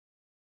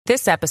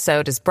This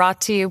episode is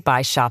brought to you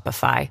by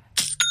Shopify.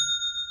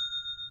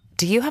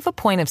 Do you have a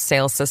point of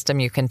sale system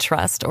you can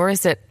trust, or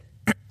is it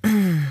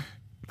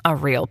a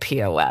real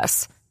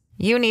POS?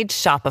 You need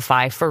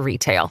Shopify for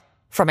retail.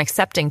 From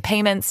accepting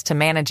payments to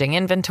managing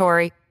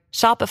inventory,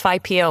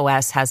 Shopify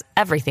POS has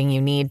everything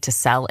you need to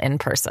sell in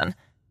person.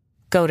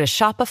 Go to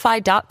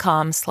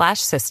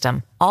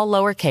shopify.com/system, all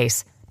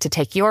lowercase, to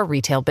take your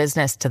retail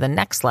business to the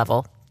next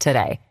level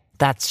today.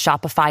 That's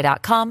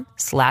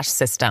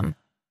shopify.com/system.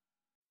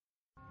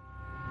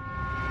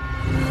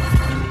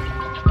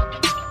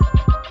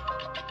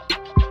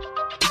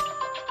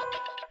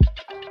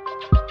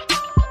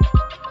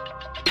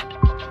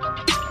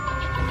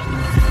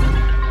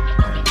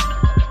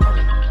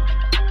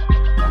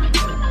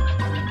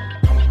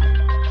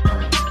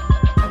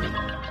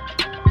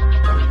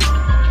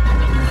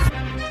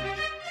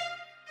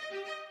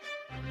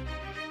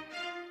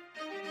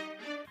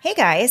 Hey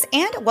guys,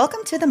 and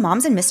welcome to the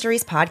Moms and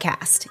Mysteries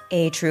podcast,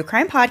 a true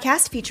crime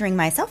podcast featuring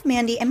myself,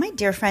 Mandy, and my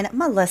dear friend,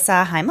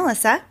 Melissa. Hi,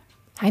 Melissa.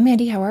 Hi,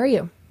 Mandy. How are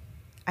you?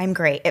 I'm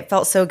great. It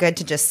felt so good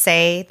to just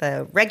say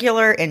the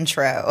regular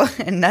intro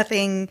and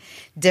nothing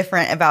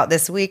different about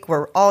this week.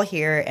 We're all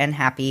here and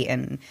happy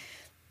and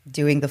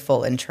doing the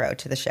full intro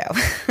to the show.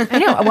 I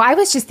know. Well, I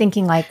was just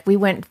thinking we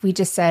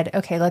just said,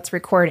 okay, let's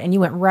record. And you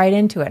went right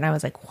into it. And I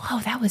was like, whoa,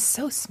 that was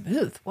so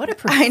smooth. What a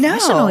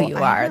professional you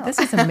are. This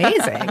is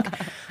amazing.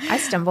 I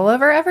stumble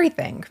over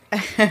everything.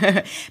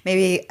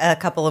 Maybe a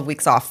couple of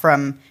weeks off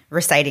from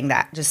reciting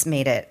that just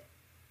made it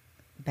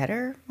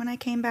better when I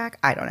came back.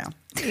 I don't know.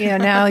 Yeah,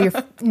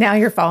 now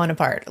you're falling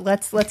apart.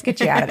 Let's get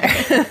you out of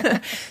there.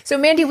 So,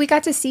 Mandy, we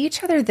got to see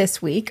each other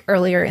this week,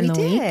 earlier in the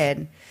week. We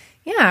did.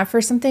 Yeah,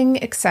 for something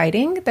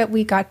exciting that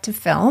we got to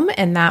film,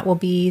 and that will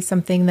be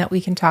something that we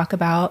can talk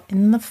about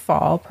in the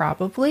fall,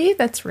 probably.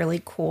 That's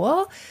really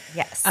cool.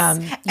 Yes.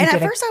 And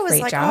at first I was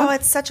like, oh,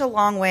 it's such a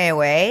long way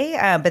away.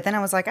 But then I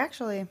was like,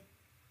 actually,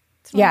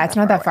 it's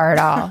not that far at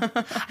all.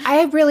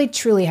 I really,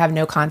 truly have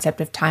no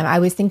concept of time. I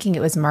was thinking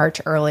it was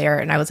March earlier,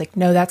 and I was like,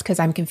 no, that's because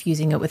I'm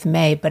confusing it with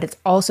May, but it's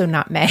also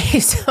not May.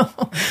 So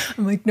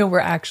I'm like, no, we're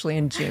actually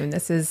in June.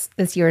 This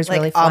year is like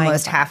really flying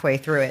almost halfway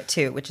through it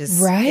too, which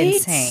is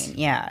insane.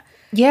 Yeah.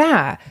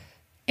 Yeah.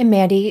 And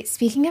Mandy,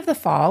 speaking of the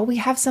fall, we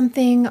have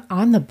something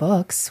on the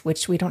books,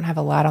 which we don't have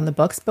a lot on the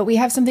books, but we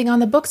have something on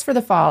the books for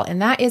the fall,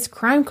 and that is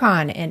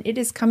CrimeCon, and it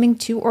is coming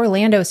to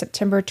Orlando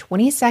September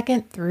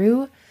 22nd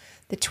through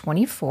the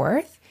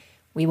 24th.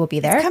 We will be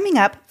there. It's coming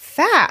up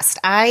fast.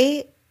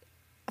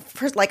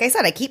 Like I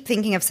said, I keep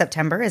thinking of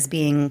September as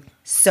being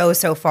so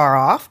far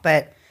off,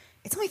 but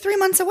it's only 3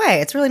 months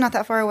away. It's really not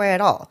that far away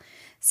at all.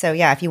 So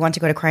yeah, if you want to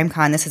go to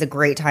CrimeCon, this is a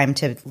great time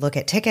to look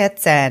at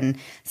tickets and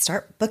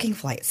start booking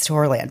flights to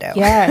Orlando.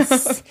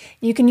 Yes.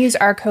 You can use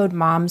our code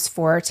MOMS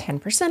for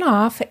 10%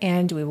 off,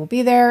 and we will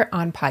be there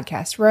on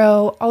Podcast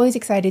Row. Always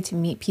excited to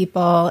meet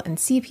people and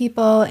see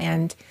people,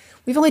 and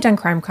we've only done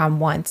CrimeCon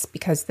once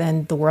because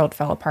then the world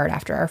fell apart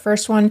after our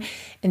first one,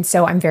 and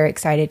so I'm very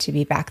excited to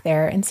be back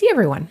there and see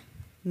everyone.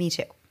 Me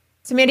too.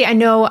 So, Mandy, I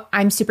know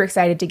I'm super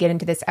excited to get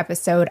into this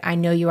episode. I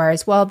know you are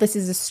as well. This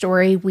is a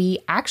story we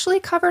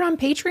actually covered on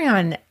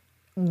Patreon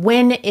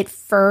when the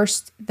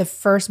first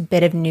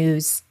bit of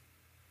news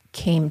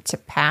came to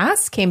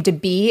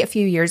be a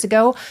few years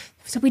ago.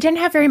 So we didn't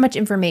have very much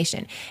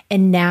information.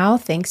 And now,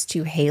 thanks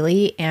to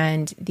Haley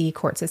and the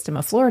court system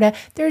of Florida,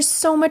 there's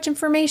so much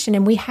information,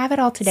 and we have it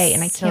all today,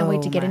 and I can't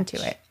wait to get into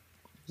it.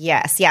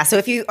 Yes. Yeah. So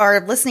if you are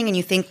listening and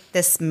you think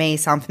this may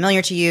sound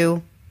familiar to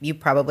you, you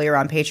probably are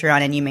on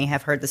Patreon and you may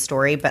have heard the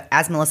story. But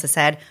as Melissa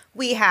said,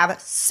 we have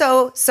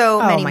so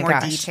many more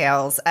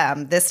details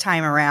this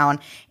time around.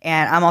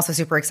 And I'm also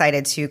super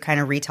excited to kind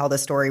of retell the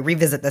story,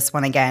 revisit this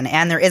one again.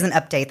 And there is an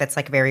update that's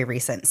like very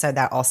recent. So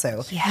that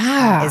also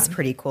is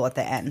pretty cool at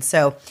the end.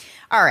 So,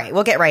 all right,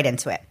 we'll get right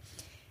into it.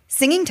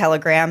 Singing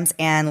telegrams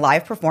and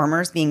live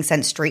performers being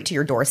sent straight to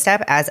your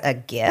doorstep as a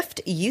gift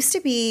used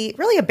to be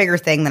really a bigger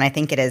thing than I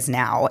think it is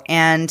now.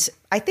 And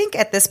I think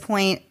at this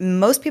point,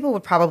 most people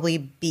would probably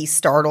be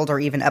startled or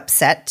even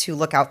upset to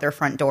look out their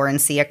front door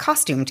and see a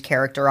costumed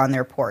character on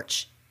their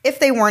porch if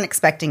they weren't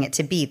expecting it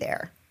to be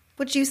there.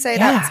 Would you say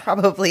that's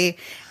probably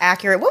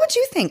accurate? What would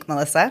you think,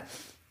 Melissa?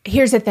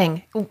 Here's the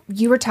thing.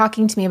 You were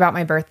talking to me about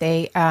my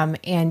birthday,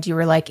 and you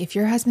were like, if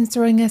your husband's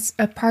throwing us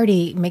a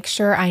party, make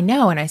sure I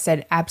know. And I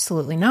said,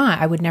 absolutely not.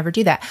 I would never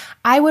do that.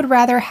 I would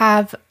rather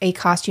have a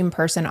costume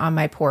person on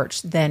my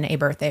porch than a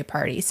birthday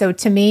party. So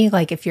to me,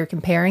 like if you're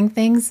comparing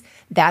things,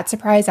 that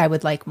surprise I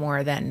would like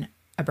more than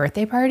a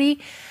birthday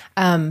party.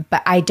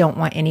 But I don't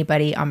want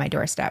anybody on my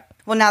doorstep.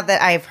 Well, now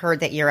that I've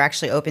heard that you're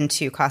actually open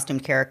to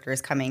costumed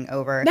characters coming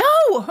over.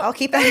 No! I'll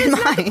keep that in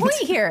mind. That's not the point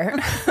here.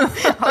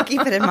 I'll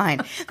keep it in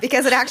mind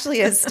because it actually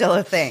is still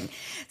a thing.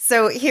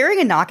 So hearing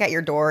a knock at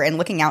your door and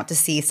looking out to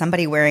see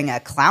somebody wearing a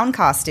clown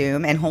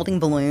costume and holding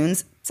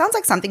balloons sounds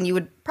like something you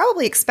would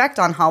probably expect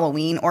on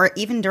Halloween or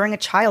even during a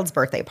child's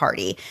birthday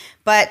party.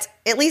 But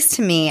at least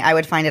to me, I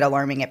would find it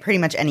alarming at pretty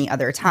much any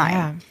other time.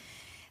 Yeah.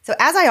 So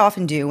as I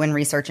often do when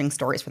researching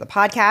stories for the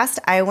podcast,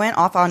 I went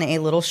off on a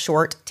little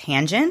short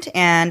tangent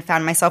and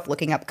found myself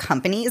looking up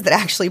companies that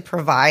actually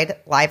provide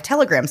live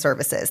telegram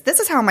services. This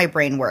is how my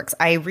brain works.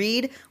 I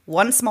read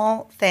one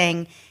small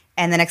thing,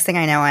 and the next thing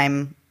I know,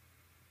 I'm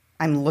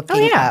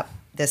looking up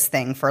this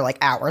thing for like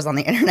hours on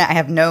the internet. I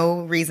have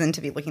no reason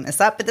to be looking this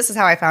up, but this is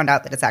how I found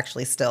out that it's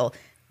actually still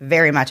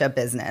very much a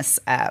business.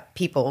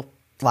 People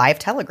live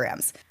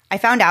telegrams. I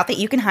found out that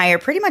you can hire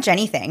pretty much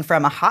anything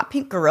from a hot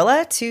pink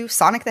gorilla to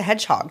Sonic the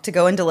Hedgehog to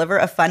go and deliver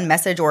a fun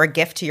message or a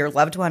gift to your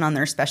loved one on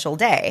their special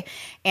day.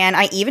 And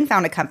I even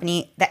found a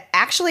company that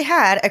actually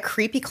had a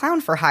creepy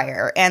clown for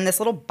hire. And this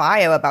little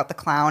bio about the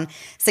clown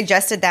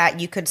suggested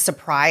that you could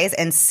surprise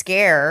and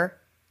scare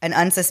an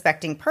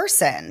unsuspecting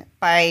person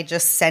by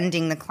just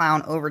sending the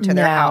clown over to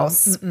their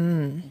house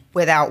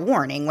without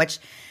warning, which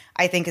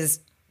I think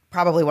is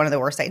probably one of the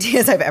worst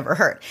ideas I've ever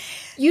heard.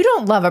 You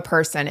don't love a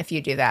person if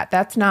you do that.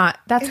 That's not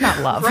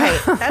love.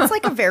 Right. That's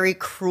like a very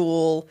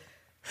cruel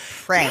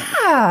prank.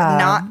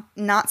 Yeah.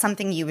 Not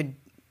something you would,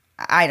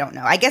 I don't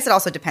know. I guess it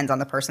also depends on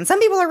the person.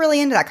 Some people are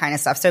really into that kind of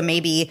stuff. So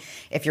maybe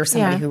if you're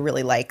somebody who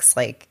really likes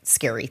like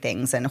scary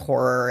things and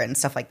horror and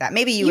stuff like that,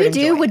 maybe you would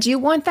enjoy it. Would you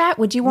want that?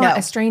 Would you want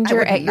a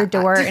stranger at your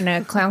door in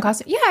a clown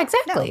costume? Yeah,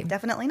 exactly. No,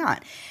 definitely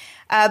not.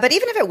 But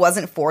even if it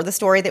wasn't for the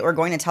story that we're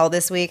going to tell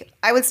this week,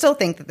 I would still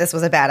think that this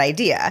was a bad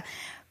idea.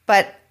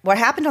 But what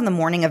happened on the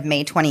morning of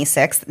May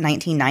 26th,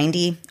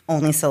 1990,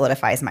 only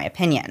solidifies my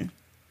opinion.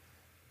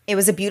 It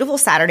was a beautiful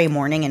Saturday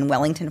morning in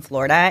Wellington,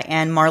 Florida,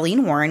 and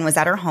Marlene Warren was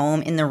at her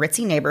home in the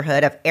ritzy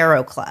neighborhood of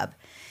Aero Club.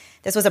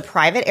 This was a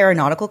private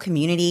aeronautical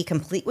community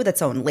complete with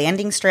its own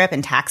landing strip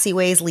and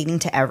taxiways leading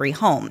to every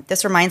home.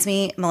 This reminds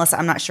me, Melissa,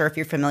 I'm not sure if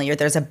you're familiar,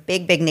 there's a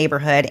big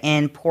neighborhood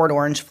in Port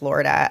Orange,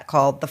 Florida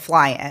called the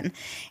Fly-In,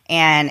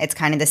 and it's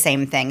kind of the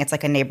same thing. It's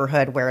like a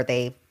neighborhood where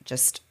they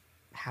just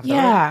have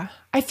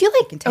I feel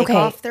like can take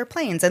off their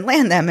planes and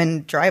land them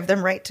and drive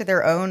them right to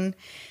their own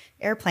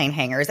airplane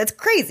hangars. It's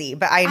crazy,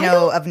 but I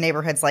know of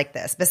neighborhoods like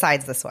this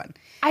besides this one.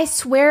 I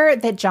swear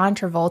that John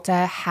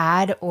Travolta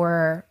had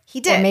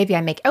he did. Or maybe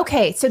I make –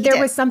 okay, so there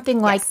was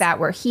something like that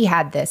where he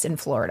had this in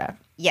Florida.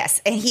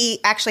 Yes, and he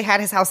actually had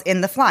his house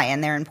in the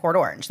Fly-In there in Port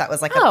Orange. That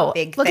was like a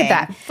big thing. Look at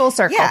that. Full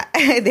circle.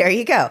 Yeah, there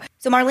you go.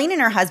 So Marlene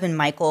and her husband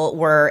Michael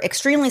were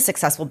extremely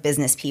successful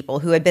business people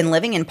who had been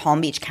living in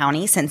Palm Beach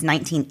County since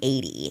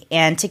 1980.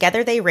 And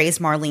together they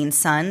raised Marlene's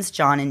sons,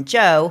 John and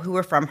Joe, who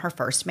were from her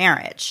first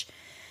marriage.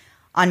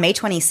 On May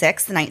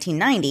 26,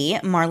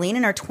 1990, Marlene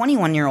and her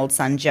 21-year-old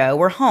son, Joe,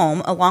 were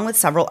home along with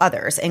several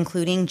others,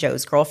 including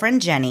Joe's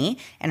girlfriend, Jenny,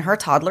 and her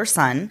toddler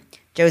son,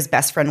 Joe's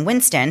best friend,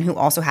 Winston, who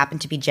also happened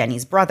to be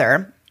Jenny's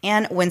brother,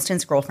 and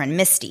Winston's girlfriend,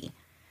 Misty.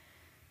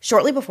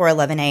 Shortly before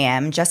 11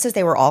 a.m., just as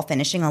they were all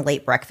finishing a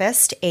late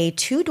breakfast, a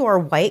two-door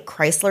white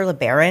Chrysler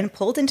LeBaron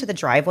pulled into the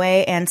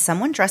driveway, and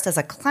someone dressed as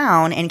a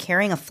clown and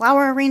carrying a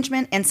flower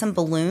arrangement and some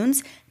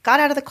balloons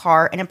got out of the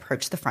car and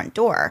approached the front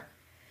door.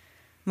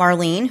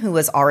 Marlene, who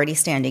was already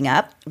standing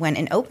up, went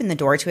and opened the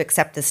door to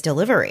accept this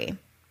delivery.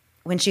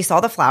 When she saw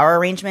the flower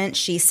arrangement,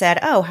 she said,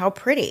 "Oh, how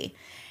pretty."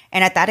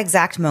 And at that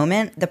exact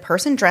moment, the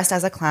person dressed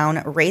as a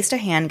clown raised a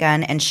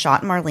handgun and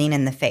shot Marlene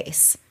in the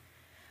face.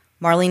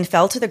 Marlene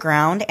fell to the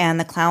ground, and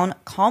the clown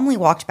calmly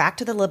walked back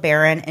to the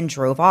LeBaron and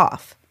drove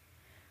off.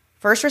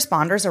 First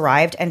responders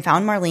arrived and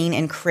found Marlene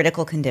in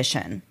critical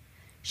condition.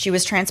 She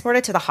was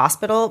transported to the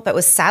hospital, but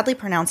was sadly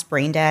pronounced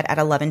brain dead at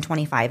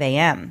 11:25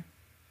 a.m.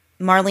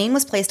 Marlene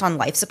was placed on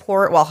life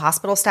support while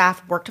hospital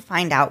staff worked to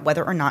find out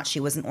whether or not she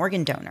was an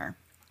organ donor.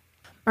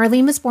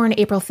 Marlene was born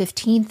April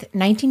 15th,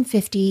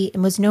 1950,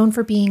 and was known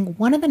for being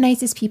one of the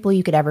nicest people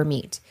you could ever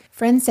meet.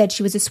 Friends said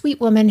she was a sweet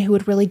woman who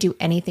would really do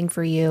anything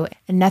for you,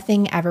 and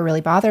nothing ever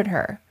really bothered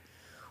her.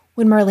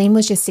 When Marlene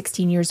was just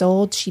 16 years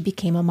old, she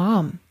became a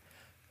mom.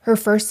 Her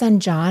first son,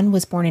 John,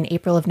 was born in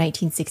April of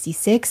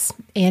 1966,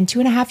 and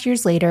 2.5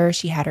 years later,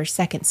 she had her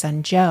second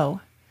son, Joe.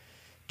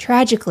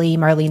 Tragically,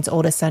 Marlene's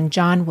oldest son,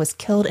 John, was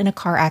killed in a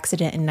car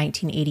accident in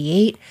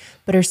 1988,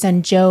 but her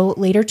son, Joe,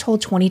 later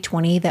told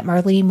 2020 that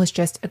Marlene was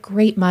just a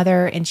great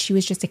mother and she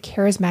was just a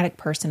charismatic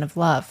person of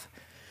love.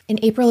 In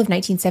April of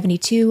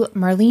 1972,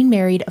 Marlene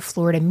married a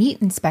Florida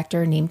meat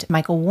inspector named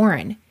Michael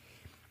Warren.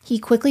 He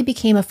quickly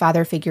became a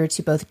father figure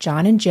to both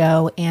John and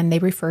Joe, and they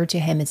referred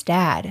to him as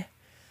Dad.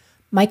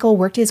 Michael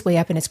worked his way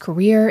up in his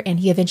career,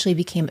 and he eventually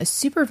became a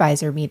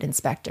supervisor meat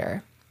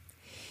inspector.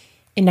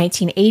 In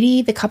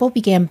 1980, the couple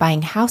began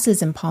buying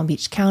houses in Palm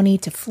Beach County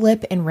to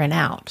flip and rent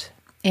out.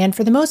 And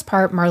for the most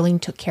part,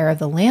 Marlene took care of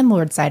the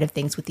landlord side of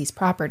things with these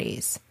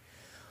properties.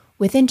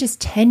 Within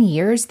just 10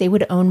 years, they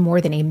would own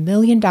more than $1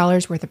 million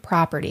worth of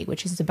property,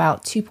 which is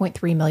about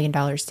 $2.3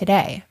 million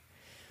today.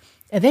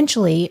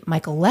 Eventually,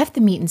 Michael left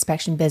the meat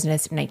inspection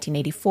business in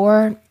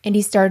 1984, and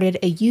he started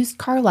a used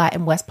car lot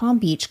in West Palm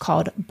Beach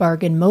called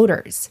Bargain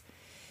Motors.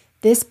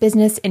 This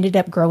business ended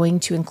up growing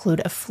to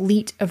include a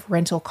fleet of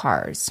rental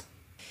cars.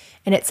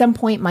 And at some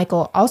point,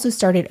 Michael also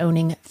started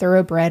owning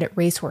thoroughbred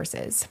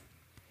racehorses.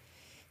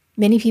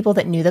 Many people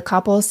that knew the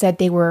couple said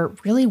they were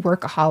really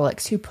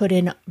workaholics who put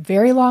in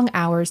very long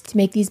hours to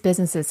make these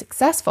businesses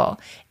successful,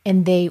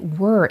 and they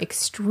were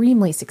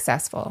extremely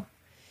successful.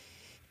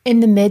 In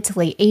the mid to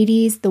late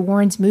 80s, the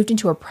Warrens moved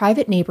into a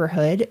private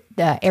neighborhood,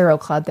 the Aero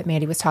Club that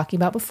Mandy was talking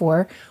about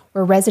before,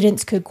 where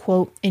residents could,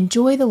 quote,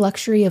 enjoy the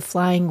luxury of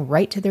flying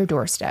right to their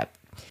doorstep.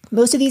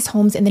 Most of these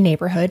homes in the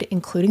neighborhood,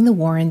 including the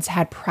Warrens,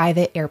 had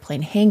private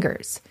airplane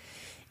hangars.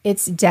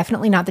 It's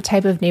definitely not the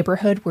type of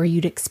neighborhood where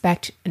you'd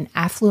expect an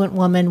affluent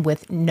woman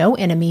with no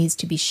enemies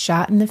to be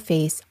shot in the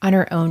face on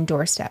her own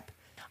doorstep.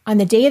 On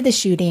the day of the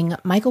shooting,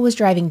 Michael was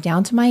driving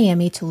down to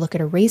Miami to look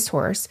at a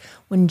racehorse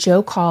when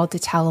Joe called to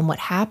tell him what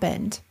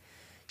happened.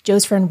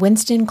 Joe's friend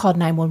Winston called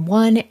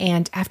 911,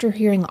 and after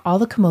hearing all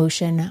the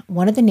commotion,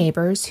 one of the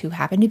neighbors, who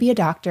happened to be a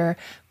doctor,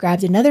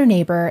 grabbed another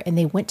neighbor and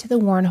they went to the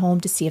Warren home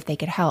to see if they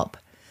could help.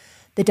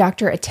 The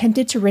doctor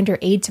attempted to render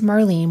aid to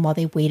Marlene while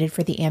they waited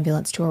for the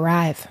ambulance to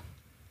arrive.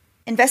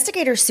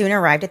 Investigators soon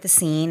arrived at the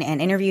scene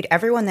and interviewed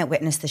everyone that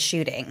witnessed the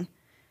shooting.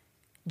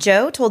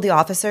 Joe told the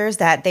officers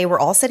that they were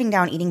all sitting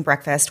down eating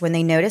breakfast when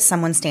they noticed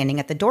someone standing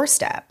at the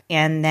doorstep,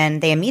 and then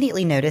they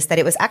immediately noticed that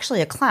it was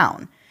actually a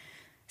clown.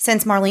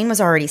 Since Marlene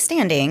was already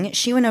standing,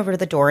 she went over to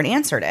the door and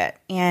answered it,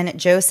 and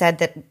Joe said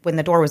that when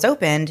the door was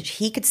opened,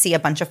 he could see a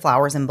bunch of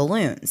flowers and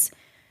balloons.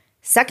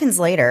 Seconds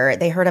later,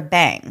 they heard a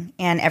bang,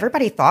 and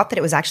everybody thought that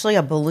it was actually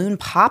a balloon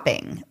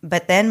popping,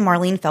 but then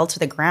Marlene fell to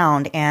the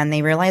ground, and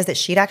they realized that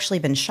she'd actually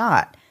been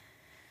shot.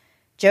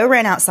 Joe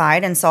ran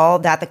outside and saw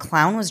that the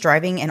clown was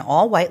driving an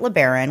all-white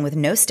LeBaron with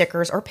no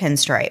stickers or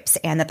pinstripes,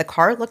 and that the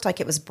car looked like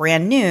it was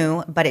brand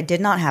new, but it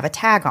did not have a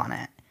tag on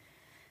it.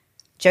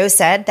 Joe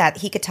said that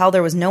he could tell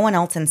there was no one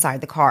else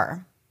inside the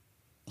car.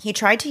 He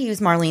tried to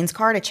use Marlene's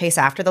car to chase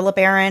after the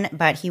LeBaron,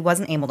 but he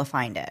wasn't able to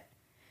find it.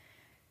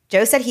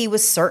 Joe said he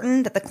was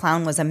certain that the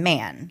clown was a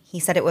man. He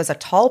said it was a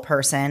tall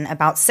person,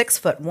 about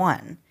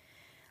 6'1".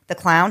 The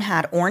clown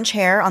had orange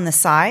hair on the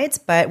sides,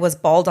 but was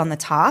bald on the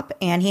top,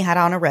 and he had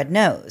on a red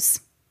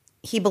nose.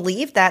 He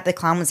believed that the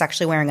clown was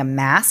actually wearing a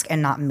mask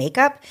and not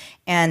makeup,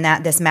 and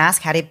that this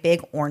mask had a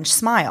big orange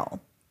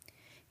smile.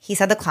 He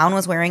said the clown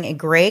was wearing a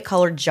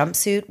gray-colored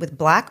jumpsuit with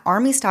black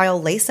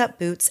army-style lace-up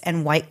boots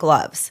and white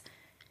gloves.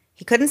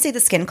 He couldn't see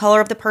the skin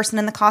color of the person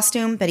in the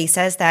costume, but he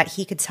says that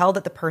he could tell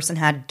that the person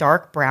had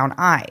dark brown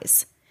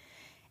eyes.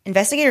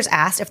 Investigators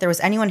asked if there was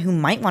anyone who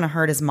might want to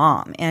hurt his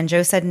mom, and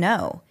Joe said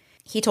no.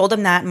 He told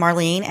them that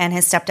Marlene and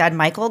his stepdad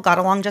Michael got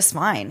along just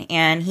fine,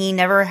 and he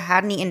never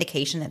had any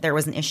indication that there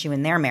was an issue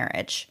in their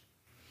marriage.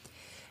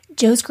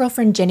 Joe's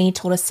girlfriend Jenny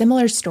told a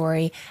similar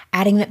story,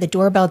 adding that the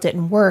doorbell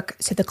didn't work,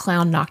 so the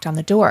clown knocked on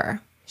the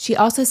door. She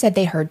also said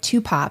they heard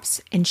 2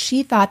 pops, and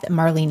she thought that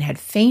Marlene had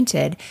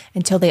fainted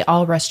until they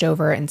all rushed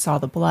over and saw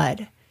the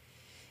blood.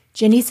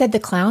 Jenny said the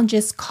clown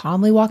just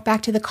calmly walked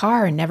back to the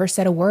car and never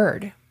said a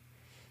word.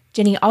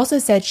 Jenny also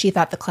said she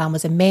thought the clown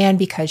was a man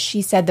because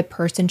she said the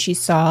person she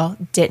saw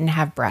didn't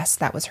have breasts.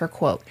 That was her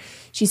quote.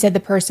 She said the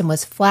person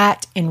was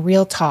flat and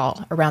real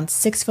tall, around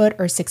 6 foot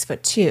or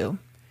 6'2".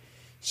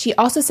 She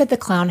also said the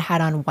clown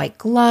had on white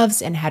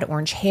gloves and had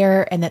orange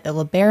hair, and that the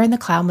LeBaron the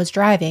clown was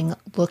driving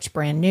looked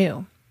brand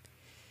new.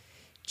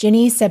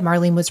 Jenny said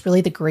Marlene was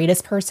really the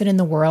greatest person in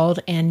the world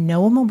and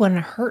no one would want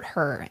to hurt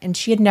her, and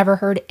she had never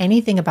heard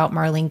anything about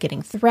Marlene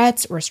getting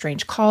threats or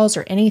strange calls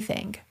or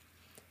anything.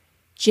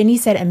 Jenny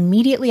said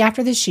immediately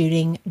after the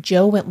shooting,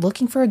 Joe went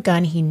looking for a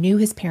gun he knew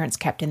his parents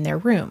kept in their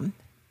room,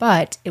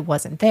 but it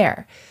wasn't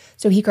there.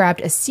 So he grabbed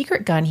a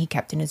secret gun he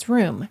kept in his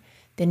room.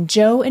 Then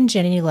Joe and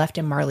Jenny left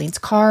in Marlene's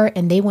car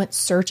and they went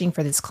searching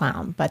for this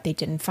clown, but they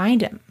didn't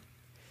find him.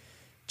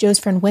 Joe's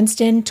friend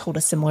Winston told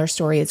a similar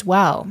story as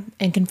well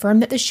and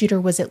confirmed that the shooter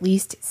was at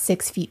least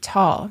 6 feet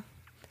tall.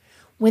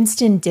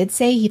 Winston did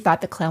say he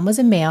thought the clown was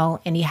a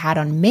male and he had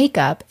on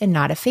makeup and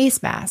not a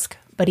face mask,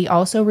 but he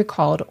also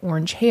recalled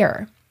orange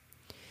hair.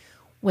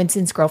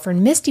 Winston's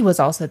girlfriend Misty was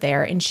also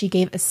there, and she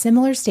gave a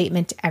similar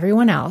statement to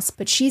everyone else,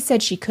 but she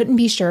said she couldn't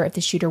be sure if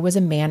the shooter was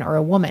a man or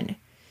a woman.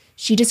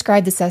 She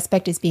described the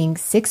suspect as being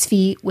 6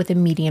 feet with a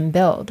medium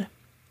build,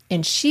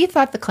 and she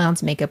thought the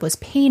clown's makeup was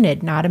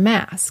painted, not a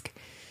mask.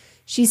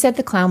 She said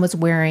the clown was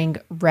wearing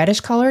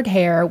reddish-colored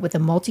hair with a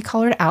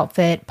multicolored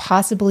outfit,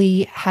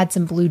 possibly had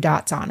some blue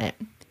dots on it.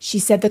 She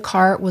said the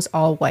car was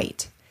all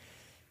white.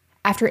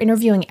 After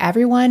interviewing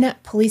everyone,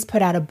 police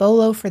put out a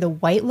bolo for the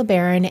white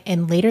LeBaron,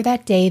 and later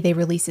that day, they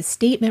released a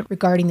statement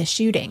regarding the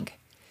shooting.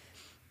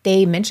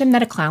 They mentioned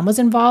that a clown was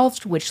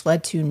involved, which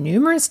led to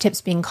numerous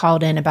tips being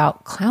called in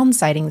about clown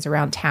sightings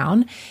around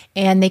town,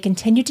 and they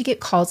continued to get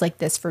calls like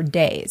this for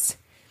days.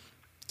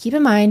 Keep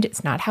in mind,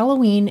 it's not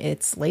Halloween,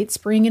 it's late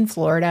spring in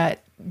Florida,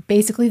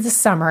 basically the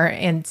summer,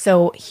 and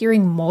so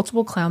hearing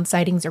multiple clown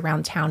sightings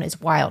around town is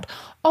wild.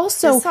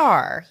 Also,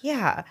 bizarre,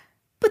 yeah.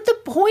 But the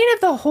point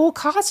of the whole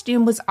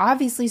costume was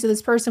obviously so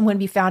this person wouldn't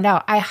be found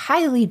out. I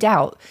highly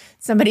doubt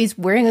somebody's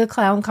wearing a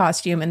clown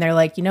costume and they're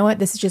like, you know what,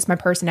 this is just my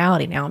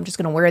personality now. I'm just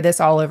going to wear this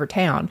all over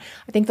town.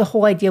 I think the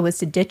whole idea was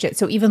to ditch it.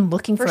 So even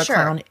looking for a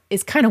clown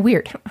is kind of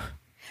weird.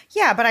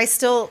 Yeah, but I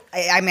still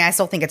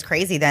think it's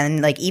crazy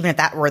then. Like, even if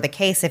that were the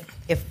case,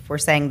 if we're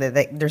saying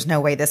that there's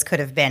no way this could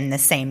have been the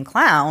same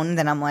clown,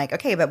 then I'm like,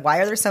 okay, but why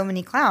are there so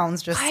many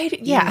clowns just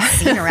being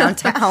seen around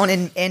town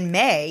in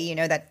May? You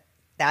know,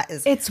 that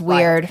is it's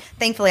weird. Wild.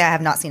 Thankfully, I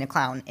have not seen a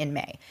clown in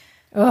May.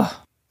 Ugh.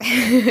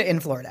 In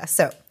Florida.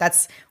 So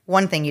that's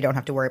one thing you don't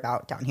have to worry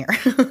about down here.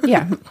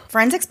 Yeah.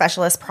 Forensic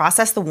specialists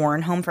processed the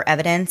Warren home for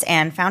evidence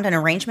and found an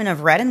arrangement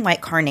of red and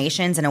white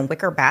carnations in a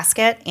wicker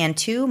basket and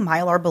 2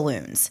 Mylar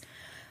balloons.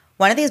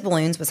 One of these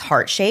balloons was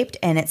heart-shaped,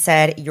 and it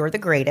said, "You're the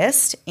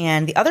greatest."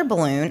 And the other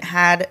balloon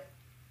had,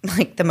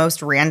 like, the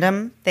most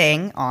random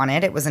thing on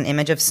it. It was an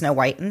image of Snow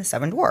White and the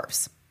 7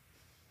 Dwarfs.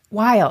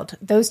 Wild.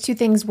 Those two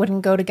things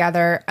wouldn't go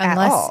together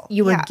unless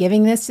you were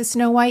giving this to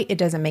Snow White. It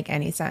doesn't make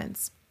any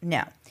sense.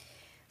 No.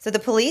 So the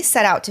police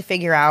set out to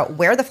figure out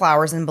where the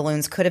flowers and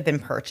balloons could have been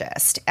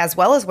purchased, as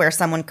well as where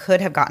someone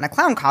could have gotten a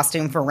clown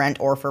costume for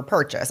rent or for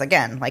purchase.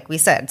 Again, like we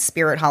said,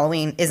 Spirit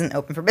Halloween isn't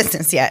open for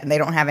business yet, and they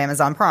don't have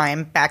Amazon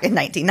Prime back in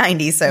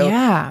 1990. So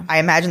I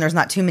imagine there's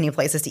not too many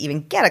places to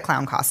even get a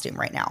clown costume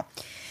right now.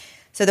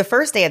 So the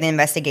first day of the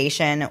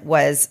investigation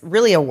was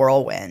really a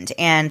whirlwind,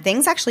 and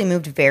things actually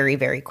moved very,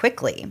 very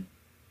quickly.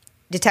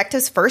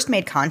 Detectives first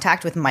made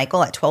contact with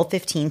Michael at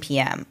 12:15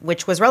 p.m.,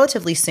 which was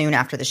relatively soon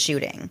after the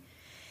shooting.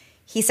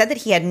 He said that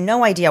he had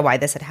no idea why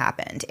this had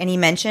happened, and he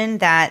mentioned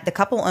that the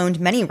couple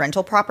owned many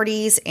rental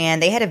properties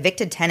and they had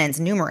evicted tenants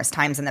numerous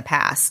times in the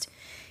past.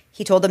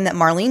 He told them that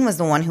Marlene was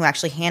the one who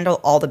actually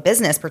handled all the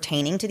business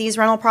pertaining to these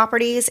rental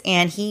properties,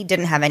 and he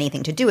didn't have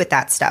anything to do with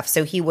that stuff,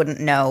 so he wouldn't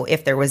know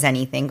if there was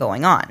anything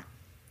going on.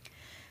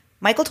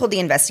 Michael told the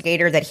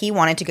investigator that he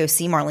wanted to go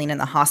see Marlene in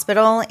the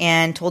hospital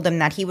and told them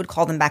that he would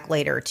call them back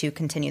later to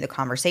continue the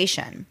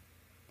conversation.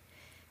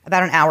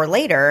 About an hour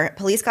later,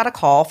 police got a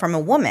call from a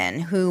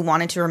woman who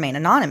wanted to remain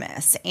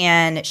anonymous,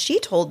 and she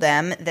told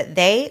them that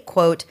they,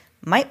 quote,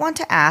 might want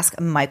to ask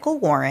Michael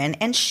Warren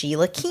and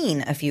Sheila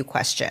Keene a few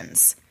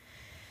questions.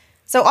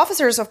 So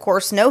officers, of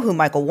course, know who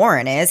Michael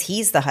Warren is.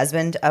 He's the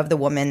husband of the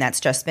woman that's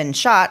just been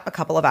shot a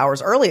couple of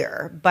hours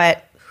earlier.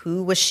 But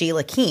who was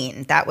Sheila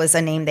Keene? That was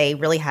a name they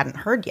really hadn't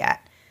heard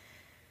yet.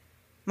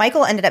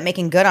 Michael ended up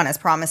making good on his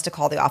promise to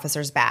call the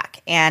officers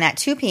back, and at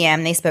 2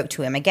 p.m. they spoke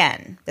to him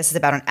again. This is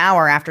about an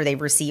hour after they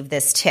received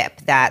this tip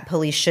that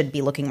police should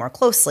be looking more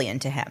closely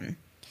into him.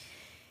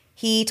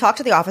 He talked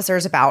to the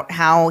officers about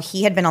how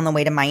he had been on the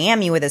way to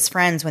Miami with his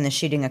friends when the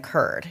shooting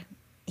occurred.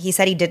 He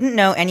said he didn't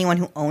know anyone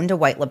who owned a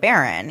white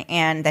LeBaron,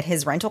 and that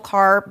his rental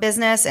car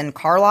business and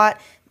car lot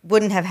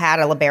wouldn't have had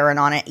a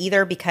LeBaron on it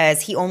either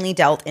because he only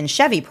dealt in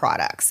Chevy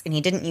products, and he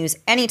didn't use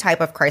any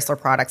type of Chrysler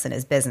products in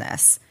his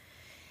business.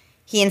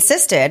 He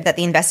insisted that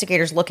the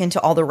investigators look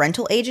into all the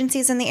rental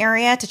agencies in the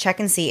area to check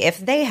and see if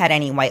they had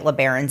any white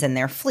LeBarons in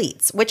their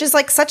fleets, which is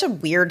like such a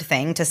weird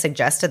thing to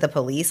suggest to the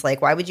police.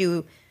 Like, why would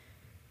you?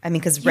 I mean,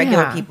 because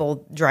regular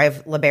people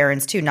drive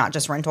LeBarons too, not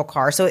just rental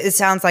cars. So it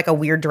sounds like a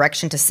weird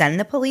direction to send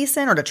the police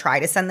in or to try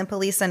to send the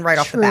police in right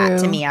off the bat.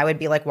 To me, I would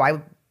be like,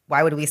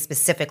 why would we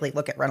specifically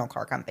look at rental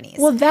car companies?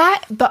 Well,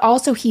 but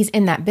also he's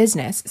in that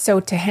business. So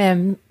to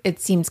him,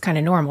 it seems kind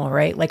of normal,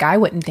 right? Like I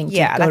wouldn't think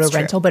to go to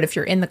rental, but if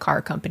you're in the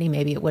car company,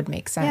 maybe it would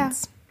make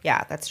sense.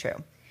 Yeah, that's true.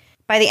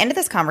 By the end of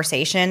this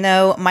conversation,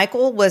 though,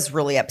 Michael was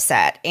really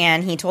upset,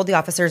 and he told the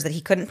officers that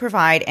he couldn't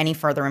provide any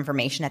further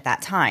information at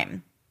that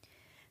time.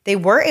 They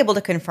were able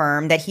to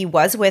confirm that he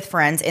was with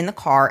friends in the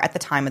car at the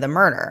time of the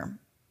murder.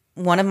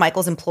 One of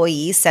Michael's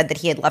employees said that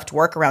he had left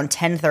work around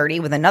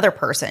 10:30 with another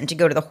person to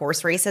go to the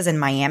horse races in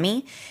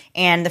Miami,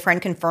 and the friend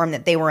confirmed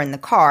that they were in the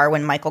car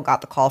when Michael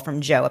got the call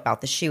from Joe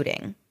about the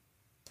shooting.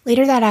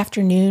 Later that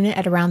afternoon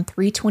at around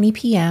 3:20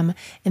 p.m.,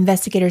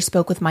 investigators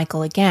spoke with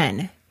Michael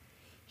again.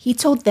 He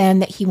told them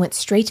that he went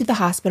straight to the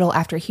hospital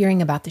after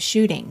hearing about the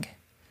shooting.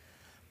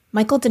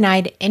 Michael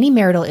denied any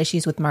marital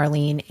issues with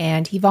Marlene,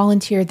 and he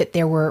volunteered that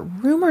there were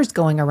rumors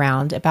going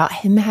around about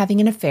him having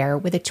an affair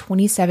with a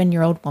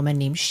 27-year-old woman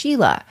named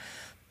Sheila,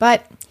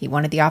 but he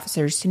wanted the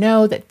officers to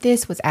know that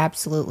this was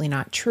absolutely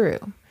not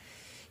true.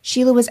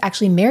 Sheila was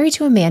actually married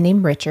to a man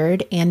named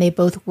Richard, and they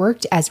both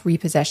worked as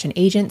repossession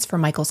agents for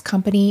Michael's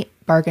company,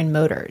 Bargain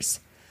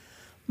Motors.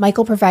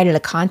 Michael provided a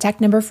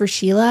contact number for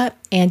Sheila,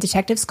 and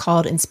detectives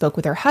called and spoke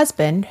with her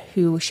husband,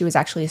 who she was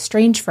actually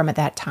estranged from at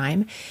that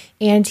time,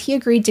 and he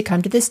agreed to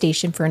come to the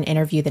station for an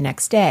interview the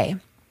next day.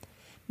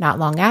 Not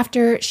long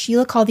after,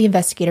 Sheila called the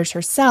investigators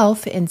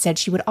herself and said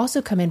she would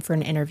also come in for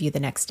an interview the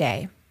next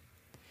day.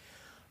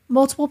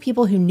 Multiple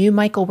people who knew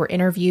Michael were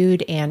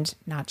interviewed, and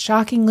not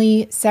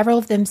shockingly, several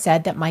of them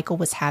said that Michael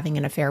was having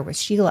an affair with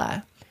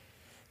Sheila.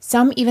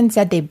 Some even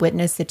said they'd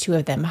witnessed the two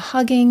of them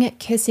hugging,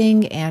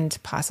 kissing, and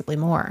possibly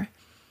more.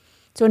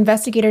 So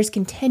investigators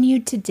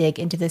continued to dig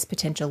into this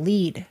potential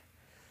lead.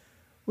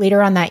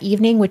 Later on that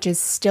evening, which is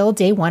still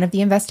day one of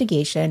the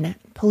investigation,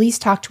 police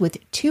talked with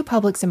two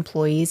Publix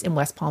employees in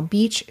West Palm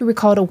Beach who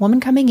recalled a woman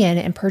coming in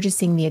and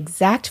purchasing the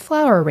exact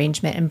flower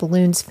arrangement and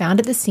balloons found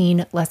at the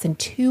scene less than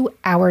 2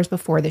 hours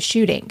before the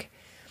shooting.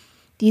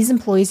 These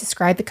employees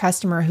described the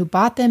customer who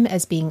bought them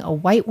as being a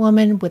white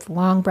woman with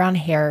long brown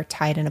hair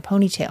tied in a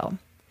ponytail.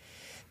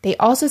 They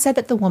also said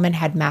that the woman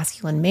had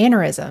masculine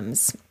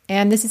mannerisms.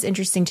 And this is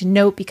interesting to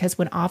note because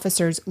when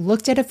officers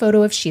looked at a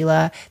photo of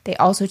Sheila, they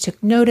also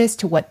took notice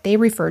to what they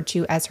referred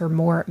to as her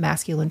more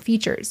masculine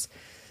features.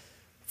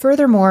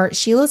 Furthermore,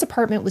 Sheila's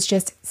apartment was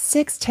just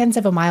 0.6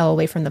 of a mile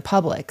away from the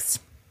Publix.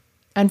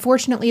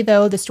 Unfortunately,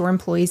 though, the store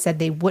employees said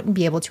they wouldn't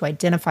be able to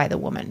identify the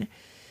woman.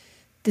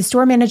 The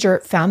store manager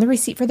found the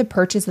receipt for the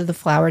purchase of the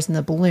flowers and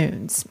the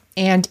balloons,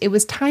 and it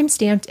was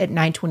time-stamped at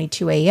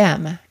 9:22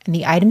 a.m., and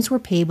the items were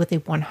paid with a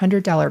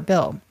 $100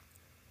 bill.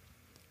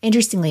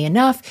 Interestingly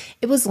enough,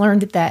 it was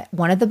learned that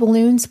one of the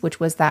balloons, which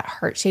was that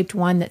heart-shaped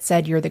one that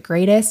said "You're the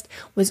greatest,"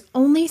 was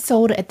only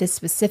sold at this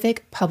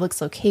specific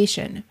Publix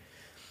location.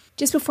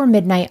 Just before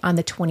midnight on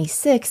the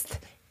 26th,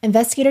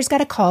 investigators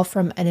got a call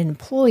from an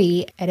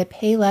employee at a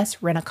Payless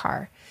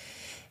Rent-A-Car.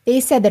 They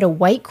said that a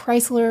white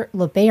Chrysler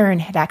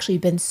LeBaron had actually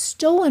been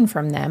stolen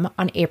from them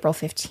on April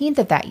 15th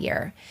of that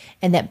year,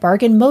 and that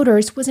Bargain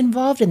Motors was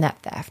involved in that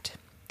theft.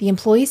 The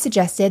employee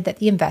suggested that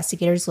the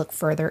investigators look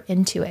further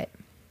into it.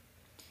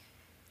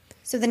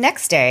 So the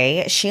next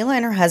day, Sheila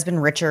and her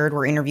husband Richard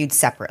were interviewed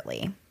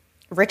separately.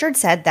 Richard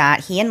said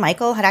that he and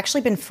Michael had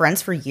actually been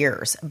friends for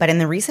years, but in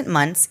the recent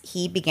months,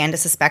 he began to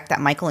suspect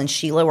that Michael and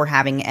Sheila were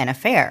having an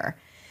affair.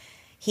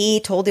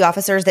 He told the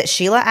officers that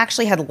Sheila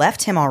actually had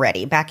left him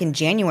already back in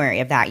January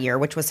of that year,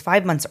 which was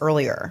 5 months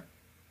earlier.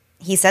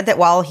 He said that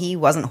while he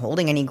wasn't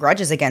holding any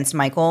grudges against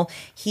Michael,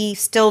 he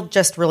still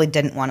just really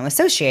didn't want to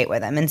associate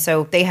with him, and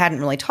so they hadn't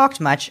really talked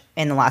much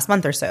in the last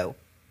month or so.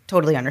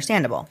 Totally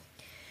understandable.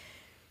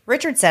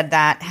 Richard said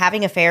that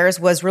having affairs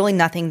was really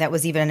nothing that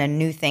was even a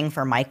new thing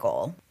for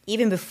Michael,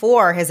 even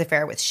before his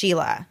affair with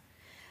Sheila.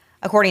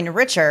 According to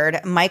Richard,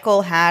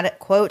 Michael had,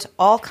 quote,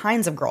 all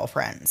kinds of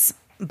girlfriends.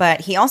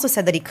 But he also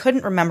said that he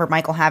couldn't remember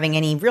Michael having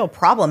any real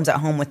problems at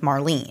home with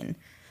Marlene.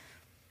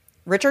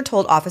 Richard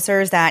told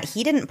officers that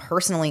he didn't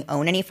personally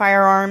own any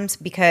firearms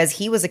because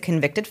he was a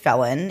convicted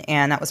felon,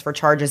 and that was for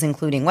charges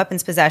including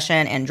weapons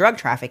possession and drug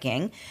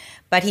trafficking.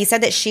 But he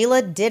said that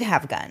Sheila did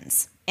have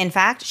guns. In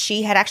fact,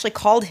 she had actually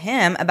called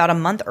him about a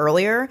month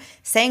earlier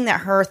saying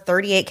that her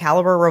 .38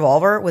 caliber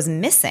revolver was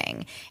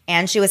missing,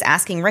 and she was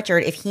asking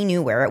Richard if he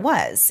knew where it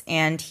was,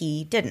 and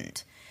he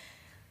didn't.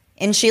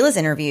 In Sheila's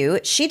interview,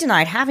 she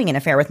denied having an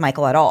affair with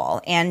Michael at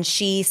all, and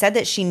she said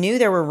that she knew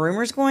there were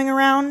rumors going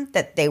around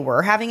that they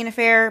were having an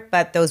affair,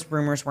 but those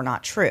rumors were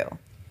not true.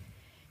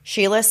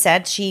 Sheila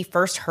said she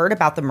first heard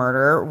about the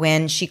murder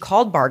when she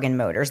called Bargain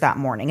Motors that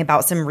morning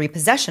about some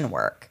repossession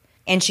work.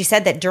 And she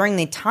said that during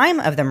the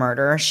time of the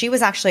murder, she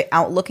was actually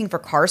out looking for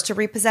cars to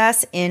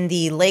repossess in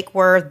the Lake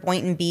Worth,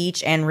 Boynton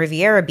Beach, and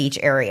Riviera Beach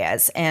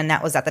areas, and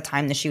that was at the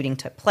time the shooting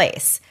took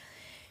place.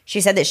 She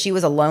said that she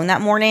was alone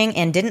that morning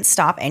and didn't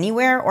stop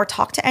anywhere or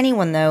talk to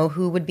anyone, though,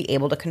 who would be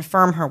able to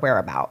confirm her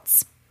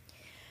whereabouts.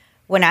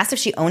 When asked if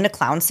she owned a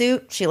clown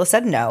suit, Sheila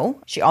said no.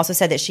 She also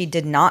said that she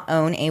did not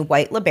own a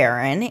white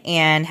LeBaron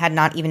and had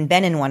not even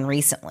been in one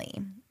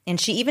recently.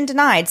 And she even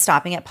denied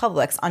stopping at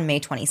Publix on May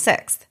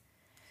 26th.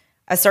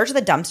 A search of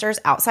the dumpsters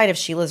outside of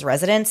Sheila's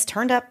residence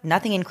turned up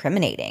nothing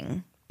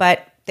incriminating.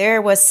 But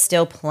there was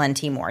still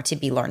plenty more to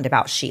be learned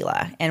about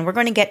Sheila, and we're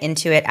going to get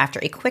into it after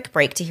a quick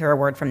break to hear a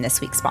word from this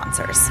week's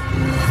sponsors.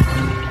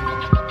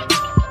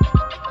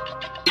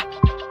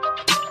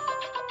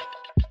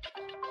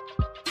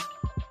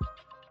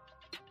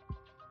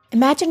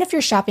 Imagine if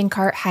your shopping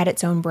cart had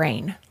its own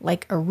brain,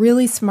 like a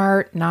really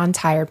smart,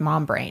 non-tired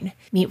mom brain.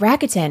 Meet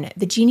Rakuten,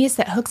 the genius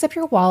that hooks up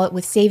your wallet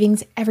with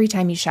savings every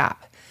time you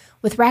shop.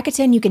 With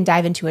Rakuten, you can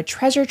dive into a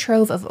treasure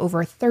trove of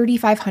over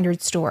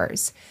 3,500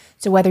 stores.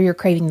 So whether you're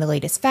craving the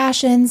latest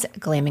fashions,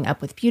 glamming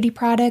up with beauty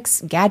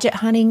products, gadget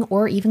hunting,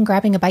 or even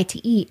grabbing a bite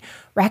to eat,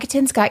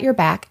 Rakuten's got your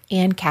back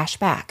and cash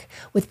back.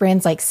 With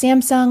brands like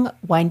Samsung,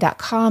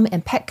 Wine.com,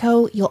 and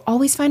Petco, you'll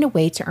always find a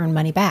way to earn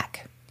money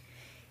back.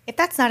 If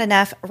that's not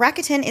enough,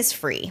 Rakuten is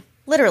free.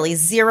 Literally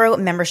 0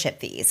 membership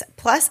fees.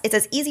 Plus, it's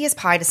as easy as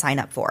pie to sign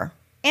up for.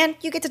 And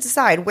you get to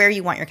decide where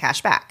you want your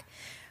cash back.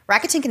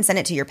 Rakuten can send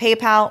it to your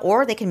PayPal,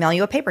 or they can mail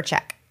you a paper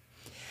check.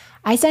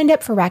 I signed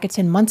up for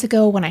Rakuten months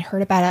ago when I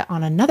heard about it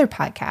on another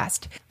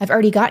podcast. I've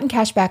already gotten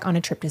cash back on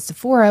a trip to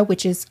Sephora,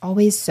 which is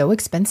always so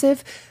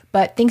expensive.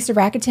 But thanks to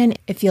Rakuten,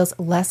 it feels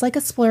less like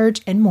a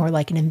splurge and more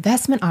like an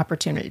investment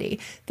opportunity,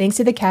 thanks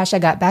to the cash I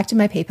got back to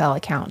my PayPal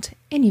account.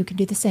 And you can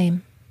do the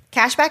same.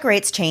 Cashback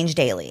rates change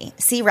daily.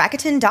 See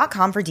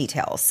Rakuten.com for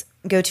details.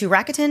 Go to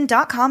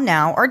Rakuten.com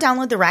now or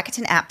download the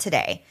Rakuten app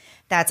today.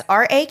 That's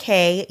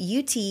Rakuten.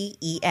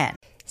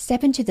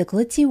 Step into the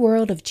glitzy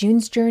world of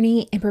June's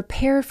Journey and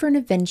prepare for an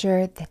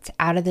adventure that's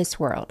out of this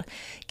world.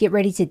 Get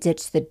ready to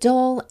ditch the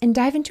dull and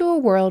dive into a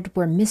world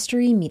where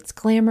mystery meets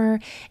glamour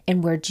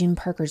and where June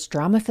Parker's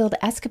drama-filled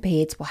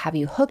escapades will have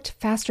you hooked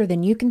faster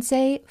than you can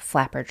say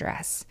flapper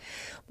dress.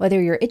 Whether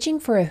you're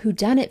itching for a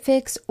whodunit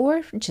fix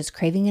or just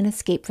craving an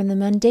escape from the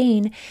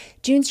mundane,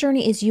 June's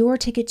Journey is your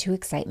ticket to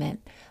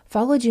excitement.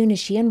 Follow June as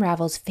she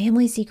unravels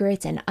family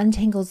secrets and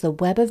untangles the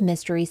web of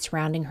mystery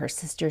surrounding her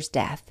sister's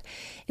death.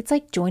 It's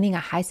like joining a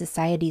high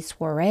society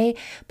soiree,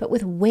 but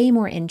with way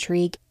more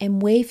intrigue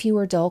and way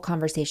fewer dull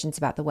conversations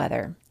about the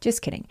weather.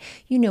 Just kidding.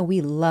 You know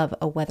we love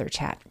a weather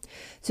chat.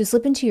 So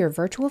slip into your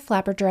virtual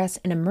flapper dress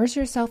and immerse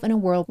yourself in a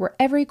world where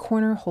every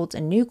corner holds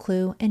a new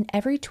clue and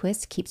every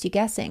twist keeps you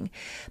guessing.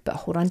 But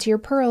hold on to your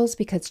pearls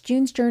because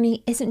June's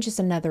Journey isn't just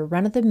another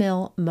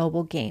run-of-the-mill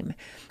mobile game.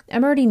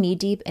 I'm already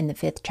knee-deep in the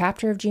 5th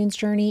chapter of June's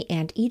Journey,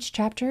 and each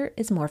chapter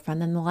is more fun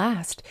than the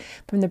last.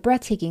 From the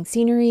breathtaking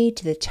scenery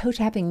to the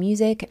toe-tapping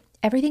music,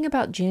 everything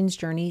about June's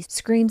Journey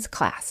screams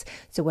class.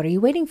 So what are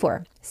you waiting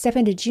for? Step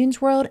into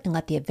June's world and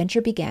let the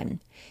adventure begin.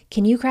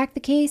 Can you crack the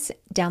case?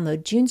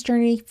 Download June's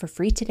Journey for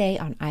free today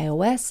on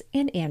iOS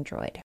and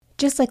Android.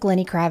 Just like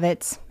Lenny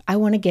Kravitz, I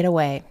want to get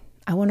away.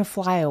 I want to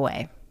fly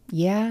away.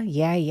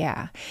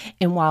 Yeah.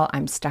 And while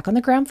I'm stuck on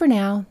the ground for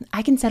now,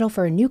 I can settle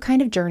for a new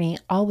kind of journey,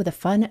 all with a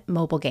fun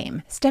mobile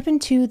game. Step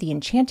into the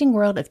enchanting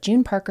world of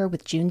June Parker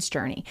with June's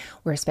Journey,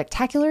 where a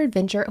spectacular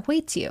adventure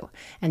awaits you.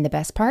 And the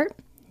best part?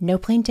 No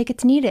plane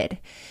tickets needed.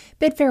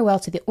 Bid farewell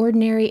to the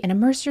ordinary and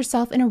immerse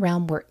yourself in a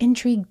realm where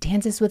intrigue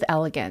dances with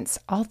elegance,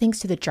 all thanks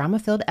to the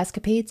drama-filled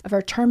escapades of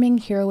our charming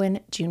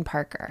heroine, June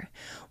Parker.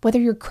 Whether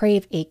you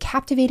crave a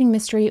captivating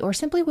mystery or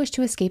simply wish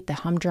to escape the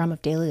humdrum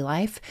of daily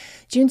life,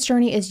 June's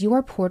Journey is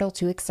your portal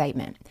to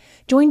excitement.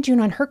 Join June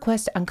on her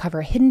quest to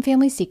uncover hidden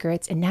family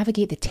secrets and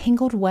navigate the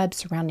tangled web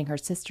surrounding her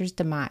sister's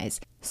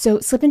demise. So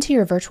slip into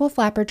your virtual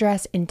flapper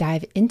dress and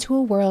dive into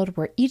a world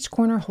where each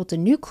corner holds a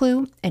new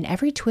clue and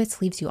every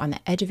twist leaves you on the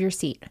edge of your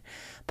seat.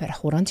 But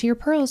hold on to your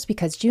pearls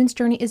because June's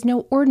Journey is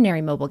no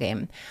ordinary mobile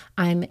game.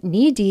 I'm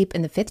knee-deep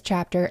in the 5th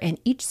chapter, and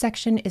each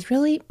section is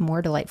really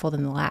more delightful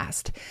than the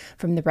last.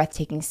 From the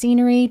breathtaking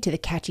scenery to the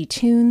catchy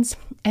tunes,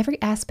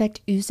 every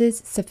aspect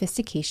oozes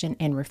sophistication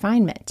and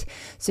refinement.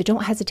 So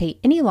don't hesitate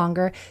any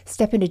longer.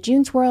 Step into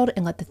June's world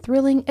and let the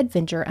thrilling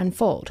adventure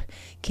unfold.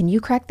 Can you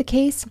crack the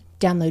case?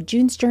 Download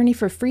June's Journey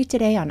for free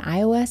today on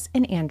iOS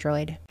and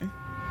Android.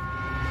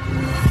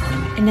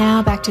 And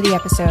now back to the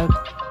episode.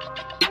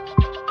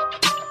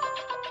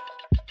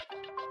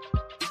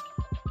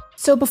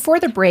 So before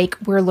the break,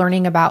 we're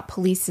learning about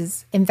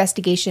police's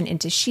investigation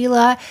into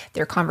Sheila,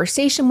 their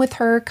conversation with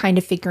her, kind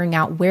of figuring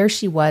out where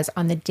she was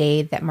on the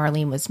day that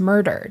Marlene was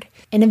murdered.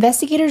 And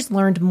investigators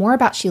learned more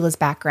about Sheila's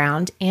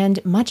background,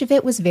 and much of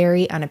it was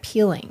very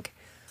unappealing.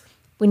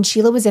 When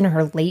Sheila was in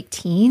her late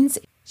teens,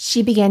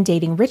 she began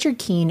dating Richard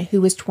Keene,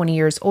 who was 20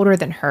 years older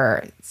than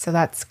her. So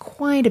that's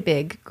quite a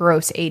big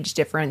gross age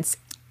difference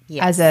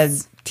as a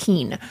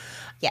teen.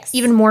 Yes.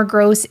 Even more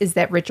gross is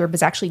that Richard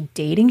was actually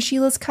dating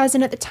Sheila's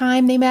cousin at the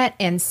time they met.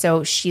 And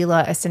so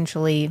Sheila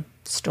essentially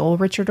stole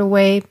Richard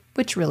away,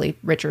 which really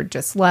Richard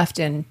just left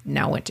and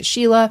now went to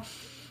Sheila.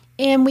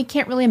 And we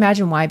can't really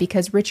imagine why,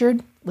 because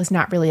Richard was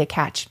not really a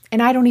catch.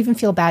 And I don't even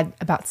feel bad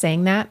about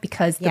saying that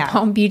because the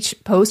Palm Beach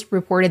Post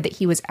reported that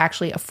he was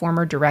actually a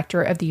former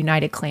director of the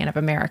United Klan of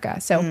America.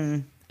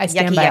 So I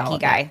stand by all of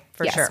that. Guy,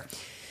 for sure.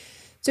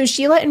 So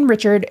Sheila and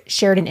Richard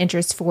shared an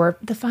interest for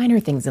the finer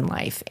things in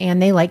life, and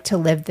they liked to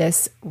live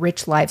this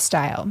rich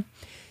lifestyle.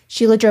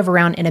 Sheila drove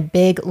around in a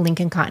big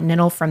Lincoln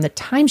Continental from the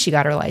time she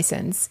got her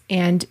license,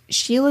 and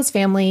Sheila's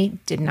family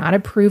did not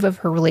approve of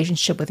her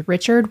relationship with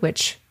Richard,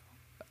 which,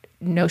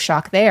 no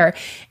shock there,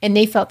 and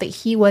they felt that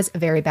he was a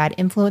very bad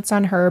influence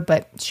on her,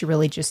 but she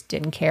really just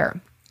didn't care.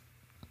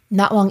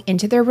 Not long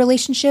into their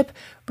relationship,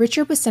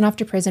 Richard was sent off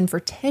to prison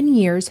for 10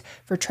 years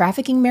for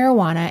trafficking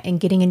marijuana and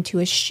getting into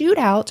a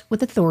shootout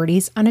with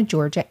authorities on a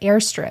Georgia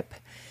airstrip.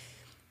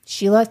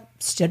 Sheila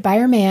stood by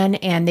her man,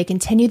 and they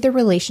continued their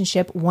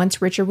relationship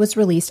once Richard was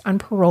released on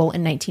parole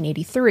in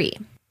 1983.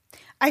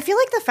 I feel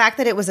like the fact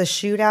that it was a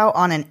shootout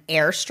on an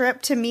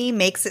airstrip to me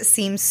makes it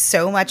seem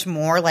so much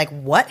more like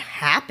what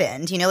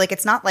happened. You know, like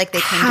it's not like they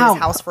came to his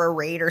house for a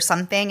raid or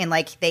something and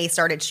like they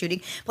started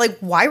shooting. But like,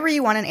 why were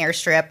you on an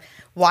airstrip?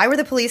 Why were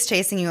the police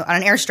chasing you on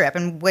an airstrip?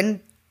 And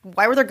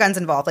why were there guns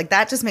involved? Like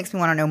that just makes me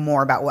want to know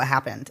more about what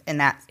happened in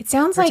that. It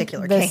sounds like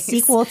the case.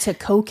 Sequel to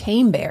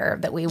Cocaine Bear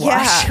that we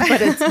watched,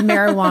 but it's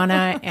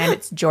marijuana and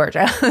it's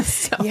Georgia.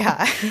 So,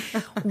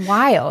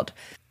 wild.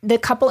 The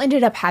couple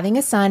ended up having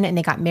a son and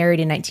they got married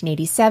in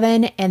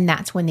 1987. And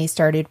that's when they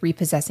started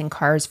repossessing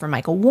cars for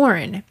Michael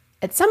Warren.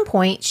 At some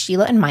point,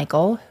 Sheila and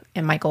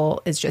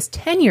Michael is just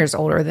 10 years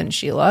older than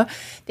Sheila,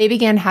 they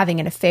began having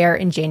an affair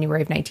in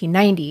January of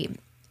 1990.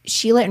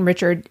 Sheila and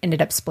Richard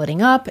ended up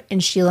splitting up,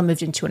 and Sheila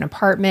moved into an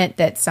apartment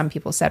that some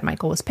people said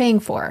Michael was paying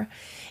for.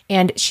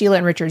 And Sheila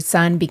and Richard's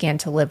son began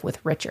to live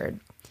with Richard.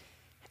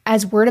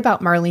 As word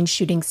about Marlene's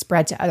shooting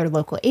spread to other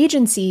local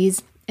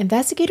agencies,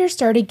 investigators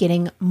started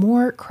getting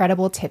more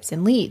credible tips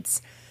and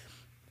leads.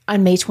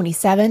 On May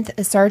 27th,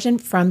 a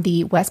sergeant from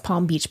the West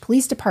Palm Beach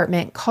Police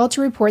Department called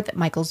to report that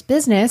Michael's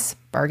business,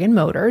 Bargain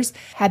Motors,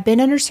 had been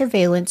under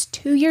surveillance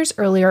 2 years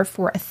earlier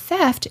for a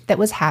theft that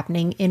was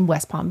happening in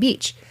West Palm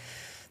Beach.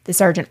 The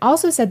sergeant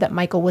also said that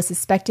Michael was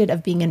suspected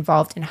of being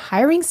involved in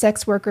hiring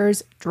sex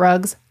workers,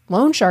 drugs,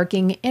 loan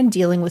sharking, and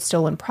dealing with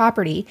stolen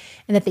property,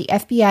 and that the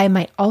FBI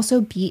might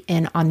also be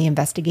in on the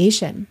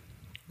investigation.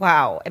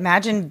 Wow.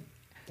 Imagine,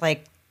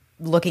 like,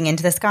 looking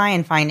into this guy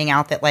and finding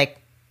out that, like,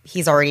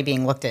 he's already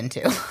being looked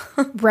into.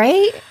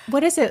 Right?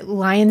 What is it?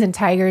 Lions and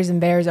tigers and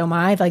bears, oh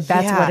my. Like,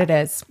 that's what it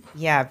is.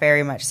 Yeah,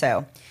 very much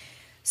so.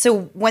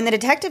 So when the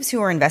detectives who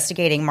were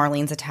investigating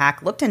Marlene's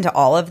attack looked into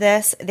all of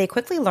this, they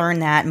quickly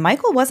learned that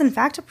Michael was in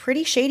fact a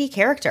pretty shady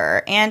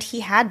character, and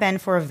he had been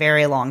for a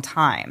very long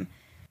time.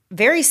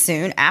 Very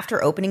soon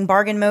after opening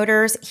Bargain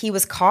Motors, he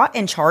was caught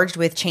and charged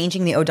with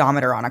changing the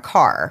odometer on a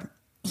car.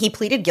 He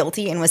pleaded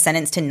guilty and was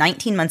sentenced to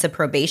 19 months of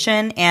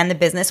probation, and the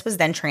business was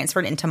then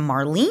transferred into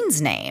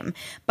Marlene's name.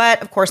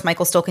 But of course,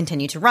 Michael still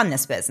continued to run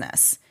this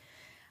business.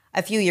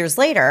 A few years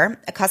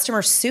later, a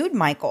customer sued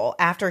Michael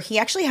after he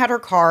actually had her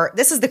car.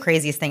 This is the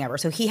craziest thing ever.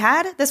 So he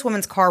had this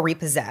woman's car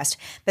repossessed,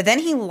 but then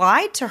he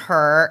lied to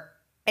her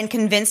and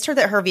convinced her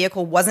that her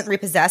vehicle wasn't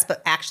repossessed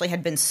but actually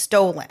had been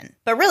stolen.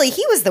 But really,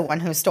 he was the one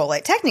who stole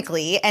it,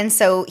 technically. And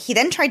so he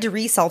then tried to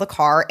resell the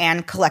car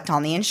and collect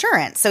on the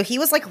insurance. So he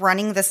was like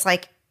running this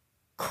like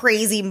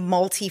crazy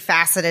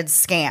multifaceted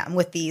scam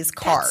with these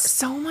cars. That's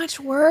so much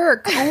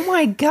work. Oh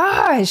my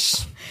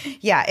gosh.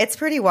 Yeah, it's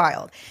pretty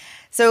wild.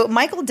 So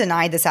Michael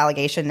denied this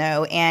allegation,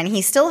 though, and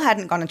he still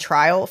hadn't gone to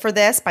trial for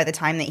this by the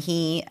time that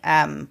he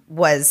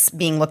was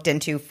being looked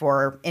into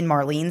in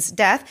Marlene's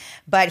death.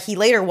 But he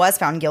later was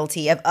found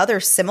guilty of other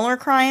similar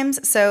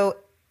crimes. So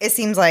it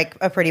seems like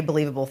a pretty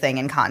believable thing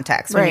in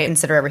context when you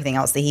consider everything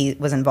else that he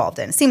was involved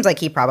in. It seems like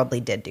he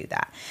probably did do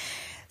that.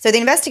 So the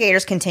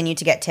investigators continued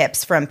to get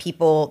tips from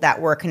people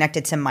that were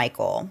connected to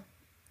Michael.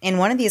 In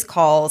one of these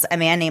calls, a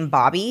man named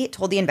Bobby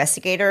told the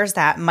investigators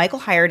that Michael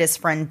hired his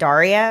friend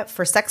Daria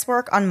for sex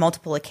work on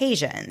multiple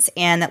occasions,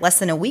 and that less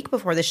than a week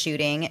before the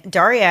shooting,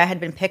 Daria had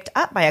been picked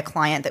up by a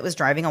client that was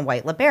driving a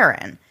white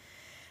LeBaron.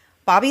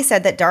 Bobby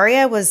said that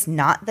Daria was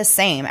not the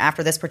same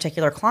after this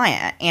particular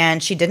client,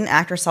 and she didn't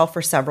act herself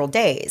for several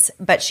days,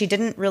 but she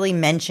didn't really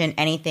mention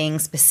anything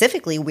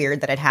specifically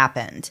weird that had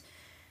happened.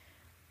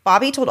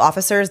 Bobby told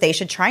officers they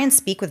should try and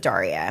speak with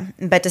Daria,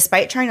 but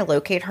despite trying to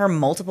locate her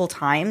multiple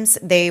times,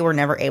 they were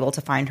never able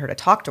to find her to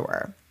talk to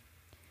her.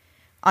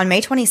 On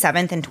May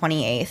 27th and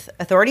 28th,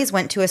 authorities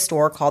went to a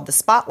store called the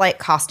Spotlight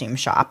Costume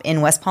Shop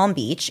in West Palm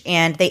Beach,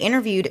 and they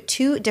interviewed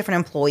 2 different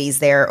employees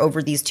there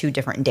over these 2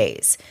 different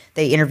days.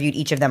 They interviewed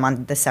each of them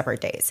on the separate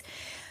days.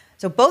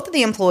 So both of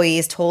the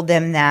employees told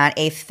them that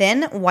a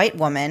thin white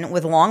woman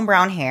with long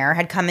brown hair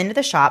had come into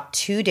the shop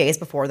 2 days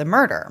before the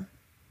murder.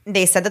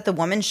 They said that the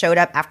woman showed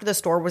up after the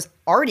store was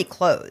already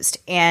closed,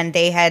 and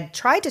they had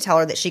tried to tell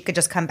her that she could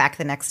just come back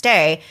the next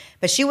day,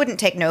 but she wouldn't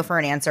take no for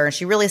an answer, and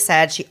she really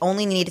said she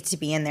only needed to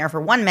be in there for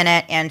 1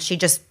 minute, and she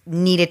just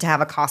needed to have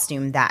a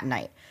costume that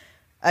night.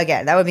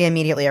 Again, that would be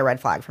immediately a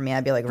red flag for me.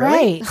 I'd be like,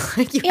 really?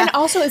 Right. Yeah. And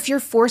also, if you're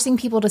forcing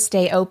people to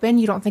stay open,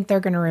 you don't think they're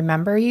going to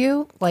remember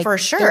you? Like, for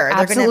sure. They're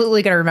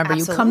absolutely going to remember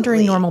you. Come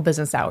during normal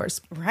business hours.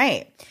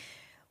 Right.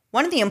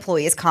 One of the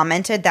employees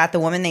commented that the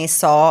woman they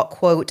saw,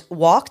 quote,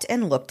 walked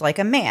and looked like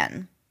a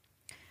man.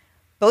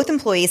 Both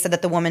employees said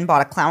that the woman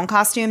bought a clown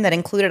costume that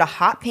included a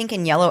hot pink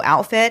and yellow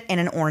outfit and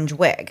an orange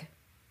wig.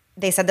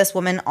 They said this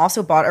woman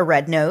also bought a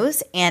red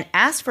nose and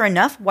asked for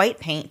enough white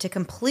paint to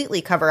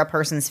completely cover a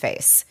person's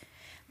face.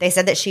 They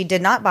said that she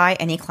did not buy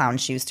any clown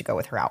shoes to go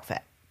with her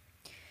outfit.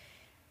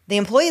 The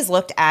employees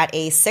looked at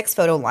a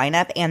 6-photo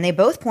lineup, and they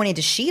both pointed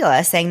to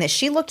Sheila, saying that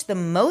she looked the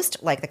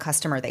most like the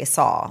customer they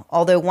saw,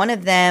 although one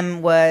of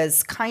them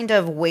was kind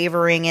of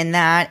wavering in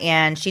that,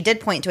 and she did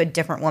point to a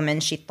different woman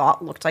she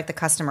thought looked like the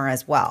customer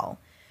as well.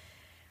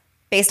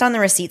 Based on the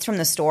receipts from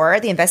the store,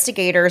 the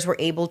investigators were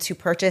able to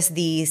purchase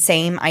the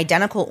same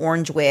identical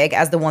orange wig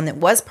as the one that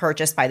was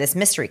purchased by this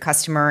mystery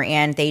customer,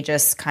 and they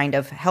just kind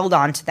of held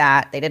on to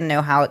that. They didn't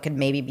know how it could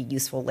maybe be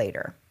useful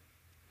later.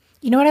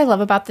 You know what I love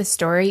about this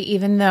story?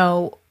 Even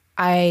though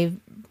I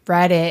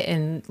read it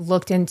and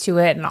looked into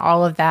it and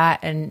all of that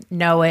and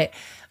know it,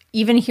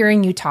 even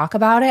hearing you talk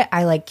about it,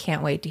 I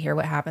can't wait to hear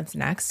what happens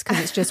next, because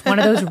it's just one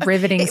of those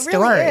riveting stories,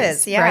 really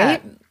is, yeah.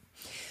 Right?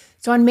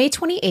 So on May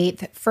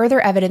 28th,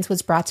 further evidence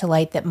was brought to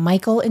light that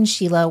Michael and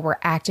Sheila were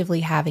actively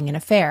having an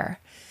affair.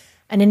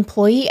 An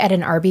employee at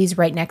an Arby's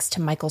right next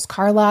to Michael's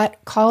car lot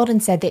called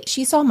and said that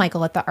she saw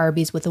Michael at the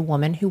Arby's with a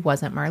woman who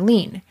wasn't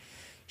Marlene.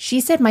 She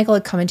said Michael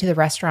had come into the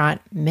restaurant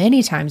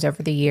many times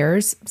over the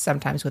years,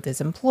 sometimes with his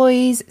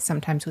employees,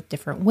 sometimes with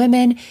different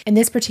women. In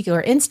this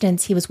particular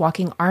instance, he was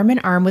walking arm in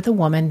arm with a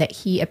woman that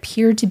he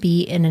appeared to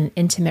be in an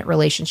intimate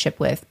relationship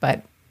with,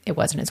 but it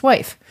wasn't his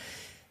wife.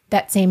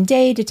 That same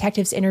day,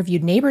 detectives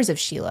interviewed neighbors of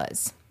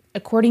Sheila's.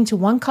 According to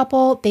one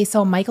couple, they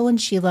saw Michael and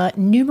Sheila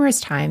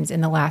numerous times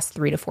in the last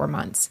 3 to 4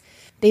 months.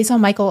 They saw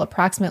Michael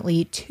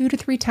approximately 2 to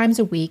 3 times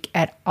a week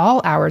at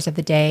all hours of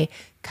the day,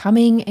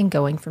 coming and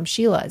going from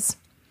Sheila's.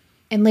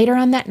 And later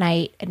on that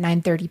night, at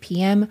 9:30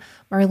 p.m.,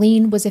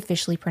 Marlene was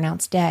officially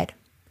pronounced dead.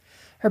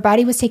 Her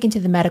body was taken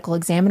to the medical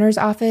examiner's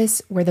office,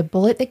 where the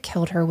bullet that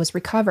killed her was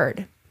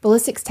recovered.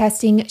 Ballistics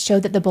testing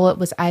showed that the bullet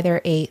was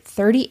either a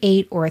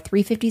 .38 or a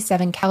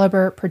 .357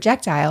 caliber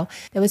projectile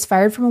that was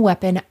fired from a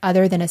weapon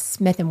other than a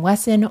Smith &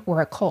 Wesson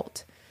or a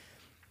Colt.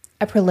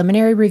 A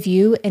preliminary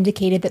review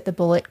indicated that the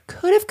bullet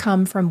could have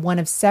come from one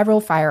of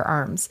several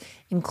firearms,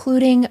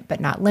 including, but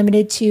not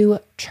limited to,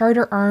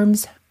 Charter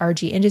Arms,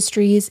 RG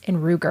Industries, and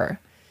Ruger.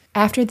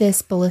 After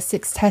this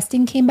ballistics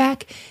testing came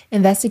back,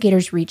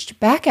 investigators reached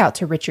back out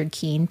to Richard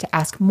Keene to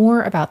ask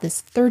more about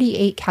this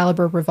 .38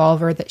 caliber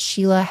revolver that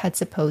Sheila had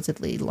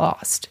supposedly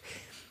lost.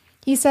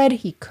 He said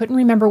he couldn't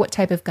remember what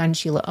type of gun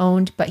Sheila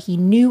owned, but he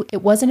knew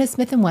it wasn't a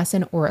Smith &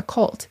 Wesson or a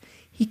Colt.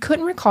 He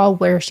couldn't recall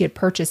where she had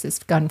purchased this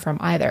gun from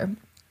either.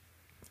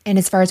 And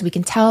as far as we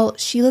can tell,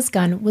 Sheila's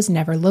gun was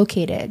never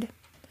located.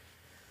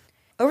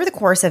 Over the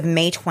course of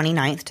May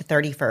 29th to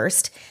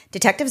 31st,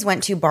 detectives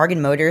went to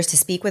Bargain Motors to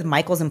speak with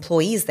Michael's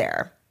employees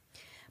there.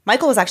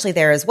 Michael was actually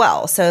there as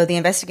well, so the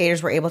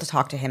investigators were able to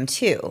talk to him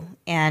too.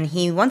 And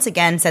he once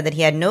again said that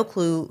he had no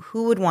clue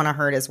who would want to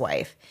hurt his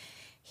wife.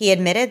 He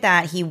admitted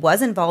that he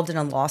was involved in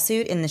a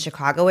lawsuit in the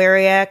Chicago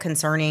area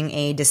concerning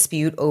a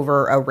dispute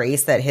over a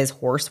race that his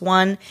horse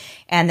won,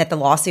 and that the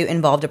lawsuit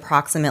involved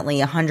approximately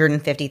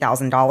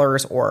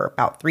 $150,000 or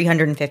about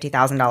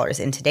 $350,000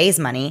 in today's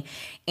money.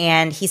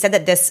 And he said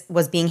that this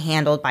was being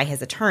handled by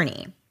his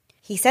attorney.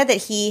 He said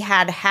that he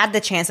had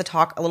the chance to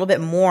talk a little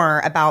bit more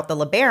about the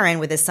LeBaron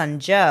with his son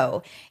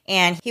Joe,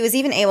 and he was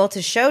even able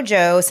to show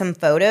Joe some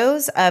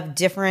photos of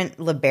different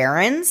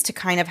LeBarons to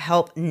kind of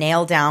help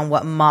nail down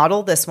what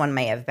model this one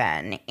may have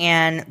been.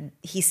 And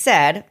he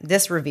said,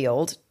 this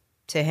revealed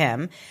to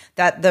him,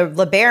 that the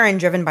LeBaron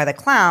driven by the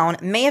clown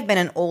may have been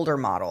an older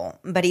model,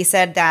 but he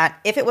said that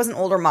if it was an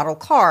older model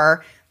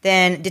car,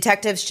 then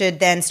detectives should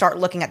then start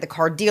looking at the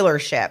car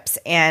dealerships,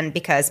 and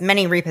because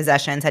many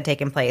repossessions had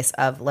taken place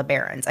of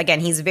LeBarons.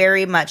 Again, he's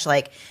very much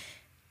like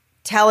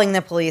telling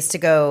the police to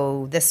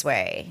go this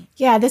way.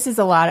 Yeah, this is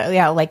a lot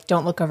of, like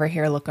don't look over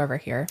here, look over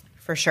here.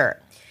 For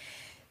sure.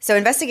 So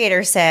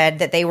investigators said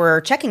that they were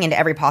checking into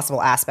every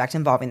possible aspect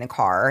involving the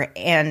car,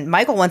 and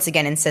Michael once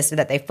again insisted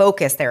that they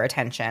focus their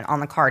attention on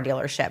the car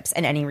dealerships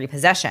and any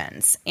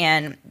repossessions.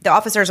 And the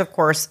officers, of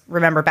course,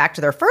 remember back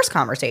to their first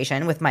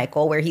conversation with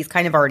Michael, where he's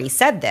kind of already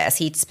said this.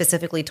 He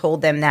specifically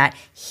told them that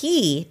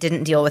he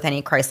didn't deal with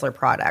any Chrysler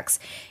products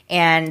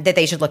and that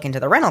they should look into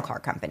the rental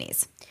car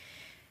companies.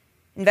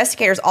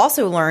 Investigators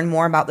also learned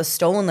more about the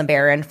stolen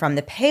LeBaron from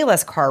the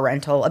Payless car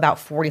rental about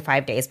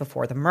 45 days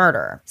before the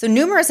murder. So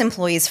numerous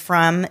employees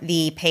from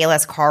the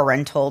Payless car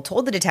rental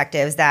told the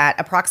detectives that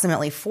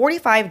approximately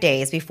 45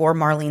 days before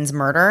Marlene's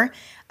murder,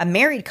 a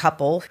married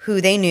couple who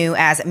they knew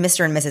as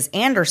Mr. and Mrs.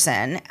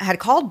 Anderson had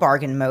called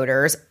Bargain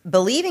Motors,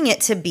 believing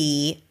it to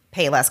be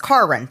Payless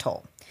car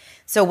rental.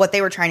 So what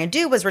they were trying to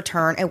do was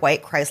return a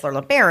white Chrysler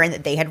LeBaron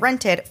that they had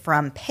rented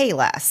from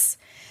Payless.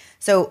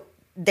 So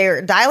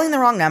they're dialing the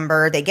wrong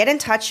number. They get in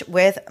touch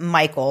with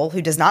Michael, who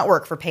does not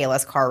work for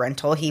Payless Car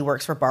Rental. He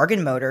works for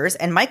Bargain Motors.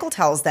 And Michael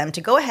tells them to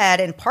go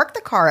ahead and park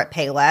the car at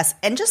Payless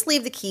and just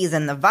leave the keys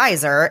in the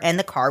visor, and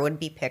the car would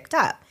be picked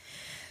up.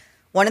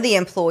 One of the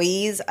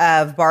employees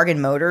of Bargain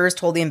Motors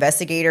told the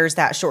investigators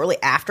that shortly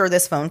after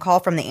this phone call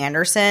from the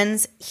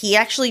Andersons, he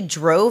actually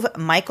drove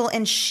Michael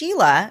and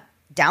Sheila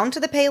down to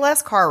the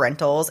Payless car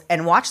rentals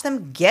and watched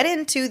them get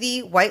into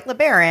the white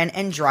LeBaron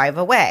and drive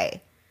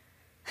away.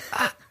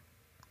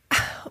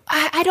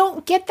 I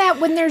don't get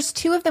that when there's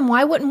two of them.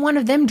 Why wouldn't one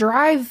of them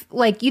drive?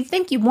 Like, you'd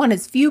think you'd want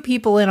as few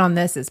people in on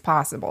this as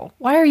possible.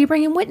 Why are you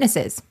bringing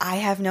witnesses? I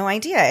have no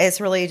idea.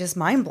 It's really just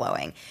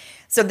mind-blowing.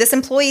 So this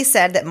employee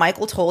said that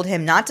Michael told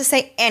him not to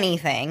say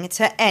anything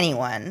to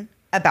anyone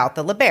about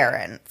the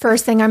LeBaron.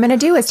 First thing I'm going to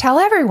do is tell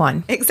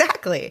everyone.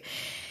 Exactly.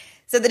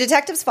 So the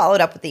detectives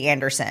followed up with the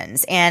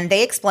Andersons, and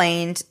they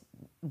explained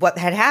what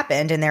had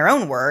happened in their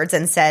own words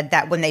and said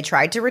that when they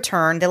tried to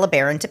return the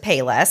LeBaron to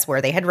Payless,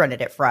 where they had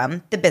rented it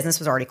from, the business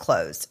was already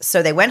closed.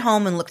 So they went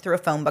home and looked through a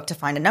phone book to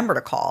find a number to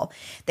call.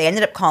 They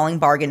ended up calling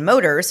Bargain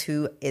Motors,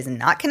 who is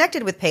not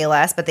connected with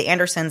Payless, but the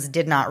Andersons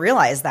did not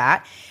realize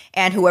that.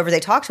 And whoever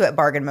they talked to at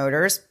Bargain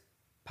Motors,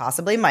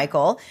 possibly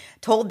Michael,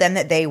 told them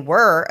that they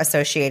were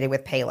associated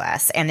with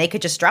Payless and they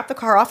could just drop the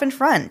car off in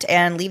front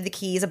and leave the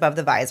keys above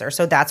the visor.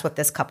 So that's what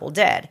this couple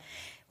did.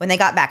 When they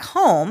got back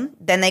home,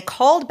 then they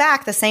called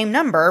back the same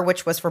number,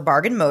 which was for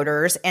Bargain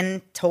Motors,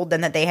 and told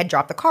them that they had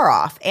dropped the car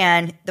off.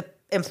 And the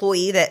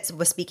employee that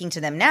was speaking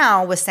to them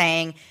now was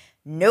saying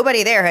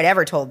nobody there had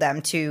ever told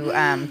them to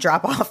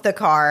drop off the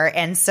car.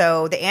 And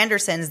so the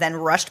Andersons then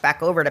rushed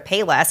back over to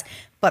Payless,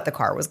 but the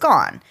car was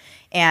gone.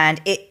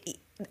 And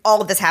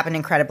all of this happened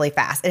incredibly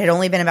fast. It had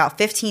only been about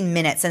 15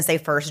 minutes since they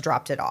first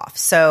dropped it off.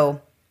 So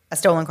a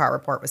stolen car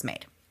report was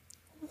made.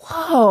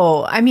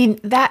 Whoa. I mean,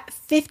 that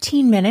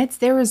 15 minutes,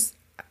 there was...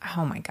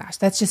 Oh my gosh,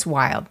 that's just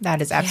wild.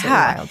 That is absolutely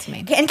wild to me.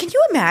 And can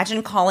you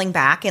imagine calling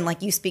back and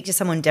like you speak to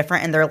someone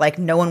different and they're like,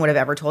 no one would have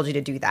ever told you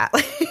to do that?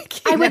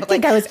 I would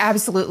think I was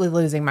absolutely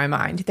losing my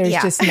mind. There's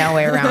just no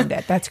way around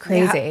it. That's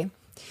crazy.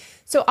 Yeah.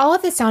 So all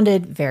of this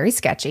sounded very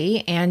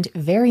sketchy and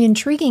very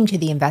intriguing to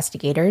the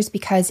investigators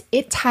because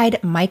it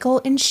tied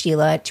Michael and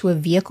Sheila to a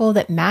vehicle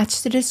that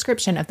matched the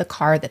description of the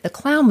car that the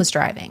clown was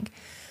driving.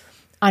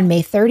 On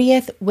May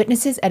 30th,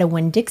 witnesses at a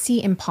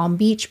Winn-Dixie in Palm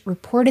Beach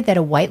reported that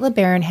a white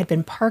LeBaron had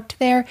been parked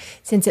there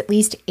since at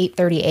least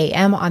 8:30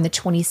 a.m. on the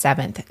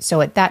 27th,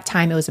 so at that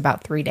time it was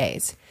about 3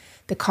 days.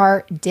 The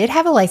car did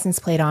have a license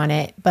plate on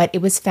it, but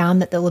it was found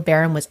that the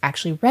LeBaron was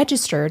actually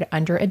registered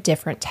under a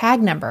different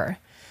tag number.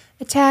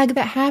 a tag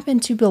that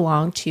happened to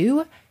belong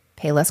to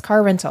Payless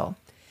Car Rental.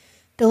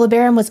 The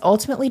LeBaron was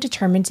ultimately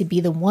determined to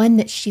be the one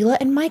that Sheila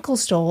and Michael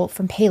stole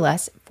from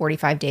Payless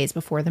 45 days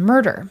before the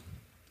murder.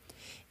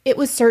 It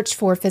was searched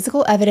for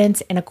physical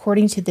evidence, and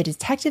according to the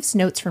detective's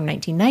notes from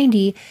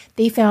 1990,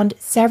 they found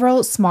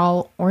several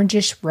small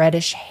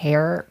orangish-reddish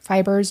hair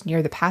fibers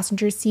near the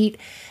passenger seat,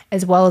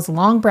 as well as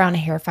long brown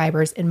hair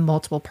fibers in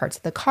multiple parts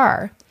of the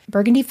car.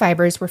 Burgundy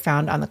fibers were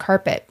found on the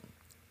carpet.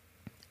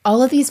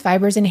 All of these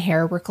fibers and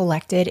hair were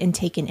collected and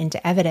taken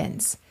into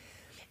evidence.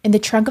 In the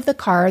trunk of the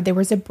car, there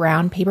was a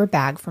brown paper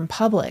bag from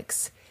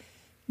Publix.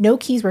 No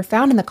keys were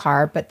found in the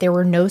car, but there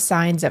were no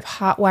signs of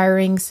hot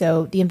wiring,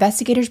 so the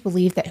investigators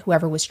believe that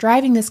whoever was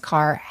driving this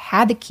car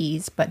had the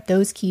keys, but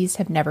those keys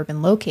have never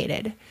been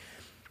located.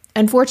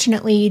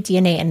 Unfortunately,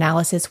 DNA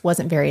analysis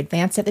wasn't very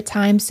advanced at the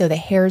time, so the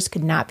hairs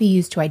could not be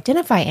used to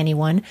identify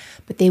anyone,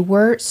 but they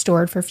were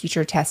stored for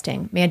future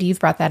testing. Mandy,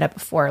 you've brought that up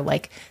before,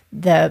 like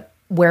the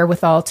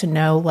wherewithal to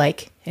know,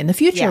 like, in the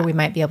future we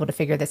might be able to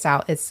figure this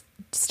out. It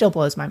still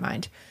blows my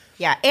mind.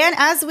 Yeah, and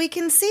as we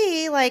can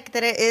see, like,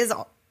 that it is...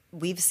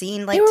 We've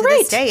seen, like, to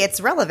this day,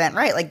 it's relevant,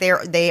 right? Like,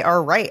 they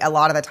are right a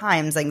lot of the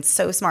times. Like, it's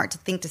so smart to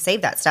think to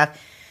save that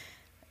stuff.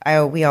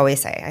 We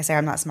always say,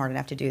 I'm not smart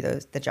enough to do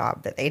the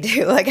job that they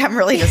do. Like, I'm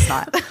really just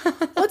not.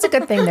 Well, it's a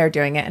good thing they're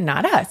doing it and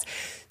not us.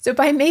 So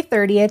by May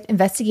 30th,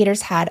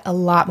 investigators had a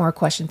lot more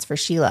questions for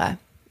Sheila.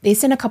 They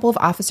sent a couple of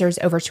officers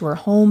over to her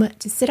home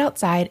to sit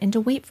outside and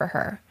to wait for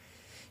her.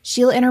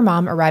 Sheila and her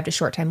mom arrived a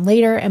short time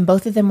later, and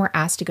both of them were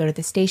asked to go to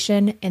the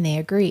station, and they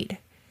agreed.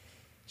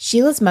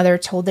 Sheila's mother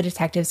told the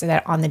detectives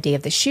that on the day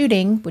of the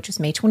shooting, which was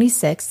May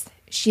 26th,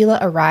 Sheila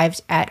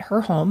arrived at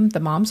her home, the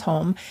mom's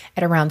home,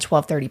 at around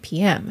 12:30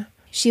 p.m.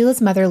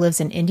 Sheila's mother lives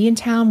in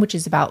Indiantown, which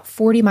is about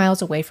 40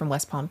 miles away from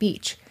West Palm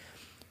Beach.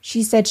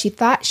 She said she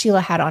thought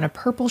Sheila had on a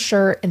purple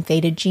shirt and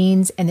faded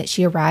jeans and that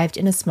she arrived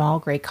in a small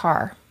gray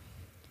car.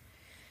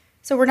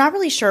 So we're not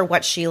really sure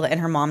what Sheila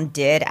and her mom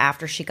did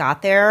after she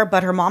got there,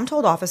 but her mom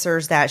told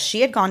officers that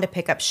she had gone to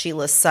pick up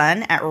Sheila's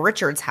son at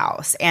Richard's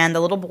house, and the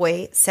little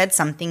boy said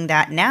something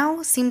that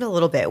now seemed a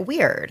little bit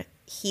weird.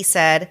 He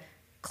said,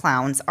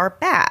 "Clowns are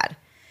bad."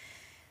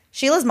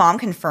 Sheila's mom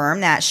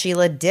confirmed that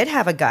Sheila did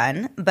have a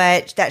gun,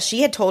 but that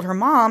she had told her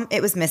mom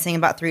it was missing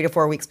about 3 to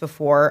 4 weeks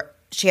before.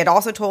 She had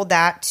also told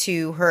that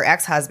to her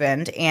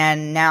ex-husband,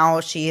 and now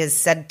she has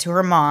said to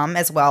her mom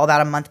as well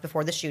about a month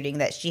before the shooting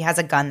that she has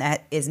a gun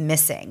that is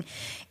missing.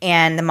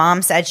 And the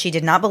mom said she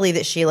did not believe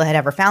that Sheila had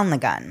ever found the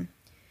gun.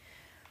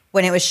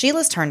 When it was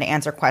Sheila's turn to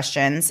answer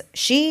questions,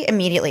 she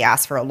immediately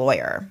asked for a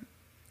lawyer.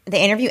 The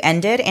interview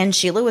ended, and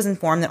Sheila was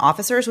informed that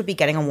officers would be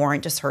getting a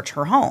warrant to search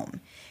her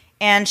home.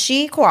 And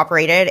she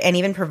cooperated and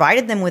even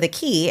provided them with a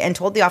key and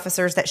told the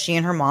officers that she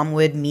and her mom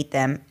would meet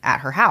them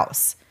at her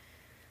house.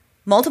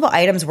 Multiple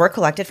items were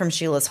collected from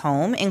Sheila's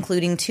home,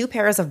 including 2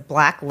 pairs of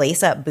black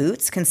lace-up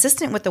boots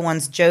consistent with the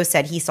ones Joe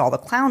said he saw the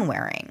clown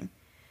wearing.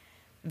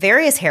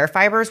 Various hair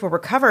fibers were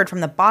recovered from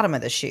the bottom of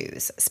the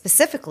shoes,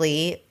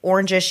 specifically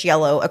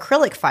orangish-yellow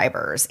acrylic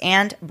fibers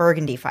and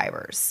burgundy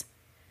fibers.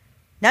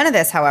 None of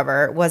this,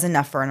 however, was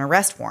enough for an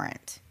arrest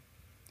warrant.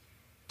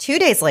 2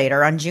 days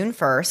later, on June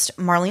 1st,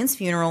 Marlene's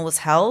funeral was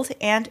held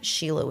and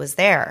Sheila was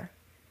there.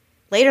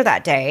 Later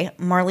that day,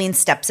 Marlene's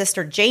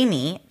stepsister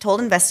Jamie told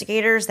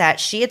investigators that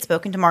she had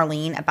spoken to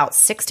Marlene about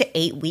 6 to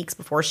 8 weeks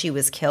before she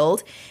was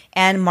killed,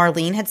 and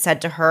Marlene had said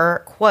to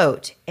her,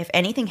 quote, "If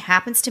anything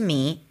happens to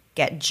me,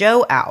 get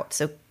Joe out."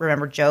 So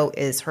remember, Joe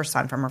is her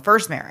son from her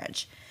first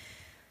marriage.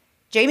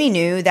 Jamie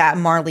knew that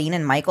Marlene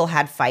and Michael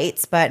had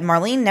fights, but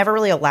Marlene never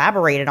really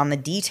elaborated on the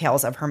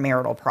details of her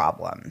marital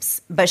problems.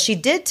 But she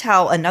did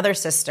tell another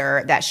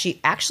sister that she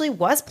actually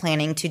was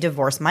planning to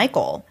divorce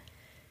Michael.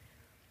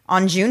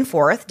 On June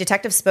 4th,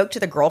 detectives spoke to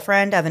the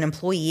girlfriend of an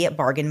employee at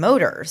Bargain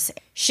Motors.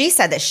 She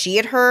said that she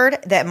had heard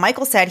that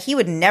Michael said he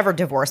would never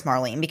divorce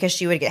Marlene because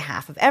she would get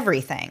half of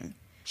everything.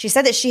 She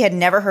said that she had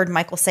never heard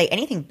Michael say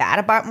anything bad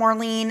about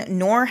Marlene,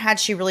 nor had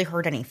she really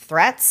heard any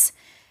threats.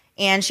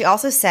 And she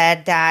also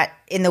said that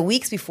in the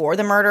weeks before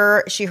the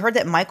murder, she heard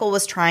that Michael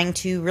was trying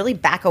to really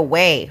back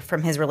away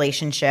from his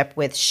relationship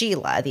with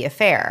Sheila, the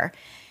affair.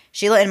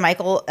 Sheila and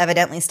Michael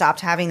evidently stopped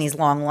having these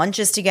long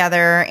lunches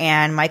together,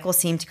 and Michael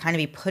seemed to kind of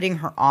be putting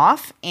her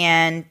off,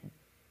 and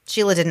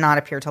Sheila did not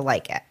appear to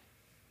like it.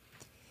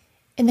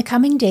 In the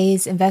coming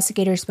days,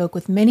 investigators spoke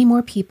with many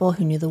more people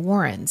who knew the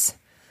Warrens.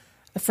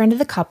 A friend of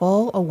the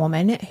couple, a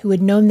woman who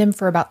had known them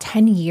for about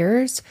 10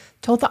 years,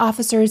 told the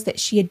officers that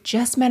she had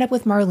just met up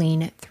with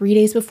Marlene 3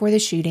 days before the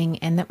shooting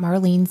and that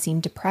Marlene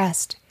seemed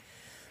depressed.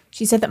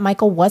 She said that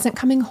Michael wasn't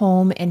coming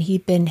home and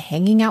he'd been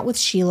hanging out with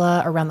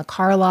Sheila around the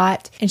car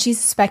lot, and she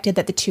suspected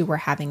that the two were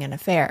having an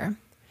affair.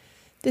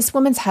 This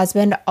woman's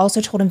husband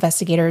also told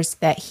investigators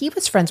that he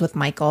was friends with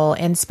Michael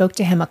and spoke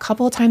to him a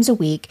couple of times a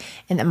week,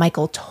 and that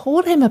Michael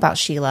told him about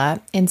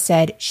Sheila and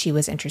said she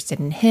was interested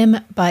in him,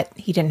 but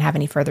he didn't have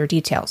any further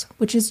details,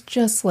 which is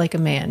just like a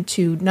man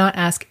to not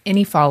ask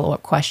any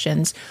follow-up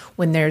questions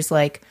when there's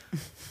like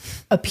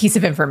a piece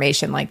of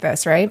information like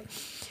this, right?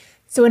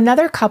 So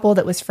another couple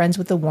that was friends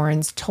with the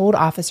Warrens told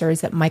officers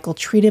that Michael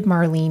treated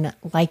Marlene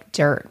like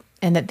dirt,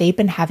 and that they'd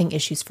been having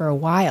issues for a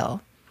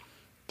while.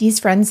 These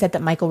friends said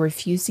that Michael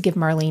refused to give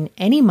Marlene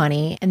any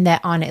money and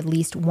that on at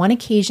least one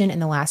occasion in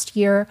the last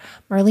year,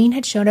 Marlene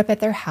had shown up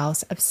at their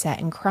house upset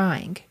and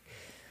crying.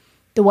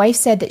 The wife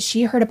said that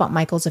she heard about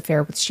Michael's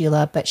affair with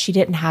Sheila, but she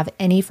didn't have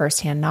any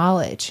firsthand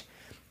knowledge.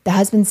 The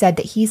husband said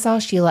that he saw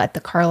Sheila at the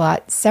car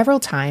lot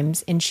several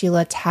times, and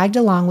Sheila tagged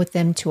along with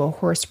them to a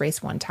horse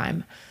race one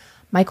time.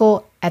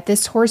 Michael, at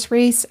this horse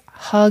race,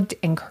 hugged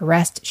and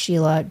caressed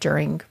Sheila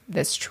during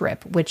this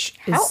trip, which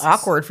is... How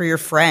awkward for your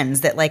friends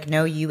that, like,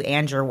 know you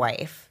and your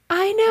wife.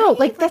 I know.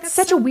 Like, that's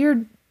such a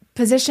weird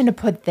position to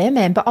put them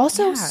in, but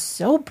also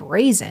so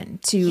brazen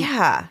to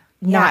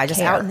not just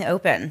care. Out in the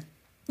open.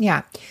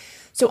 Yeah.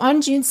 So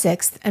on June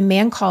 6th, a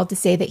man called to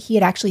say that he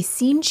had actually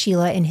seen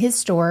Sheila in his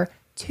store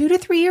 2 to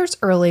 3 years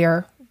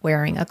earlier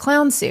wearing a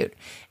clown suit.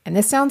 And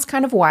this sounds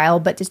kind of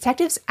wild, but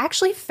detectives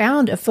actually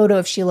found a photo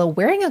of Sheila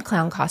wearing a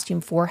clown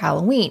costume for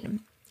Halloween.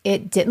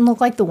 It didn't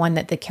look like the one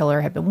that the killer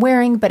had been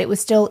wearing, but it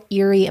was still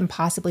eerie and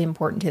possibly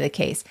important to the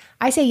case.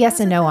 I say yes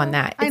and no on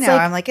that. I know.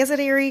 I'm like, is it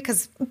eerie?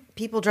 Because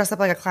people dress up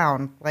like a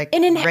clown, like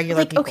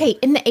regular people. Okay,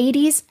 in the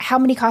 80s, how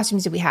many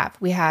costumes did we have?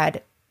 We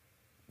had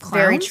clowns.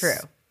 Very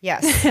true.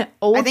 Yes.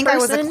 I think I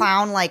was a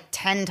clown like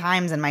 10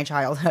 times in my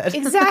childhood.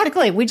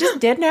 Exactly. We just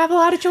didn't have a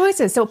lot of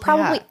choices. So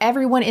probably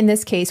everyone in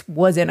this case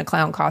was in a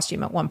clown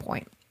costume at one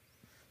point.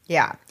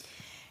 Yeah.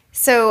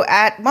 So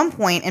at one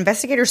point,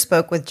 investigators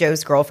spoke with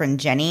Joe's girlfriend,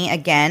 Jenny,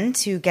 again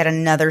to get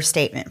another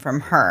statement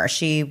from her.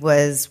 She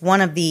was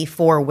one of the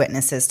 4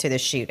 witnesses to the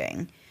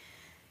shooting.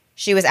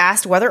 She was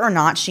asked whether or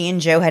not she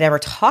and Joe had ever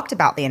talked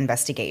about the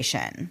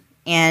investigation.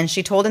 And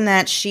she told him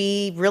that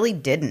she really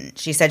didn't.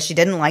 She said she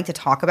didn't like to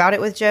talk about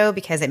it with Joe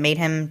because it made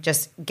him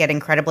just get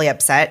incredibly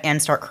upset and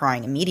start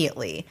crying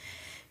immediately.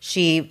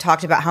 She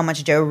talked about how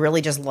much Joe really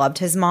just loved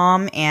his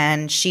mom,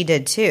 and she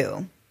did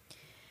too.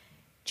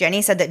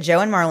 Jenny said that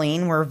Joe and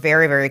Marlene were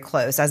very, very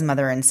close as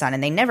mother and son,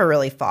 and they never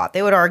really fought.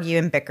 They would argue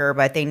and bicker,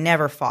 but they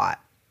never fought.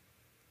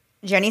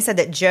 Jenny said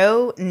that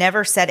Joe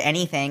never said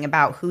anything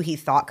about who he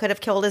thought could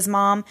have killed his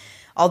mom,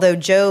 although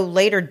Joe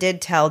later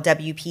did tell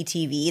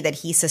WPTV that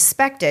he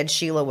suspected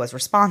Sheila was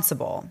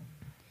responsible.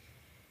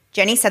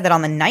 Jenny said that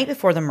on the night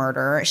before the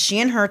murder, she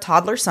and her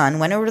toddler son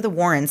went over to the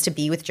Warrens to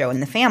be with Joe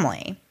and the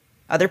family.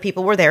 Other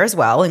people were there as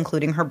well,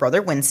 including her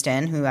brother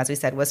Winston, who, as we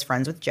said, was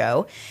friends with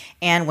Joe,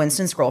 and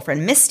Winston's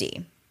girlfriend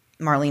Misty.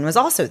 Marlene was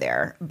also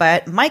there,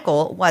 but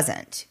Michael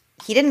wasn't.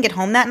 He didn't get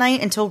home that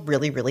night until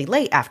really, really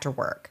late after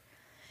work.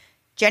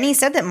 Jenny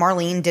said that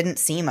Marlene didn't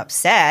seem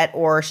upset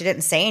or she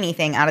didn't say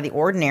anything out of the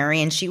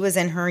ordinary and she was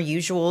in her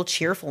usual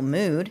cheerful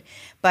mood.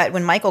 But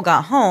when Michael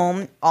got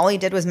home, all he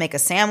did was make a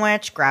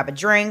sandwich, grab a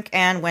drink,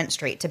 and went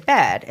straight to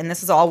bed. And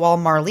this is all while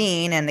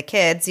Marlene and the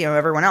kids,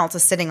 everyone else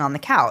is sitting on the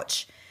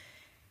couch.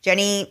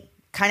 Jenny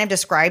kind of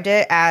described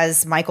it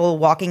as Michael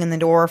walking in the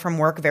door from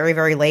work very,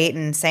 very late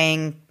and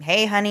saying,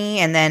 "Hey, honey,"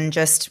 and then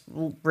just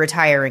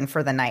retiring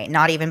for the night,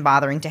 not even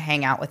bothering to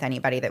hang out with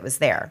anybody that was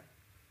there.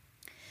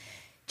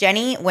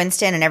 Jenny,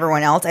 Winston, and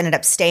everyone else ended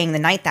up staying the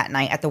night that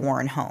night at the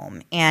Warren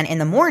home. And in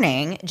the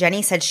morning,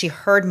 Jenny said she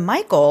heard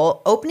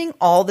Michael opening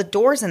all the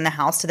doors in the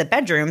house to the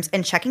bedrooms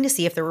and checking to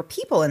see if there were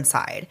people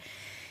inside.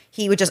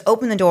 He would just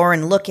open the door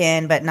and look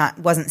in, but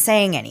wasn't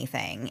saying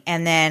anything.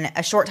 And then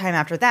a short time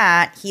after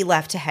that, he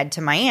left to head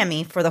to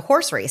Miami for the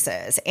horse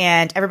races.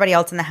 And everybody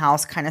else in the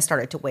house kind of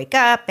started to wake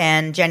up,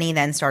 and Jenny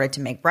then started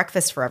to make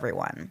breakfast for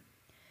everyone.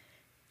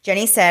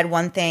 Jenny said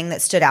one thing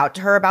that stood out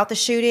to her about the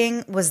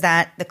shooting was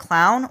that the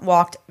clown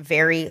walked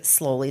very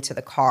slowly to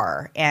the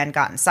car and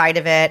got inside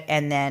of it.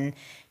 And then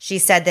she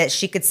said that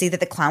she could see that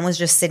the clown was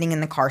just sitting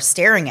in the car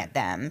staring at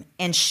them.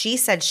 And she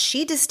said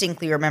she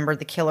distinctly remembered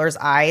the killer's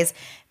eyes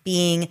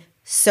being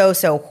so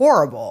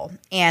horrible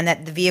and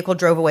that the vehicle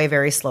drove away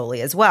very slowly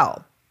as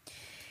well.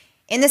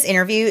 In this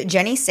interview,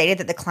 Jenny stated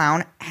that the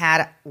clown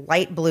had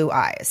light blue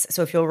eyes.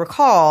 So if you'll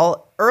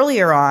recall,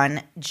 earlier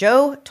on,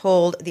 Joe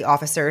told the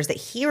officers that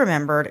he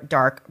remembered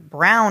dark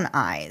brown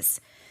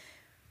eyes.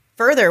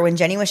 Further, when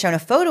Jenny was shown a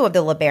photo of the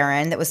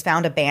LeBaron that was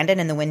found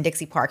abandoned in the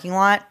Winn-Dixie parking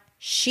lot,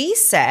 she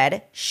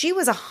said she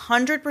was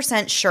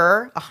 100%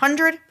 sure,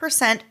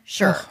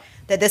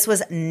 that this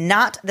was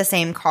not the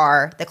same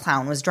car the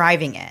clown was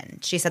driving in.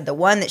 She said the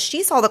one that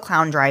she saw the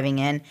clown driving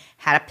in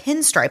had a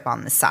pinstripe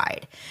on the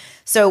side.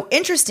 So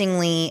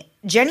interestingly,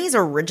 Jenny's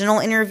original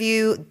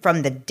interview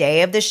from the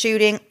day of the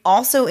shooting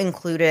also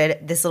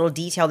included this little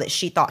detail that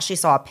she thought she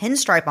saw a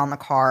pinstripe on the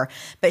car,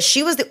 but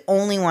she was the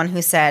only one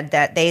who said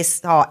that they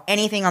saw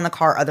anything on the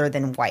car other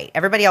than white.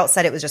 Everybody else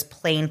said it was just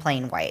plain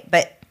white,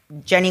 but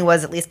Jenny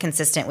was at least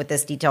consistent with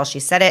this detail. She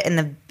said it in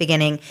the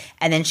beginning,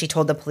 and then she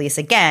told the police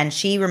again.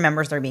 She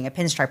remembers there being a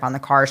pinstripe on the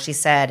car. She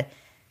said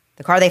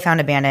the car they found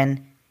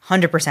abandoned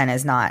 100%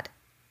 is not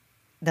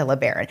the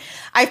LeBaron.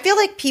 I feel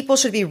like people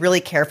should be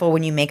really careful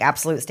when you make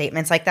absolute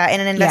statements like that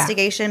in an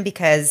investigation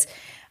because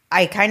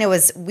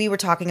we were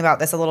talking about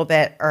this a little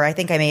bit, or I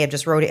think I may have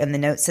just wrote it in the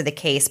notes to the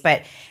case,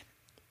 but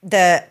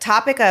the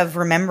topic of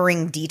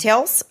remembering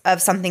details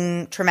of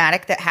something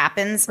traumatic that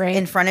happens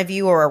in front of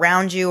you or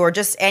around you or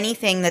just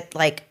anything that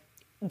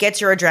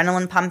gets your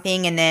adrenaline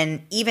pumping, and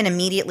then even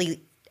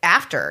immediately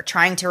after,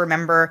 trying to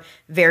remember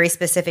very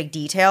specific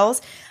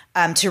details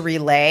to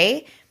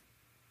relay,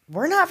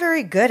 we're not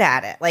very good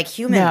at it. Like,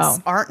 humans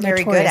aren't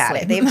very good at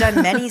it. They've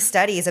done many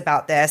studies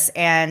about this,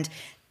 and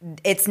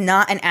it's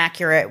not an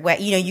accurate way.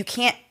 You know, you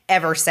can't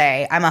ever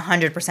say, I'm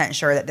 100%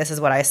 sure that this is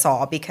what I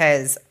saw,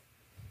 because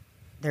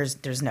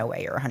there's no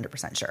way you're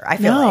 100% sure. I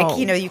feel like,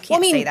 you know, you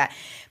can't say that.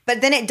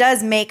 But then it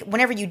does make,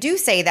 whenever you do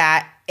say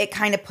that, it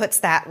kind of puts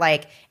that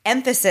like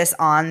emphasis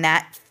on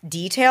that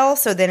detail.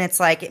 So then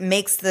it's like, it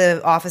makes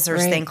the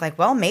officers think like,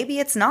 well, maybe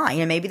it's not, you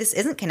know, maybe this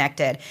isn't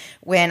connected.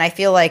 When I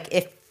feel like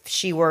if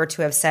she were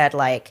to have said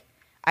like,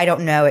 I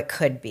don't know, it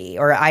could be,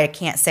 or I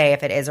can't say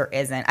if it is or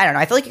isn't. I don't know.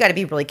 I feel like you got to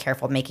be really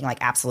careful making like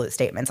absolute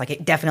statements. Like,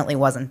 it definitely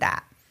wasn't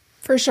that.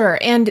 For sure.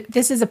 And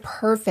this is a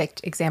perfect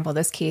example,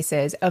 this case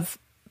is, of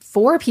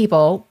 4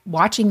 people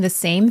watching the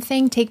same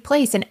thing take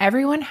place, and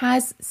everyone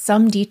has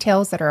some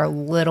details that are a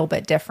little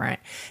bit different.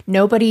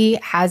 Nobody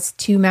has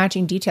 2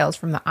 matching details,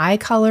 from the eye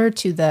color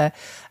to the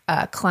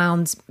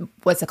clown's,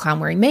 was the clown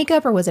wearing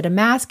makeup or was it a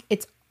mask?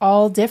 It's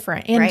all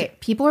different. And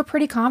people are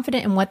pretty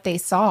confident in what they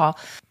saw.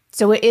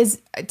 So it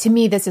is, to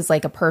me, this is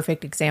like a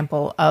perfect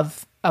example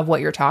of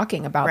what you're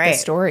talking about. The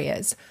story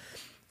is.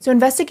 So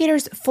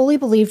investigators fully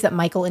believed that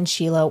Michael and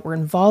Sheila were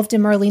involved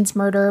in Marlene's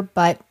murder,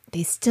 but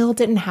they still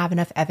didn't have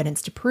enough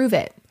evidence to prove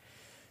it.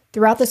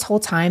 Throughout this whole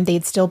time,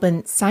 they'd still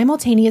been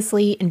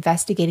simultaneously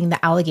investigating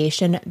the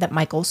allegation that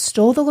Michael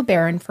stole the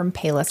LeBaron from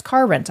Payless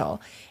Car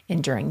Rental.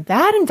 And during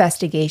that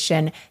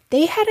investigation,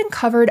 they had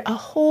uncovered a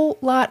whole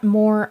lot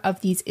more of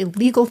these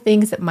illegal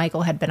things that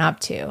Michael had been up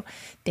to.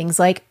 Things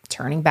like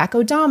turning back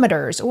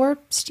odometers or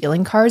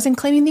stealing cars and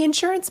claiming the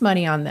insurance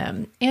money on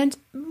them, and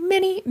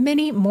many,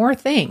 many more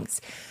things.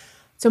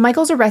 So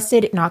Michael's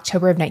arrested in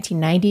October of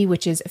 1990,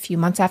 which is a few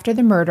months after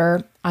the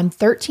murder, on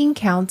 13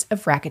 counts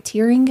of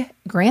racketeering,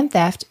 grand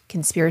theft,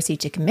 conspiracy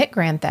to commit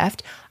grand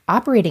theft,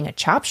 operating a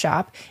chop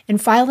shop,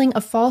 and filing a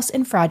false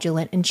and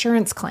fraudulent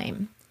insurance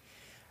claim.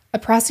 A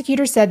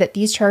prosecutor said that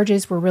these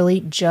charges were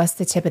really just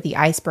the tip of the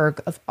iceberg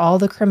of all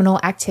the criminal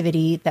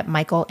activity that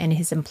Michael and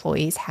his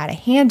employees had a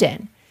hand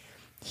in.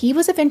 He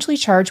was eventually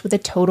charged with a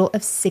total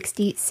of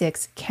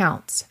 66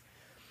 counts.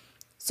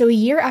 So a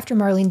year after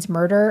Marlene's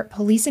murder,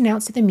 police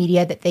announced to the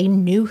media that they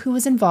knew who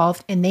was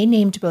involved, and they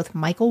named both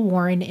Michael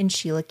Warren and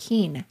Sheila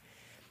Keene.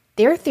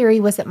 Their theory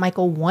was that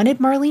Michael wanted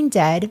Marlene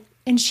dead,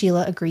 and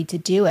Sheila agreed to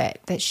do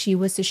it, that she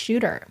was the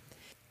shooter.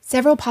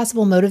 Several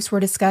possible motives were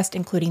discussed,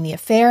 including the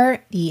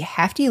affair, the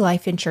hefty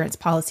life insurance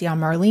policy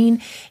on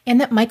Marlene, and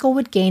that Michael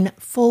would gain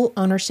full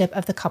ownership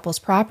of the couple's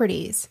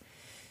properties.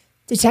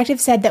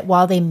 Detectives said that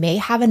while they may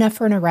have enough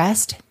for an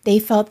arrest, they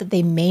felt that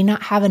they may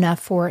not have enough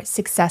for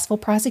successful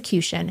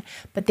prosecution,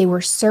 but they were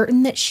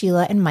certain that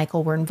Sheila and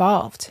Michael were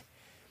involved.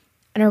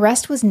 An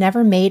arrest was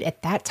never made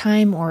at that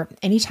time or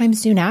anytime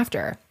soon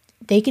after.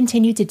 They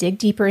continued to dig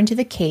deeper into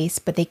the case,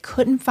 but they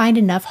couldn't find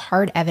enough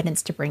hard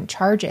evidence to bring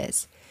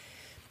charges.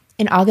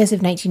 In August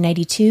of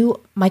 1992,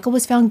 Michael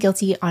was found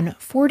guilty on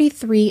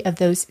 43 of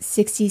those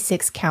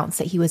 66 counts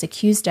that he was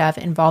accused of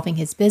involving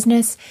his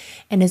business,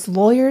 and his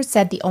lawyers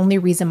said the only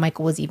reason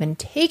Michael was even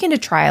taken to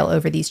trial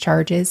over these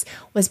charges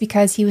was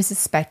because he was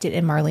suspected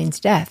in Marlene's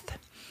death.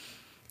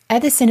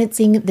 At the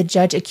sentencing, the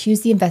judge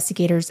accused the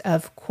investigators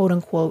of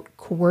quote-unquote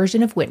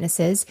coercion of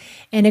witnesses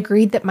and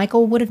agreed that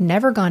Michael would have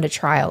never gone to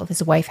trial if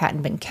his wife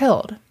hadn't been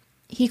killed.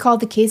 He called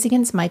the case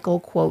against Michael,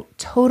 quote,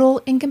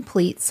 total and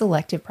complete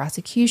selective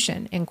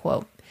prosecution, end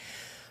quote.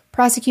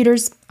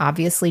 Prosecutors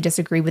obviously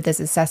disagree with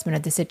this assessment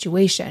of the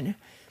situation.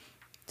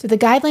 So the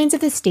guidelines of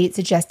the state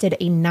suggested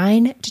a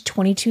 9 to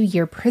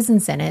 22-year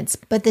prison sentence,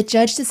 but the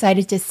judge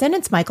decided to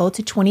sentence Michael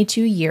to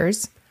 22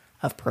 years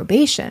of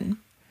probation,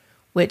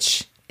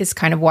 which is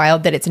kind of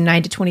wild that it's a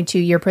 9 to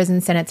 22-year prison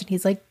sentence, and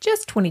he's like,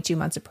 just 22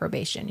 months of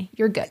probation.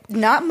 You're good.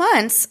 Not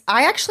months.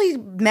 I actually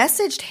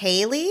messaged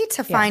Haley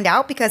to find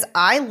out, because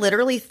I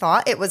literally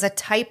thought it was a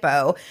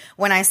typo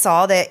when I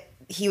saw that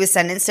he was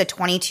sentenced to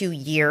 22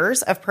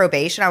 years of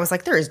probation. I was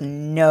like, there is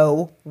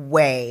no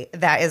way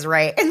that is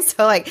right. And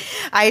so like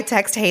I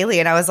text Haley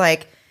and I was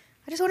like,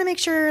 I just want to make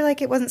sure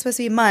like it wasn't supposed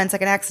to be months,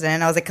 like an accident.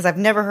 And I was like, because I've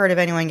never heard of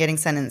anyone getting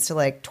sentenced to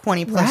like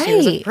 20 plus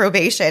years of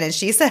probation. And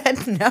she said,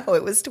 no,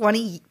 it was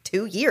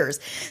 22 years.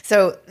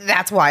 So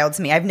that's wild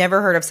to me. I've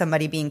never heard of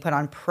somebody being put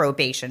on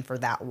probation for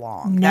that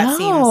long. No. That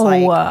seems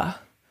like,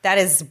 that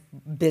is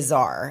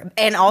bizarre.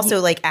 And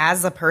also like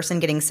as a person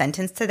getting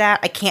sentenced to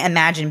that, I can't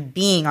imagine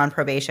being on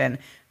probation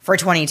for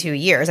 22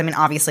 years. I mean,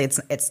 obviously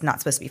it's not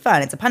supposed to be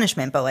fun. It's a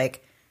punishment, but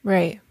like,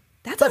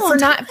 that's a long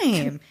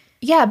time.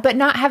 Yeah, but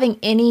not having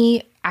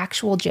any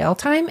actual jail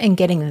time and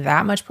getting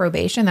that much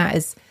probation,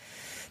 that's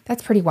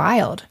pretty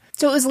wild.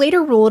 So it was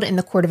later ruled in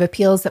the Court of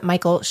Appeals that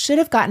Michael should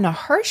have gotten a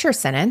harsher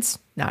sentence,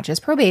 not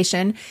just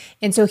probation,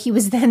 and so he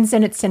was then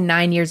sentenced to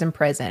 9 years in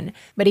prison,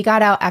 but he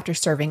got out after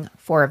serving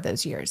 4 of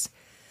those years.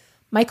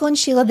 Michael and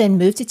Sheila then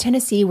moved to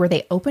Tennessee, where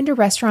they opened a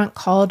restaurant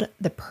called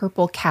the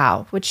Purple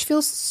Cow, which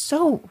feels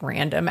so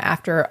random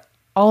after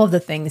all of the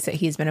things that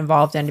he's been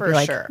involved in to be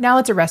like, now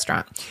it's a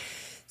restaurant.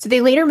 So they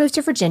later moved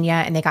to Virginia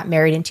and they got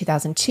married in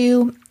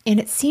 2002. And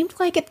it seemed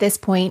like at this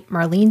point,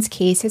 Marlene's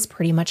case has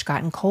pretty much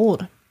gotten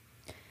cold.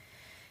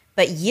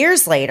 But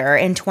years later,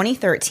 in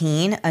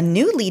 2013, a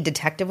new lead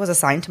detective was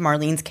assigned to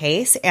Marlene's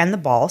case and the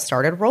ball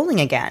started rolling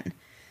again.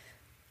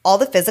 All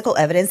the physical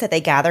evidence that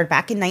they gathered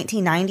back in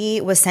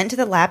 1990 was sent to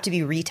the lab to be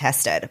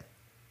retested.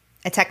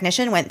 A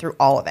technician went through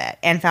all of it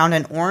and found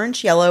an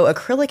orange-yellow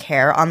acrylic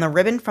hair on the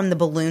ribbon from the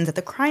balloons at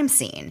the crime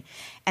scene.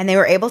 And they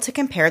were able to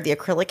compare the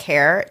acrylic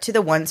hair to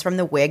the ones from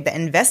the wig that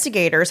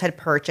investigators had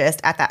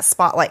purchased at that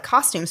Spotlight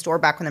costume store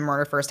back when the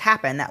murder first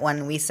happened. That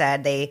one we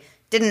said they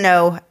didn't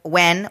know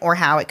when or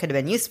how it could have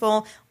been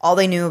useful. All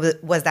they knew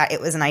was that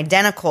it was an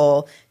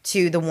identical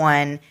to the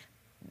one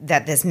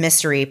that this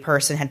mystery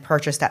person had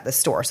purchased at the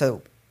store.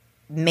 So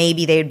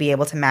maybe they'd be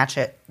able to match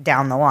it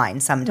down the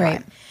line sometime.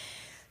 Right.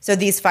 So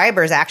these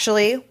fibers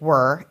actually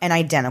were an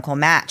identical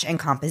match in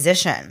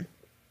composition.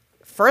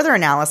 Further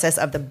analysis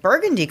of the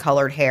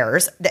burgundy-colored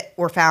hairs that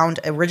were found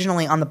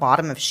originally on the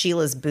bottom of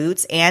Sheila's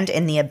boots and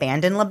in the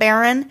abandoned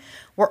LeBaron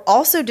were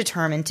also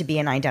determined to be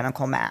an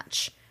identical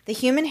match. The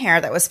human hair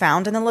that was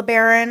found in the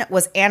LeBaron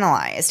was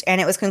analyzed, and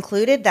it was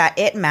concluded that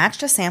it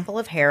matched a sample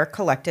of hair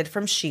collected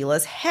from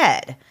Sheila's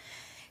head.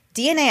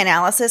 DNA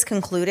analysis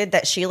concluded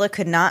that Sheila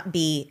could not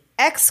be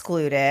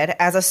excluded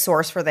as a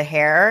source for the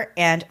hair,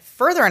 and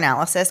further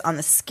analysis on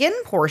the skin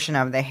portion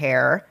of the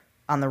hair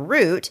on the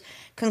root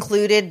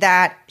concluded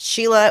that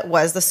Sheila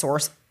was the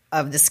source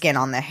of the skin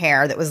on the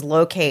hair that was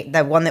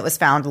the one that was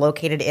found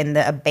located in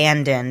the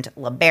abandoned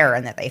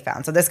LeBaron that they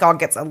found. So this all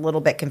gets a little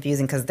bit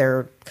confusing because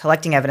they're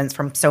collecting evidence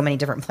from so many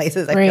different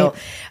places. I feel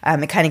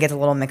it kind of gets a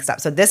little mixed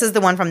up. So this is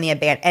the one from the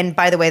abandoned. And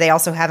by the way, they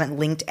also haven't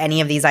linked any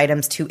of these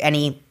items to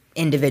any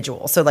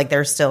individual. So like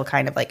they're still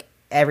kind of like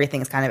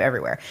everything's kind of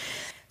everywhere.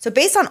 So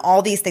based on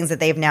all these things that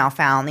they've now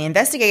found, the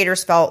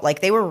investigators felt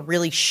like they were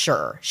really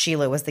sure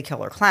Sheila was the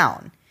killer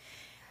clown.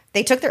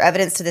 They took their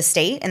evidence to the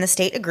state, and the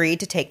state agreed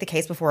to take the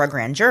case before a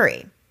grand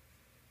jury.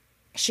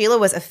 Sheila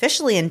was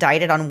officially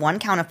indicted on one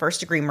count of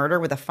first-degree murder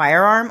with a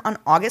firearm on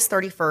August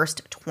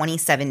 31st,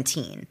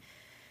 2017.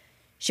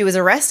 She was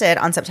arrested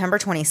on September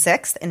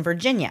 26th in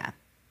Virginia.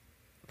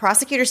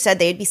 Prosecutors said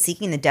they'd be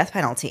seeking the death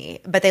penalty,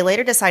 but they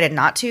later decided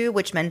not to,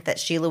 which meant that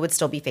Sheila would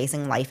still be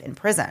facing life in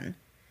prison.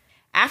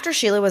 After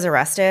Sheila was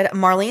arrested,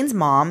 Marlene's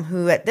mom,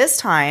 who at this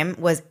time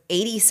was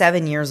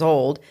 87 years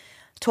old,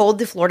 told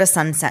the Florida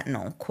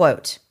Sun-Sentinel,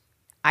 quote,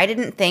 "I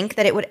didn't think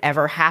that it would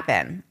ever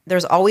happen.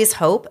 There's always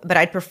hope, but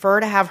I'd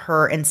prefer to have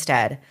her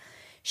instead.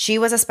 She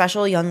was a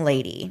special young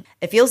lady.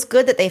 It feels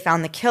good that they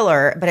found the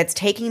killer, but it's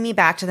taking me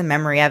back to the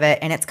memory of it,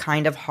 and it's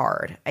kind of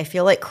hard. I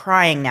feel like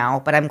crying now,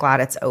 but I'm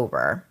glad it's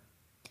over."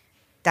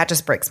 That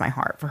just breaks my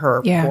heart for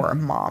her poor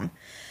mom.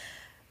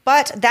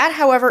 But that,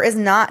 however, is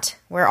not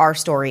where our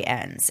story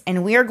ends.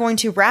 And we are going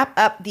to wrap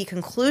up the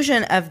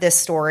conclusion of this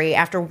story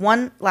after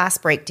one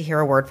last break to hear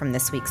a word from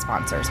this week's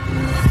sponsors.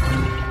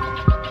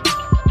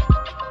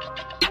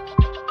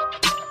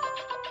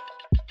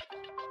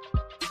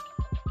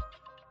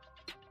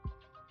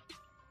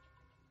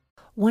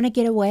 Want to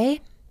get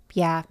away?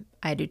 Yeah,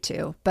 I do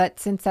too. But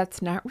since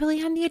that's not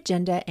really on the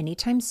agenda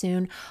anytime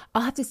soon,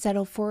 I'll have to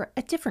settle for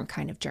a different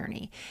kind of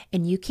journey.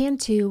 And you can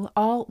too,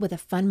 all with a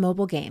fun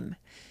mobile game.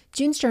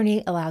 June's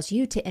Journey allows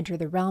you to enter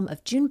the realm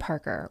of June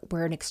Parker,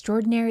 where an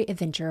extraordinary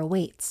adventure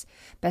awaits.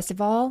 Best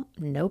of all,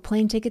 no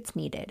plane tickets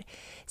needed.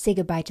 Say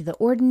goodbye to the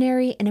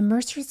ordinary and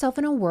immerse yourself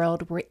in a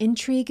world where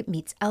intrigue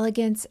meets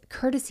elegance,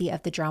 courtesy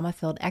of the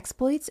drama-filled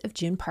exploits of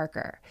June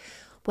Parker.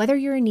 Whether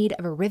you're in need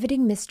of a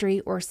riveting mystery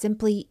or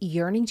simply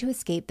yearning to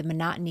escape the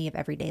monotony of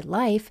everyday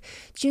life,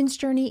 June's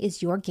Journey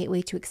is your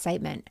gateway to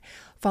excitement.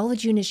 Follow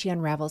June as she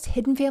unravels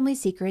hidden family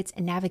secrets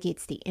and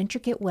navigates the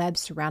intricate web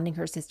surrounding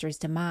her sister's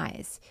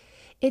demise.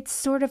 It's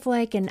sort of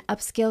like an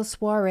upscale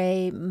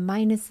soiree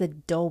minus the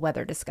dull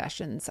weather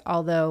discussions,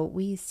 although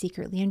we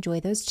secretly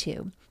enjoy those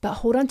too. But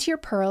hold on to your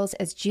pearls,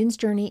 as June's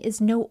Journey is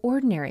no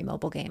ordinary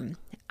mobile game.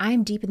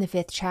 I'm deep in the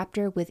 5th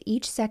chapter, with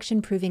each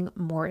section proving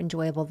more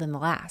enjoyable than the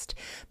last.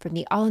 From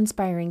the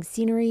awe-inspiring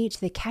scenery to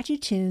the catchy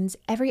tunes,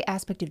 every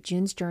aspect of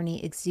June's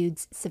Journey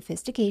exudes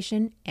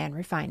sophistication and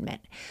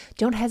refinement.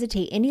 Don't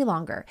hesitate any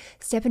longer.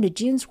 Step into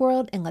June's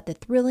world and let the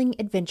thrilling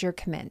adventure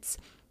commence.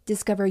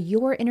 Discover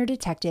your inner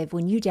detective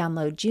when you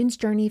download June's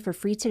Journey for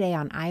free today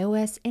on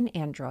iOS and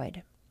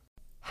Android.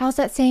 How's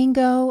that saying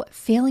go?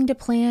 Failing to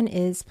plan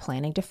is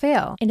planning to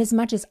fail. And as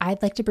much as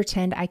I'd like to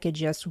pretend I could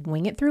just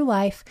wing it through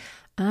life,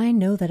 I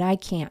know that I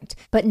can't.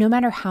 But no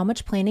matter how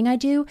much planning I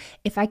do,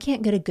 if I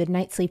can't get a good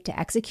night's sleep to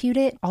execute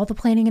it, all the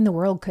planning in the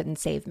world couldn't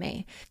save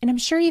me. And I'm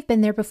sure you've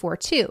been there before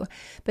too.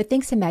 But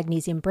thanks to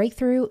Magnesium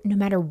Breakthrough, no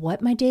matter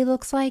what my day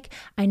looks like,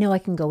 I know I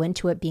can go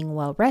into it being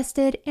well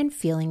rested and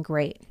feeling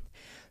great.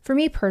 For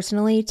me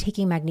personally,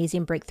 taking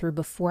Magnesium Breakthrough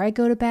before I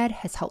go to bed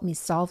has helped me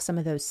solve some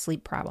of those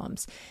sleep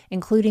problems,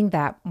 including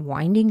that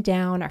winding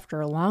down after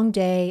a long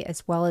day,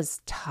 as well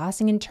as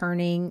tossing and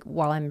turning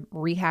while I'm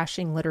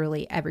rehashing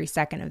literally every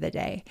second of the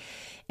day.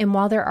 And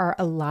while there are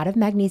a lot of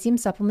magnesium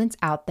supplements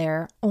out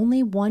there,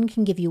 only one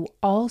can give you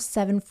all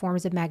 7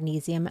 forms of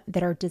magnesium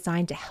that are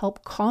designed to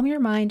help calm your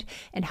mind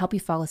and help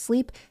you fall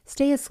asleep,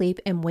 stay asleep,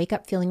 and wake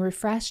up feeling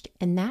refreshed,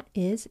 and that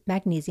is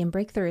Magnesium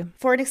Breakthrough.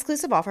 For an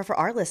exclusive offer for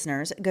our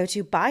listeners, go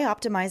to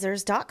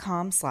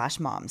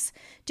buyoptimizers.com/moms.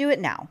 Do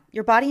it now.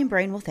 Your body and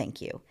brain will thank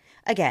you.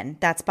 Again,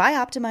 that's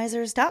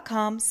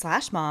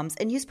buyoptimizers.com/moms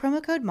and use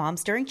promo code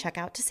MOMS during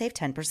checkout to save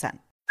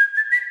 10%.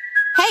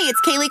 Hey,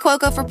 it's Kaylee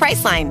Cuoco for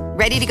Priceline.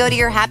 Ready to go to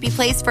your happy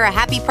place for a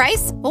happy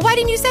price? Well, why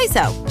didn't you say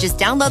so? Just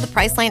download the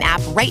Priceline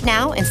app right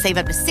now and save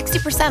up to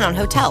 60% on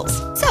hotels.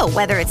 So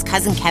whether it's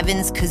Cousin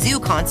Kevin's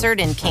Kazoo Concert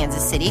in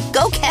Kansas City,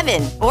 go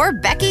Kevin, or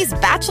Becky's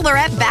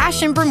Bachelorette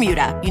Bash in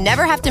Bermuda, you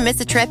never have to miss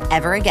a trip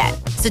ever again.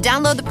 So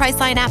download the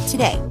Priceline app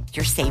today.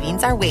 Your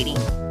savings are waiting.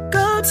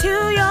 Go to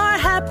your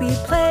happy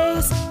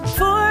place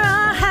for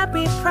a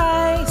happy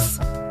price.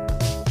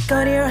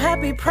 Go to your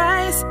happy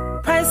price,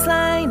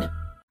 Priceline.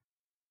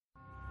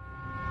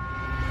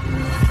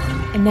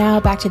 And now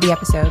back to the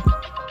episode.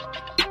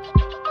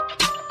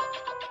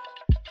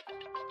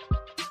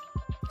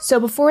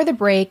 So before the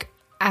break,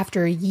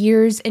 after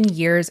years and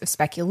years of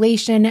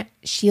speculation,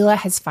 Sheila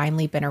has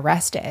finally been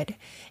arrested.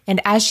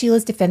 And as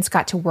Sheila's defense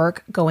got to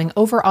work going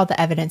over all the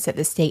evidence that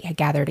the state had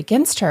gathered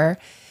against her,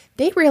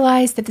 they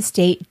realized that the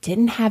state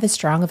didn't have as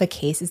strong of a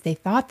case as they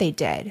thought they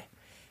did.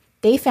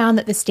 They found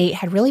that the state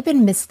had really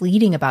been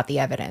misleading about the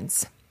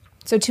evidence.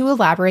 So to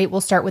elaborate, we'll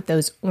start with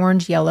those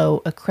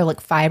orange-yellow acrylic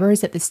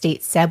fibers that the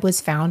state said was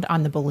found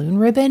on the balloon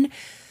ribbon.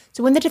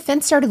 So when the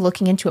defense started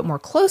looking into it more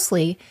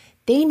closely,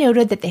 they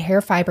noted that the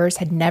hair fibers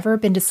had never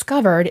been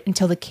discovered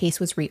until the case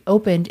was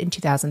reopened in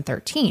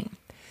 2013.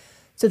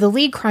 So the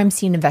lead crime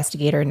scene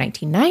investigator in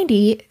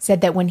 1990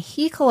 said that when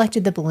he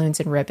collected the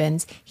balloons and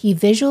ribbons, he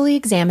visually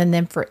examined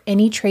them for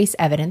any trace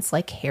evidence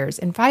like hairs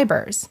and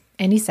fibers.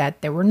 And he said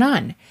there were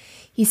none.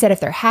 He said if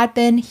there had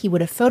been, he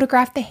would have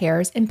photographed the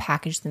hairs and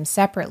packaged them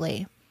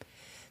separately.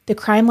 The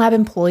crime lab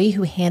employee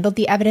who handled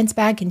the evidence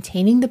bag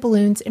containing the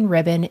balloons and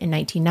ribbon in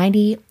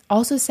 1990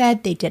 also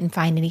said they didn't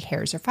find any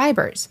hairs or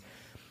fibers.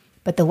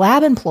 But the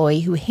lab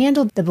employee who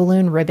handled the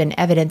balloon ribbon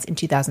evidence in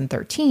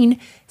 2013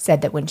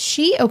 said that when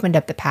she opened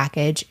up the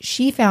package,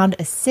 she found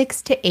a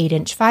 6 to 8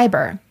 inch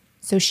fiber.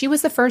 So she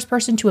was the first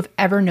person to have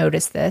ever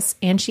noticed this,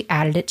 and she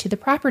added it to the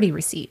property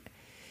receipt.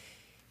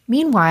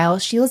 Meanwhile,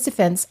 Sheila's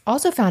defense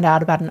also found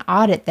out about an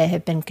audit that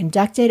had been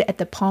conducted at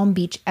the Palm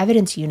Beach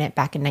Evidence Unit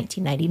back in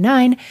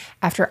 1999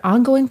 after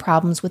ongoing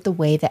problems with the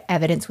way that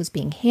evidence was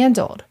being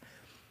handled.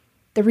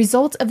 The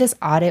results of this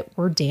audit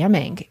were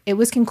damning. It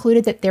was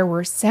concluded that there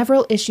were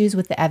several issues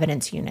with the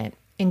evidence unit,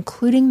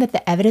 including that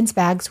the evidence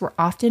bags were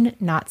often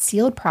not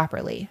sealed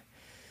properly.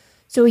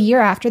 So a year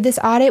after this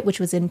audit, which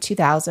was in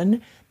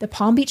 2000, the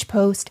Palm Beach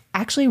Post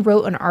actually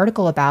wrote an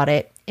article about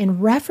it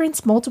and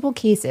referenced multiple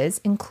cases,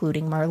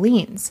 including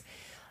Marlene's.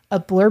 A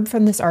blurb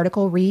from this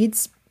article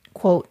reads,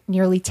 quote,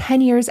 "Nearly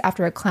 10 years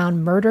after a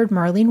clown murdered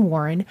Marlene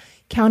Warren,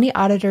 county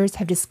auditors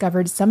have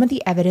discovered some of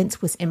the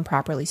evidence was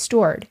improperly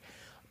stored.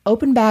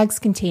 Open bags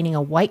containing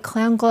a white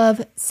clown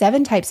glove,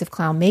 7 types of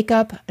clown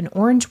makeup, an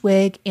orange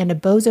wig, and a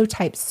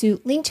bozo-type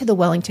suit linked to the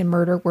Wellington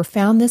murder were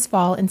found this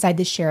fall inside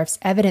the sheriff's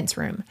evidence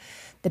room.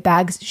 The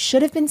bags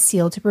should have been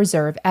sealed to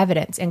preserve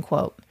evidence," end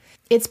quote.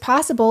 It's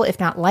possible, if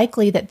not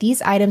likely, that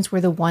these items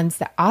were the ones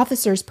that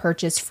officers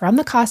purchased from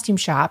the costume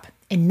shop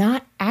and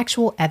not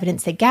actual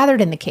evidence they gathered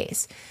in the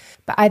case.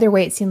 But either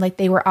way, it seemed like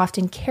they were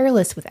often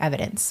careless with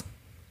evidence.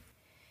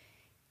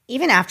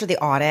 Even after the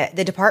audit,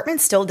 the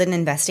department still didn't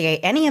investigate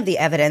any of the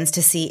evidence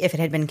to see if it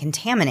had been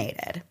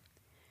contaminated.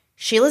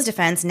 Sheila's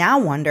defense now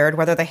wondered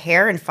whether the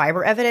hair and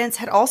fiber evidence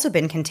had also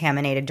been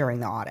contaminated during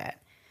the audit.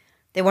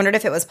 They wondered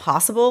if it was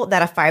possible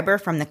that a fiber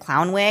from the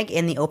clown wig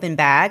in the open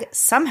bag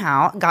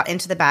somehow got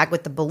into the bag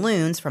with the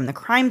balloons from the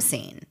crime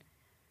scene.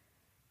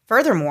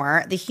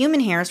 Furthermore, the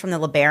human hairs from the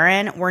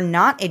LeBaron were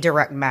not a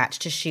direct match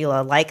to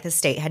Sheila like the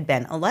state had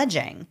been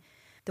alleging.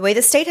 The way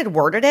the state had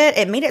worded it,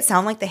 it made it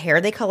sound like the hair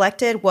they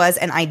collected was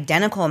an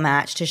identical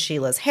match to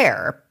Sheila's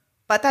hair.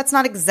 But that's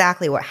not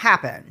exactly what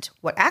happened.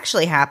 What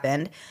actually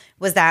happened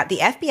was that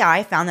the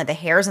FBI found that the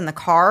hairs in the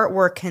car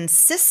were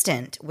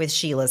consistent with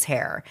Sheila's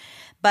hair,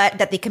 but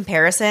that the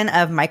comparison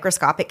of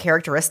microscopic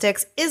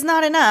characteristics is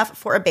not enough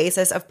for a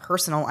basis of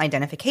personal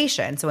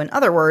identification. So in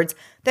other words,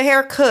 the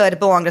hair could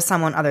belong to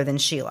someone other than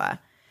Sheila.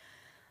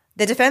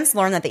 The defense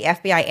learned that the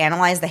FBI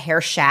analyzed the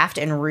hair shaft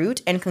and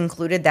root and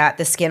concluded that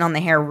the skin on the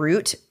hair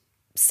root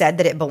said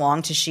that it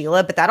belonged to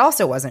Sheila, but that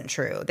also wasn't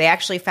true. They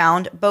actually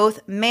found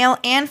both male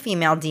and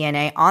female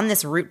DNA on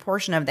this root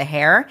portion of the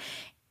hair.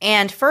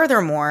 And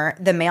furthermore,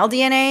 the male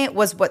DNA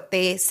was what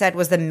they said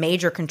was the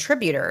major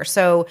contributor.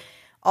 So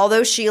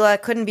although Sheila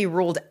couldn't be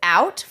ruled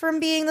out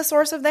from being the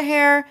source of the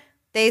hair,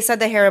 they said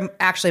the hair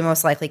actually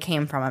most likely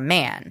came from a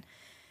man.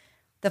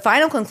 The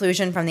final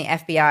conclusion from the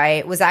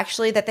FBI was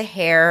actually that the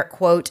hair,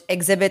 quote,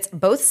 exhibits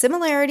both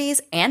similarities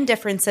and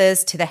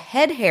differences to the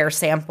head hair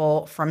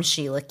sample from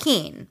Sheila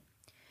Keene.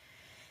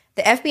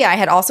 The FBI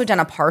had also done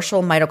a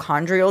partial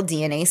mitochondrial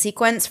DNA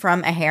sequence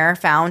from a hair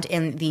found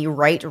in the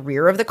right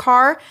rear of the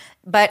car,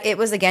 but it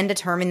was again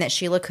determined that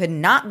Sheila could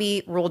not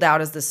be ruled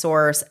out as the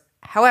source.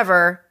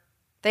 However,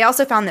 they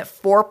also found that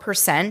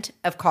 4%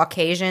 of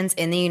Caucasians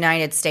in the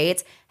United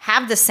States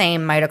have the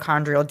same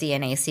mitochondrial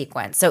DNA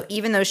sequence. So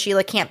even though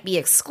Sheila can't be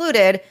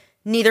excluded,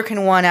 neither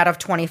can 1 out of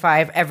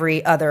 25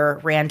 every other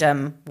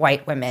random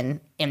white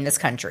women in this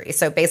country.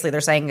 So basically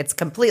they're saying it's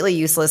completely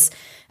useless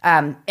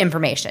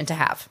information to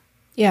have.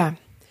 Yeah.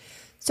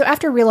 So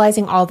after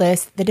realizing all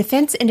this, the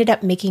defense ended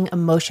up making a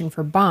motion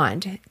for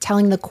bond,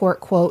 telling the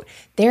court, quote,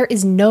 there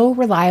is no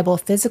reliable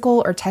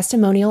physical or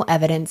testimonial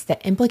evidence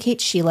that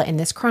implicates Sheila in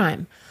this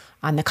crime.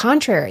 On the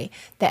contrary,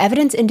 the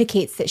evidence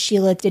indicates that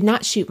Sheila did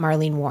not shoot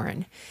Marlene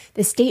Warren.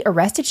 The state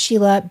arrested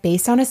Sheila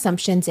based on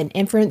assumptions and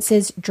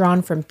inferences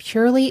drawn from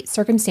purely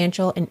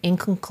circumstantial and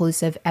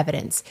inconclusive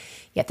evidence.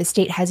 Yet the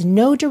state has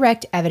no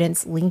direct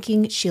evidence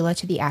linking Sheila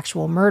to the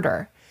actual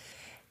murder.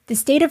 The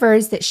state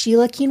avers that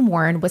Sheila Keene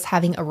Warren was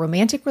having a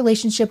romantic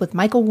relationship with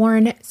Michael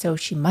Warren, so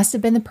she must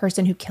have been the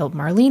person who killed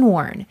Marlene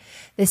Warren.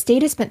 The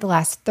state has spent the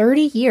last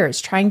 30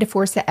 years trying to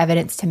force the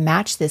evidence to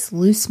match this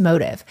loose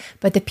motive,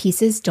 but the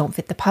pieces don't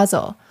fit the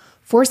puzzle.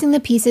 Forcing the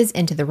pieces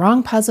into the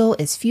wrong puzzle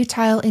is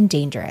futile and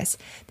dangerous.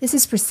 This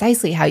is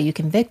precisely how you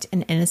convict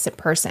an innocent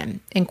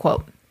person, end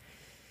quote.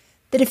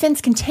 The defense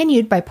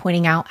continued by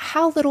pointing out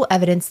how little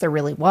evidence there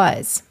really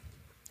was.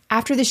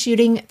 After the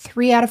shooting,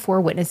 3 out of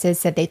 4 witnesses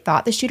said they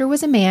thought the shooter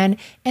was a man,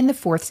 and the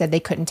 4th said they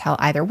couldn't tell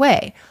either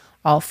way.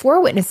 All 4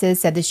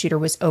 witnesses said the shooter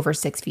was over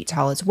 6 feet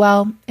tall as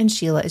well, and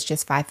Sheila is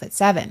just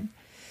 5'7".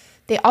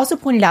 They also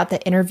pointed out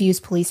that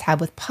interviews police had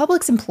with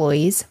Publix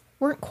employees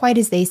weren't quite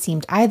as they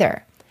seemed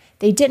either.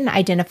 They didn't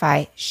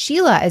identify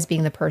Sheila as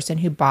being the person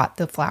who bought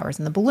the flowers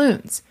and the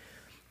balloons.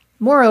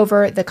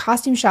 Moreover, the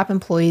costume shop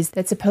employees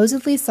that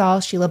supposedly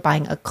saw Sheila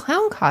buying a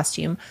clown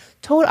costume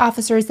told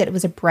officers that it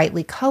was a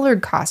brightly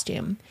colored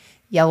costume,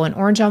 yellow and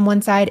orange on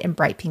one side and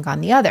bright pink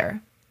on the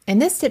other. And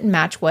this didn't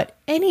match what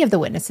any of the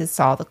witnesses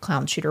saw the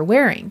clown shooter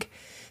wearing.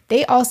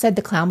 They all said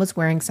the clown was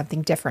wearing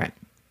something different.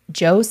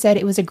 Joe said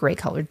it was a gray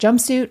colored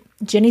jumpsuit.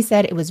 Jenny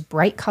said it was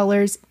bright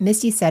colors.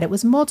 Misty said it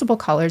was multiple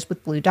colors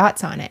with blue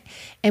dots on it.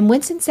 And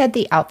Winston said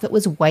the outfit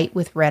was white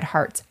with red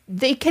hearts.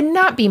 They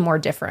cannot be more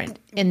different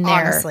in there.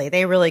 Honestly,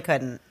 they really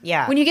couldn't.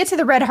 Yeah. When you get to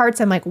the red hearts,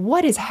 I'm like,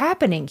 what is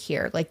happening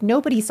here? Like,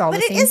 nobody saw the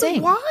same thing. But it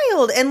is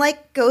wild. And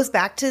like goes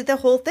back to the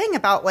whole thing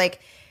about like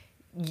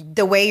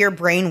the way your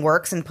brain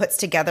works and puts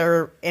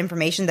together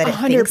information that it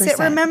 100%. Thinks it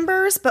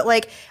remembers. But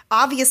like,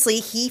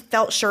 obviously he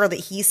felt sure that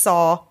he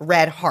saw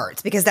red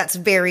hearts because that's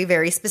very,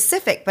 very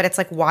specific. But it's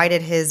like, why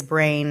did his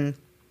brain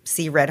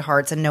see red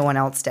hearts and no one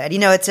else did? You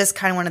know, it's just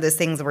kind of one of those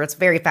things where it's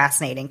very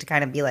fascinating to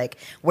kind of be like,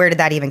 where did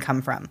that even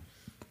come from?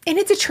 And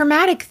it's a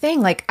traumatic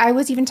thing. Like I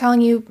was even telling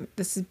you,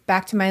 this is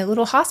back to my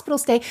little hospital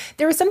stay.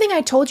 There was something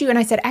I told you and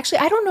I said, actually,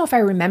 I don't know if I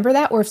remember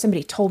that or if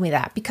somebody told me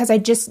that because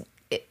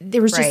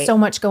there was just so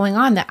much going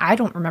on that I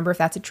don't remember if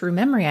that's a true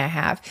memory I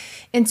have.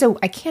 And so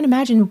I can't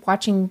imagine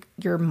watching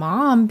your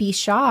mom be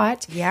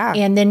shot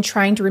and then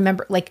trying to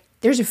remember, like,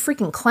 there's a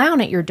freaking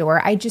clown at your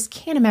door. I just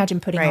can't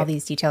imagine putting all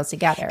these details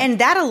together. And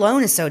that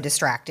alone is so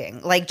distracting.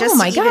 Like, just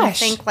to even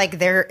think, like,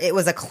 it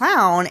was a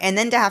clown, and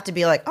then to have to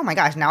be like, oh my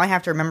gosh, now I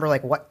have to remember,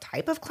 like, what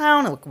type of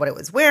clown, like, what it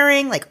was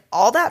wearing, like,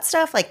 all that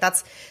stuff. Like,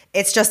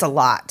 it's just a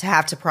lot to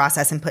have to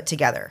process and put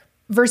together.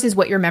 Versus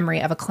what your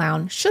memory of a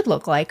clown should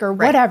look like or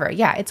whatever.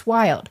 Yeah, it's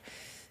wild.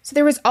 So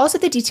there was also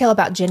the detail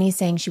about Jenny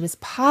saying she was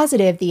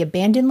positive the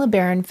abandoned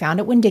LeBaron found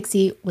at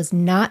Winn-Dixie was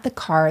not the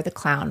car the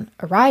clown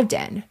arrived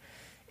in.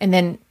 And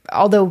then,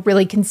 although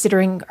really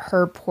considering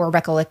her poor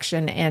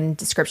recollection and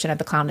description of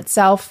the clown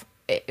itself,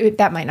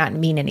 that might not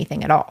mean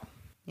anything at all.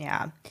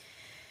 Yeah.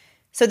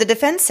 So the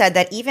defense said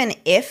that even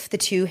if the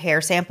 2 hair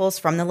samples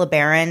from the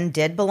LeBaron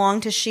did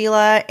belong to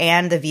Sheila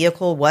and the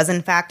vehicle was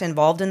in fact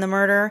involved in the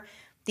murder,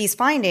 these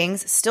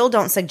findings still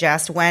don't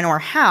suggest when or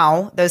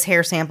how those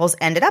hair samples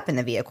ended up in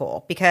the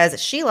vehicle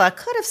because Sheila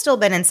could have still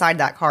been inside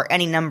that car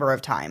any number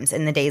of times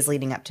in the days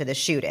leading up to the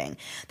shooting.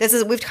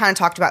 We've kind of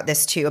talked about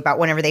this too, about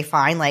whenever they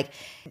find like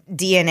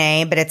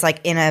DNA, but it's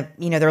like in a,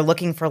 they're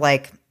looking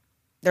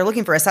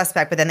for a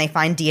suspect, but then they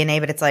find DNA,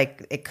 but it's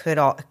like it could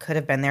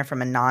have been there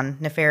from a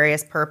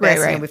non-nefarious purpose.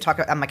 Right. We've talked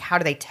about, I'm like, how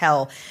do they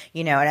tell,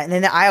 and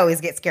then I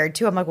always get scared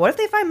too. I'm like, what if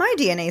they find my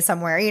DNA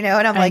somewhere, and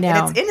I'm like,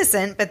 and it's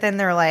innocent, but then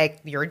they're like,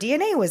 your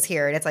DNA was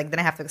here. And it's like, then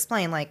I have to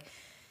explain like,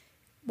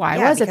 why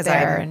was it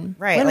there?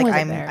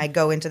 I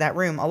go into that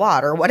room a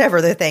lot or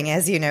whatever the thing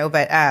is,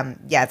 but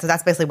so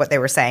that's basically what they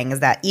were saying is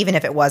that even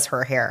if it was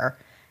her hair,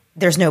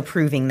 there's no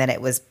proving that it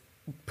was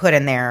put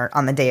in there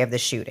on the day of the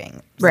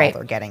shooting. Right. All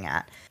they're getting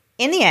at.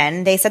 In the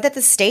end, they said that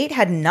the state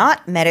had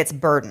not met its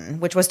burden,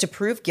 which was to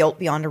prove guilt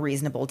beyond a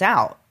reasonable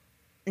doubt.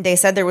 They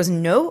said there was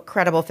no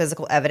credible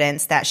physical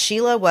evidence that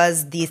Sheila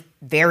was the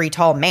very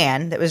tall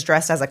man that was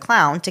dressed as a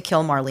clown to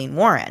kill Marlene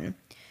Warren.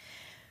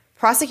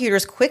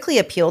 Prosecutors quickly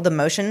appealed the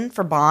motion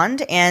for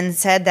bond and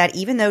said that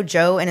even though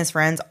Joe and his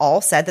friends all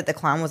said that the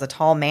clown was a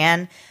tall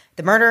man,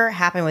 the murder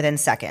happened within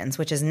seconds,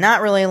 which is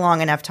not really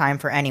long enough time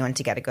for anyone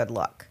to get a good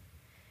look.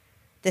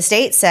 The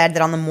state said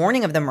that on the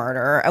morning of the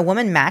murder, a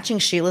woman matching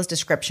Sheila's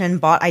description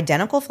bought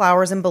identical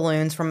flowers and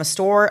balloons from a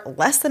store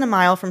less than a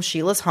mile from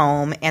Sheila's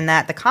home, and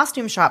that the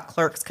costume shop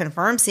clerks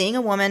confirmed seeing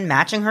a woman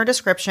matching her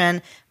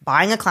description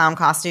buying a clown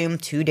costume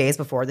 2 days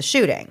before the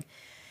shooting.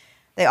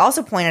 They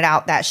also pointed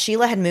out that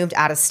Sheila had moved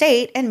out of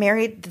state and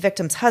married the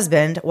victim's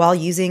husband while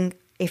using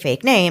a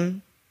fake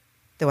name.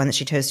 The one that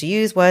she chose to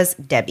use was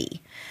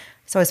Debbie.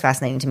 It's always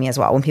fascinating to me as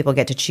well when people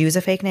get to choose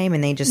a fake name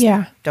and they just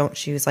don't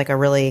choose like a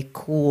really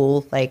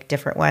cool, like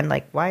different one.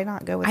 Like, why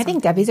not go with I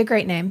think Debbie's a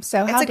great name.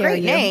 So it's how a dare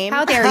great you? Name.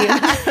 How dare you?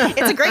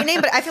 It's a great name,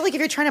 but I feel like if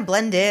you're trying to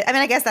blend it, I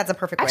mean, I guess that's a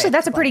perfect way. Actually,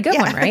 that's a pretty good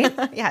one, right?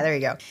 Yeah, there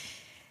you go.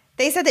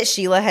 They said that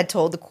Sheila had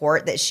told the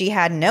court that she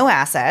had no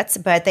assets,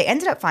 but they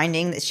ended up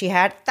finding that she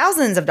had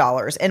thousands of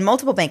dollars in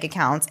multiple bank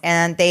accounts,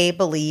 and they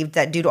believed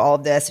that due to all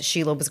of this,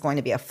 Sheila was going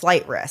to be a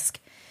flight risk.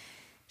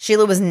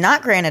 Sheila was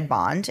not granted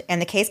bond, and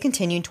the case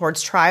continued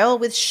towards trial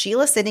with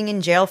Sheila sitting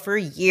in jail for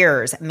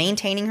years,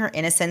 maintaining her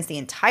innocence the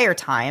entire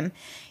time,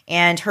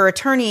 and her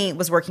attorney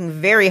was working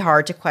very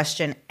hard to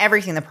question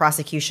everything the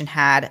prosecution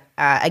had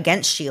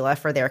against Sheila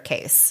for their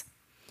case.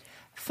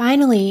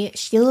 Finally,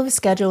 Sheila was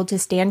scheduled to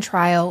stand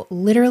trial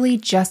literally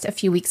just a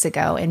few weeks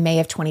ago in May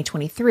of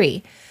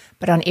 2023,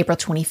 but on April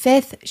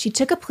 25th, she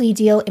took a plea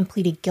deal and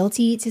pleaded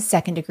guilty to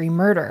second-degree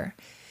murder.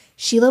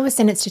 Sheila was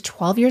sentenced to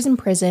 12 years in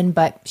prison,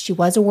 but she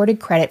was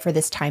awarded credit for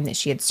this time that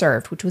she had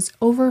served, which was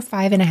over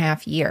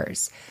 5.5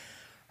 years.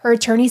 Her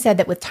attorney said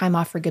that with time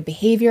off for good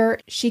behavior,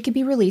 she could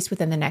be released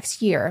within the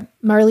next year.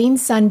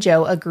 Marlene's son,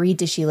 Joe, agreed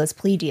to Sheila's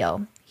plea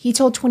deal. He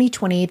told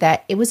 2020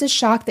 that it was a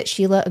shock that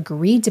Sheila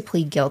agreed to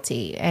plead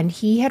guilty, and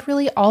he had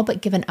really all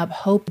but given up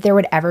hope there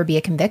would ever be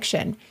a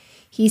conviction.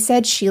 He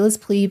said Sheila's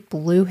plea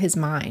blew his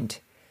mind.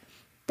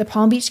 The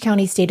Palm Beach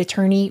County State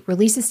Attorney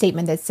released a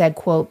statement that said,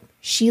 quote,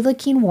 Sheila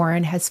Keene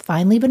Warren has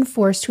finally been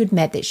forced to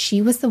admit that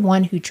she was the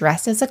one who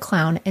dressed as a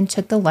clown and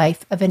took the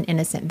life of an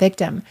innocent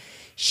victim.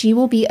 She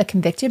will be a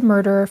convicted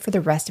murderer for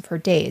the rest of her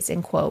days,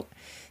 end quote.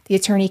 The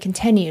attorney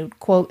continued,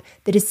 quote,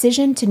 the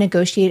decision to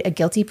negotiate a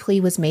guilty plea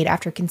was made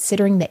after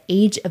considering the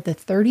age of the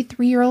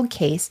 33-year-old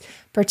case,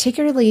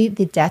 particularly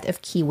the death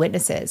of key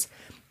witnesses.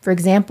 For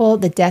example,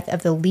 the death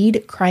of the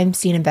lead crime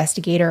scene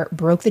investigator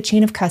broke the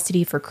chain of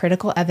custody for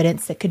critical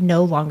evidence that could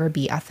no longer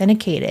be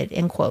authenticated,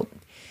 end quote.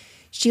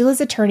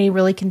 Sheila's attorney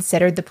really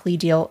considered the plea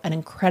deal an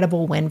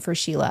incredible win for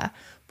Sheila,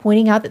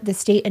 pointing out that the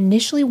state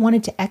initially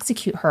wanted to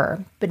execute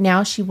her, but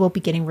now she will be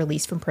getting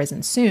released from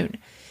prison soon.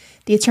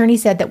 The attorney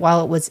said that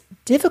while it was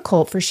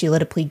difficult for Sheila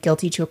to plead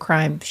guilty to a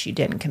crime she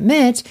didn't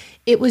commit,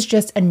 it was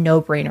just a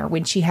no-brainer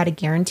when she had a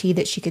guarantee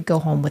that she could go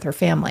home with her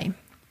family.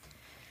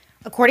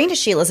 According to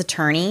Sheila's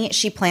attorney,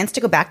 she plans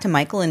to go back to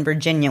Michael in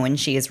Virginia when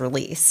she is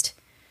released.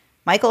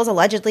 Michael is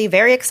allegedly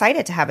very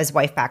excited to have his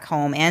wife back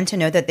home and to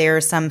know that there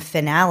is some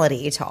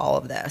finality to all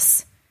of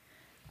this.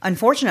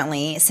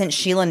 Unfortunately, since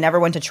Sheila never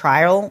went to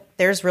trial,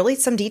 there's really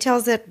some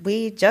details that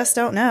we just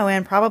don't know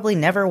and probably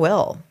never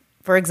will.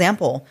 For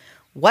example,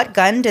 what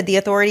gun did the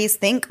authorities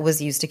think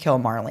was used to kill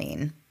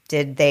Marlene?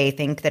 Did they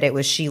think that it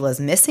was Sheila's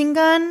missing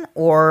gun,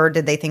 or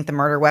did they think the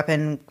murder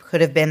weapon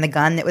could have been the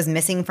gun that was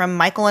missing from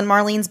Michael and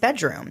Marlene's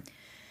bedroom?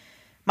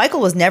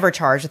 Michael was never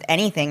charged with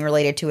anything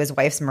related to his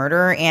wife's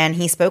murder, and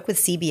he spoke with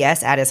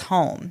CBS at his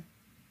home.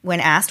 When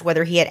asked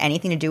whether he had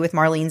anything to do with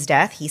Marlene's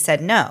death, he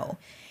said no.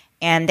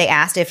 And they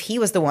asked if he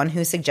was the one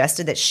who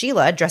suggested that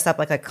Sheila dress up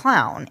like a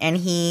clown, and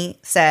he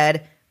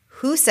said,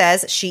 "Who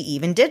says she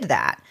even did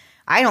that?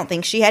 I don't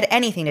think she had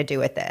anything to do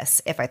with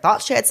this. If I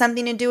thought she had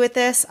something to do with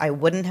this, I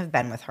wouldn't have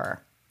been with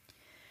her."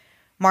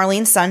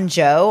 Marlene's son,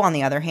 Joe, on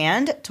the other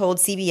hand, told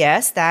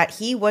CBS that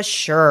he was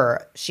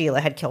sure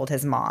Sheila had killed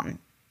his mom.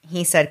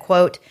 He said,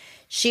 quote,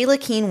 "Sheila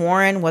Keene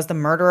Warren was the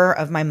murderer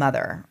of my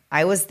mother.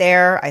 I was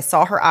there, I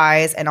saw her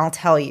eyes, and I'll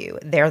tell you,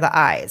 they're the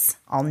eyes.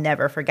 I'll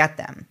never forget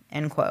them,"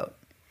 end quote.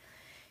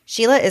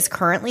 Sheila is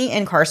currently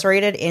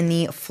incarcerated in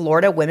the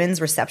Florida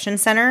Women's Reception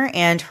Center,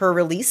 and her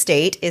release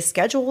date is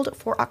scheduled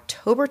for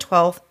October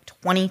 12th,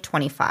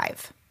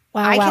 2025.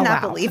 I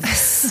cannot believe this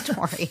story.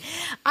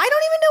 I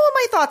don't even know what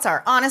my thoughts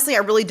are. Honestly, I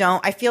really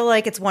don't. I feel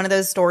like it's one of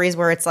those stories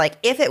where it's like,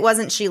 if it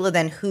wasn't Sheila,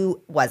 then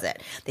who was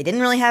it? They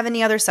didn't really have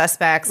any other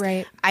suspects.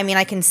 Right. I mean,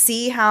 I can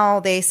see how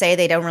they say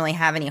they don't really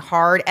have any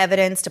hard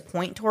evidence to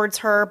point towards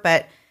her,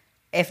 but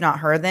if not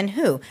her, then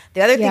who?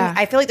 The other thing,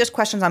 I feel like there's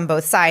questions on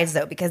both sides,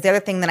 though, because the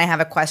other thing that I have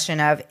a question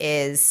of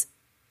is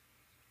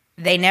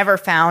they never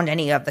found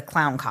any of the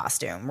clown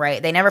costume,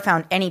 right? They never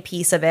found any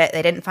piece of it.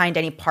 They didn't find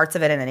any parts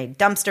of it in any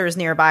dumpsters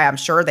nearby. I'm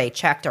sure they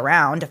checked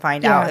around to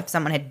find out if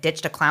someone had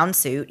ditched a clown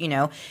suit, you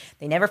know.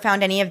 They never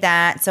found any of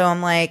that. So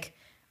I'm like,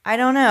 I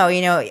don't know.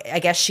 You know, I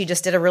guess she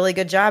just did a really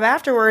good job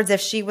afterwards if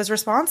she was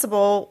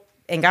responsible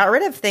and got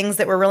rid of things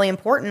that were really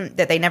important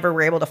that they never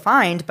were able to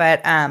find. But,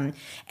 and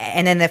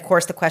then, of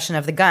course, the question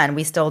of the gun.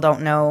 We still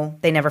don't know.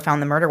 They never found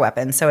the murder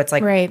weapon. So it's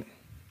like,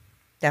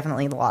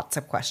 definitely lots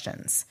of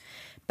questions.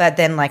 But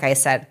then, like I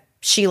said,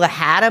 Sheila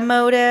had a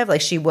motive.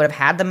 Like, she would have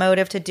had the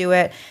motive to do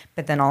it.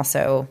 But then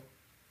also,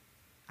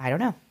 I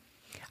don't know.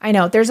 I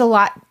know. There's a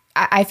lot.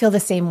 I feel the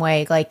same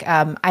way. Like,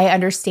 I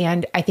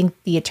understand. I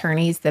think the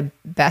attorneys, the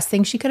best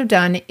thing she could have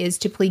done is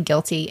to plead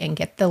guilty and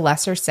get the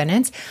lesser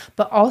sentence.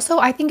 But also,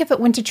 I think if it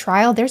went to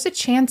trial, there's a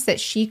chance that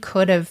she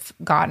could have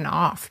gotten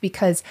off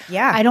because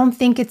I don't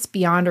think it's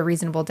beyond a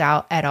reasonable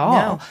doubt at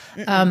all.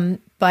 No.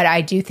 But I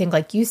do think,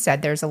 like you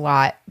said, there's a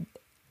lot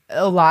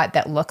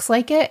that looks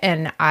like it.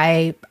 And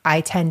I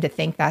tend to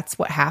think that's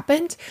what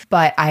happened.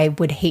 But I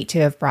would hate to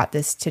have brought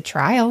this to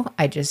trial.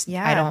 I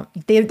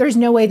don't, there's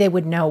no way they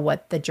would know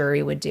what the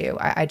jury would do.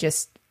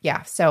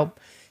 So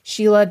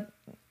Sheila,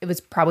 it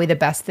was probably the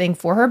best thing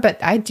for her,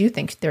 but I do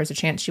think there's a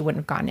chance she wouldn't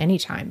have gotten any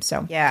time.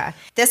 So yeah,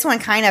 this one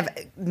kind of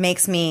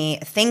makes me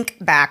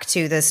think back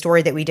to the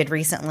story that we did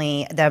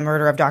recently, the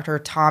murder of Dr.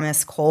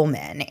 Thomas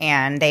Coleman,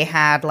 and they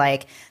had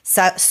like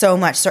so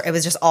much. It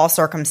was just all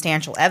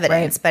circumstantial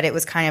evidence, but it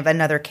was kind of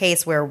another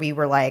case where we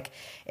were like,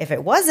 if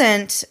it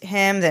wasn't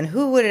him, then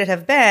who would it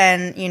have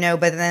been? You know,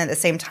 but then at the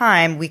same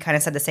time, we kind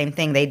of said the same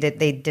thing. They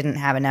didn't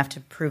have enough to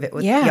prove it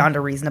was beyond a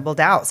reasonable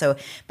doubt. So,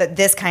 but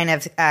this kind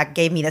of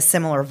gave me the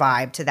similar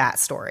vibe to that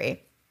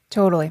story.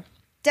 Totally.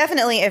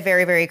 Definitely a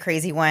very, very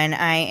crazy one.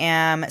 I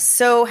am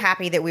so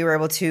happy that we were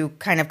able to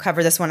kind of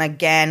cover this one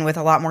again with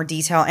a lot more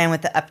detail and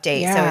with the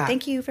update. Yeah. So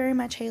thank you very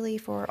much, Haley,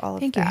 for all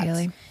of that. Thank you,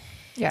 Haley.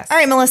 Yes. All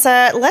right,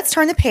 Melissa, let's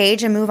turn the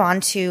page and move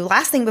on to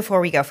last thing before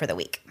we go for the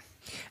week.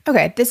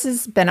 Okay, this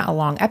has been a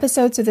long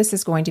episode, so this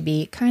is going to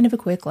be kind of a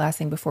quick last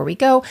thing before we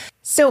go.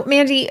 So,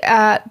 Mandy,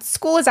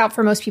 school is out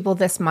for most people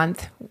this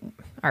month.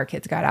 Our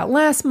kids got out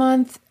last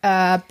month,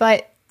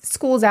 but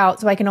school's out,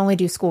 so I can only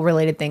do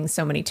school-related things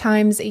so many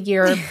times a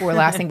year for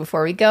last thing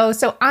before we go.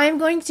 So I'm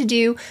going to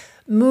do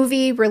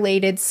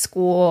movie-related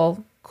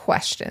school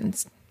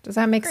questions. Does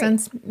that make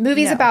sense?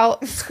 Movies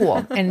about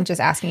school and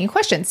just asking you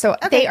questions. So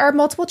they are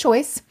multiple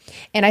choice,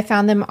 and I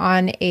found them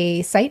on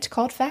a site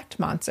called Fact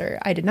Monster.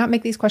 I did not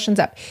make these questions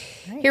up.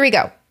 Right. Here we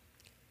go.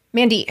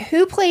 Mandy,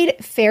 who played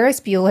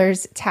Ferris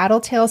Bueller's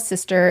Tattletale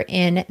sister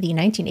in the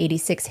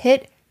 1986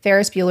 hit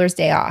Ferris Bueller's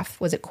Day Off?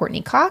 Was it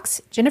Courtney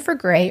Cox, Jennifer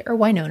Grey, or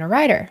Winona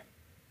Ryder?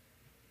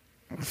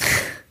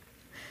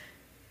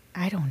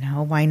 I don't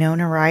know.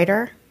 Winona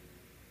Ryder?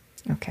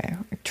 Okay.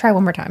 Try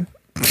one more time.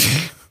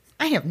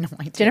 I have no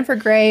idea. Jennifer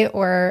Grey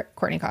or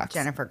Courtney Cox?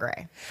 Jennifer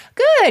Grey.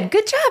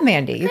 Good job,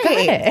 Mandy. You got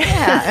it.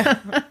 Yeah.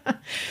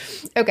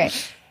 Okay.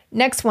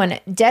 Next one.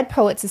 Dead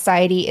Poet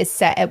Society is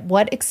set at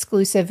what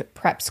exclusive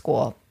prep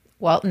school?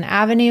 Welton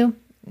Academy,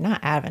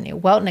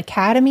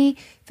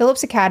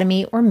 Phillips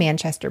Academy, or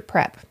Manchester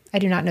Prep? I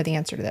do not know the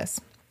answer to this.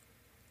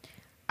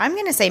 I'm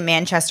going to say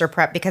Manchester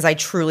Prep because I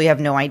truly have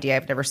no idea.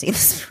 I've never seen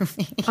this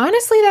movie.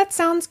 Honestly, that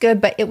sounds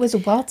good, but it was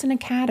Welton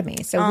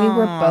Academy, so we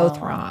were both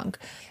wrong.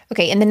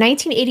 Okay, in the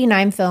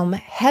 1989 film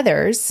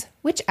Heathers,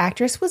 which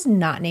actress was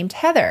not named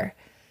Heather?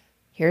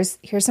 Here's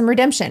some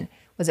redemption.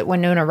 Was it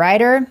Winona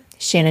Ryder,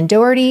 Shannon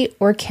Doherty,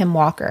 or Kim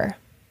Walker?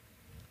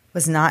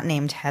 Was not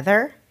named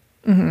Heather?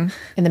 Mm-hmm.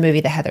 In the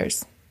movie The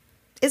Heathers.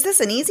 Is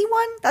this an easy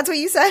one? That's what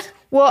you said?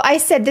 Well, I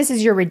said this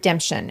is your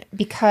redemption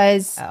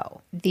because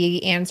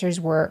the answers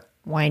were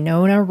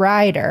Winona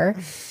Ryder,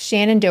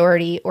 Shannon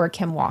Doherty, or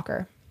Kim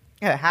Walker.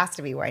 It has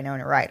to be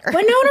Winona Ryder.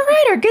 Winona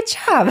Ryder, good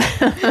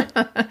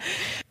job.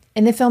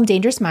 In the film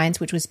Dangerous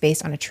Minds, which was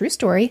based on a true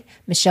story,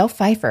 Michelle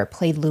Pfeiffer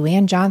played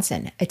Luann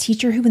Johnson, a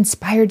teacher who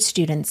inspired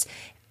students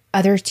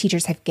other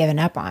teachers have given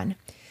up on.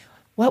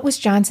 What was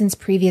Johnson's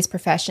previous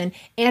profession?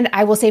 And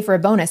I will say for a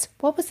bonus,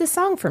 what was the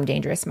song from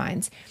Dangerous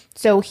Minds?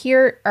 So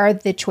here are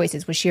the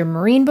choices. Was she a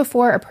Marine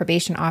before, a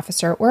probation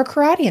officer, or a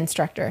karate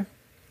instructor?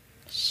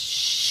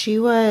 She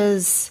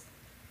was...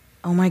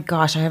 Oh my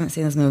gosh, I haven't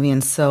seen this movie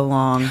in so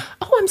long.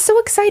 Oh, I'm so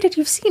excited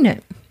you've seen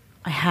it.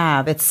 I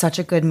have. It's such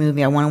a good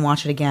movie. I want to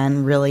watch it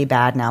again really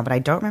bad now, but I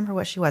don't remember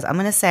what she was. I'm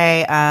going to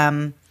say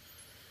a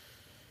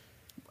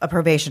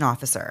probation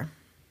officer.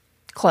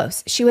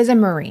 Close. She was a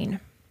Marine.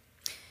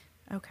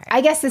 Okay.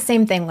 I guess the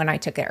same thing when I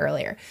took it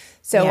earlier.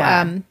 So,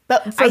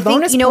 but for bonus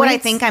points, you know what I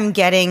think I'm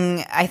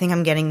getting? I think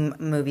I'm getting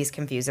movies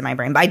confused in my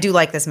brain, but I do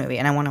like this movie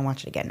and I want to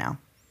watch it again now.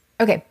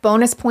 Okay.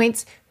 Bonus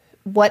points.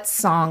 What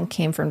song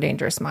came from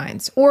Dangerous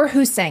Minds or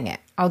who sang it?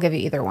 I'll give you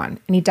either one.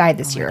 And he died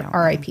this year,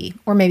 R.I.P.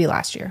 Or maybe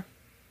last year.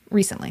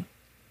 Recently.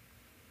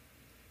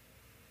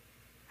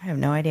 I have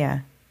no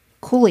idea.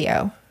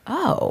 Coolio.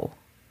 Oh,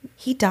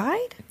 he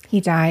died?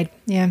 He died.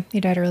 Yeah, he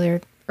died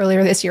earlier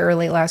this year or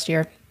late last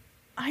year.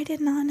 I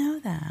did not know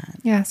that.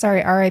 Yeah,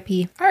 sorry,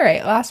 R.I.P. All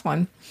right, last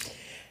one.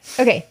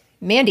 Okay,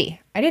 Mandy,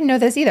 I didn't know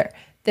this either.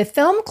 The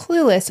film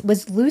Clueless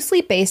was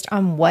loosely based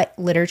on what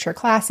literature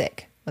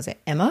classic? Was it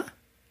Emma,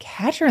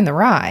 Catcher in the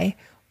Rye,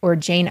 or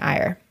Jane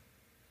Eyre?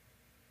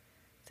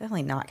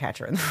 Definitely not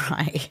Catcher in the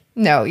Rye.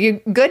 No,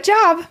 good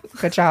job.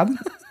 Good job.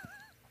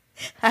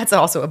 That's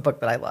also a book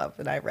that I love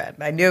and I read.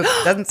 I knew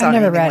it doesn't sound.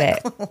 I've never read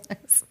it.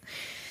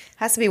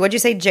 Has to be. What'd you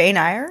say, Jane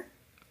Eyre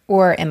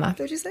or Emma?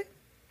 What'd you say?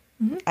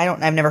 Mm-hmm.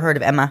 I've never heard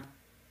of Emma.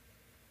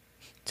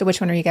 So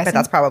which one are you guessing? But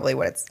that's probably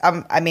what it's.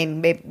 I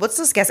mean, maybe let's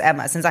just guess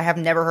Emma, since I have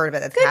never heard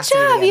of it. Good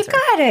job. You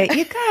got it.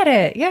 You got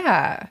it.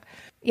 Yeah.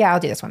 Yeah, I'll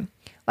do this one.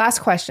 Last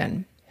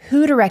question.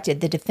 Who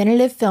directed the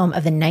definitive film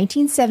of the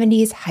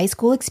 1970s high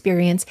school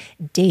experience,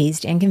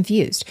 Dazed and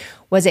Confused?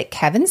 Was it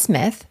Kevin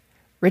Smith,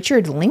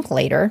 Richard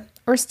Linklater,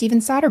 or Steven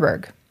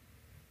Soderbergh?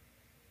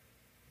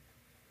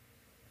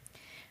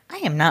 I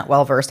am not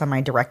well versed on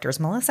my directors,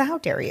 Melissa. How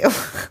dare you?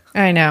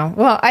 I know.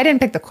 Well, I didn't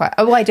pick the question.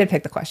 Well, I did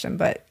pick the question,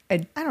 but I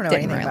don't know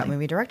anything about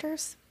movie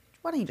directors.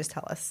 Why don't you just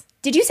tell us?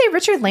 Did you say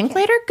Richard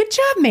Linklater? Good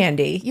job,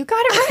 Mandy. You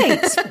got it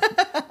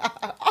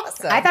right.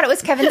 Awesome. I thought it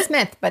was Kevin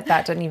Smith, but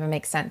that didn't even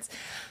make sense.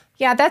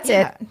 Yeah, that's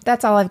it.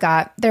 That's all I've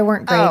got. They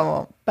weren't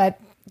great, but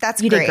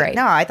that's you did great.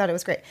 No, I thought it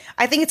was great.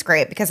 I think it's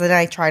great because then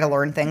I try to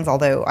learn things,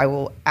 although I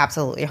will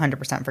absolutely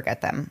 100%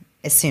 forget them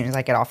as soon as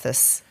I get off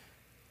this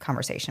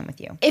conversation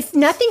with you. If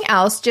nothing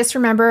else, just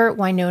remember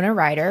Winona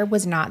Ryder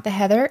was not the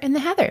Heather in the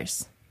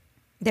Heathers.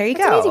 There you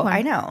go.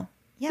 I know.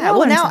 Yeah.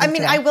 Well, now, I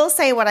mean, I will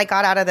say what I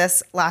got out of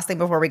this last thing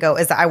before we go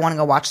is that I want to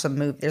go watch some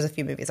movies. There's a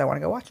few movies I want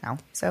to go watch now.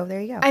 So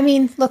there you go. I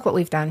mean, look what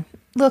we've done.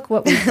 Look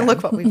what we've done.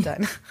 Look what we've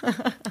done.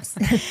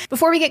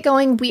 Before we get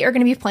going, we are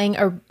going to be playing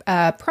a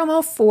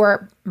promo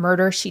for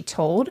Murder, She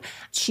Told.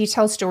 She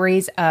tells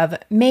stories of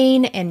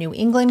Maine and New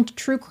England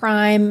true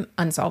crime,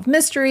 unsolved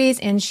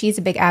mysteries, and she's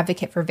a big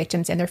advocate for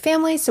victims and their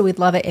families, so we'd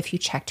love it if you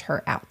checked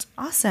her out.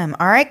 Awesome.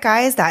 All right,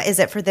 guys, that is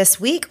it for this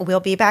week. We'll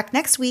be back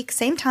next week,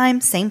 same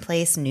time, same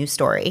place, new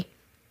story.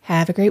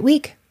 Have a great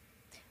week.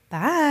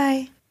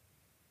 Bye.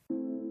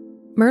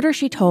 Murder,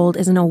 She Told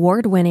is an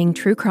award-winning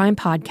true crime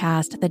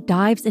podcast that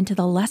dives into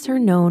the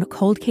lesser-known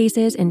cold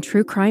cases and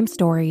true crime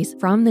stories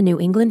from the New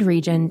England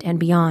region and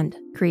beyond.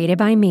 Created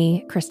by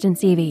me, Kristen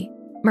Seavey.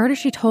 Murder,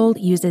 She Told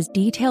uses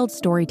detailed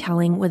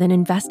storytelling with an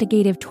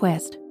investigative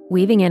twist,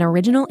 weaving in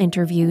original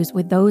interviews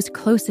with those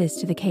closest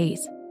to the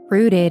case.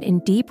 Rooted in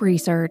deep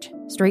research,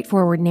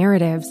 straightforward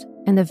narratives,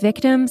 and the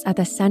victims at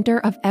the center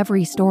of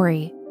every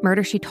story,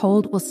 Murder, She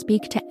Told will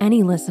speak to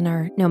any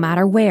listener, no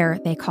matter where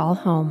they call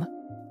home.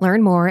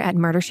 Learn more at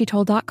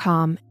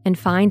murdershetold.com and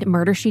find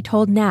Murder, She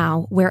Told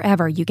now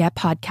wherever you get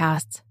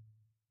podcasts.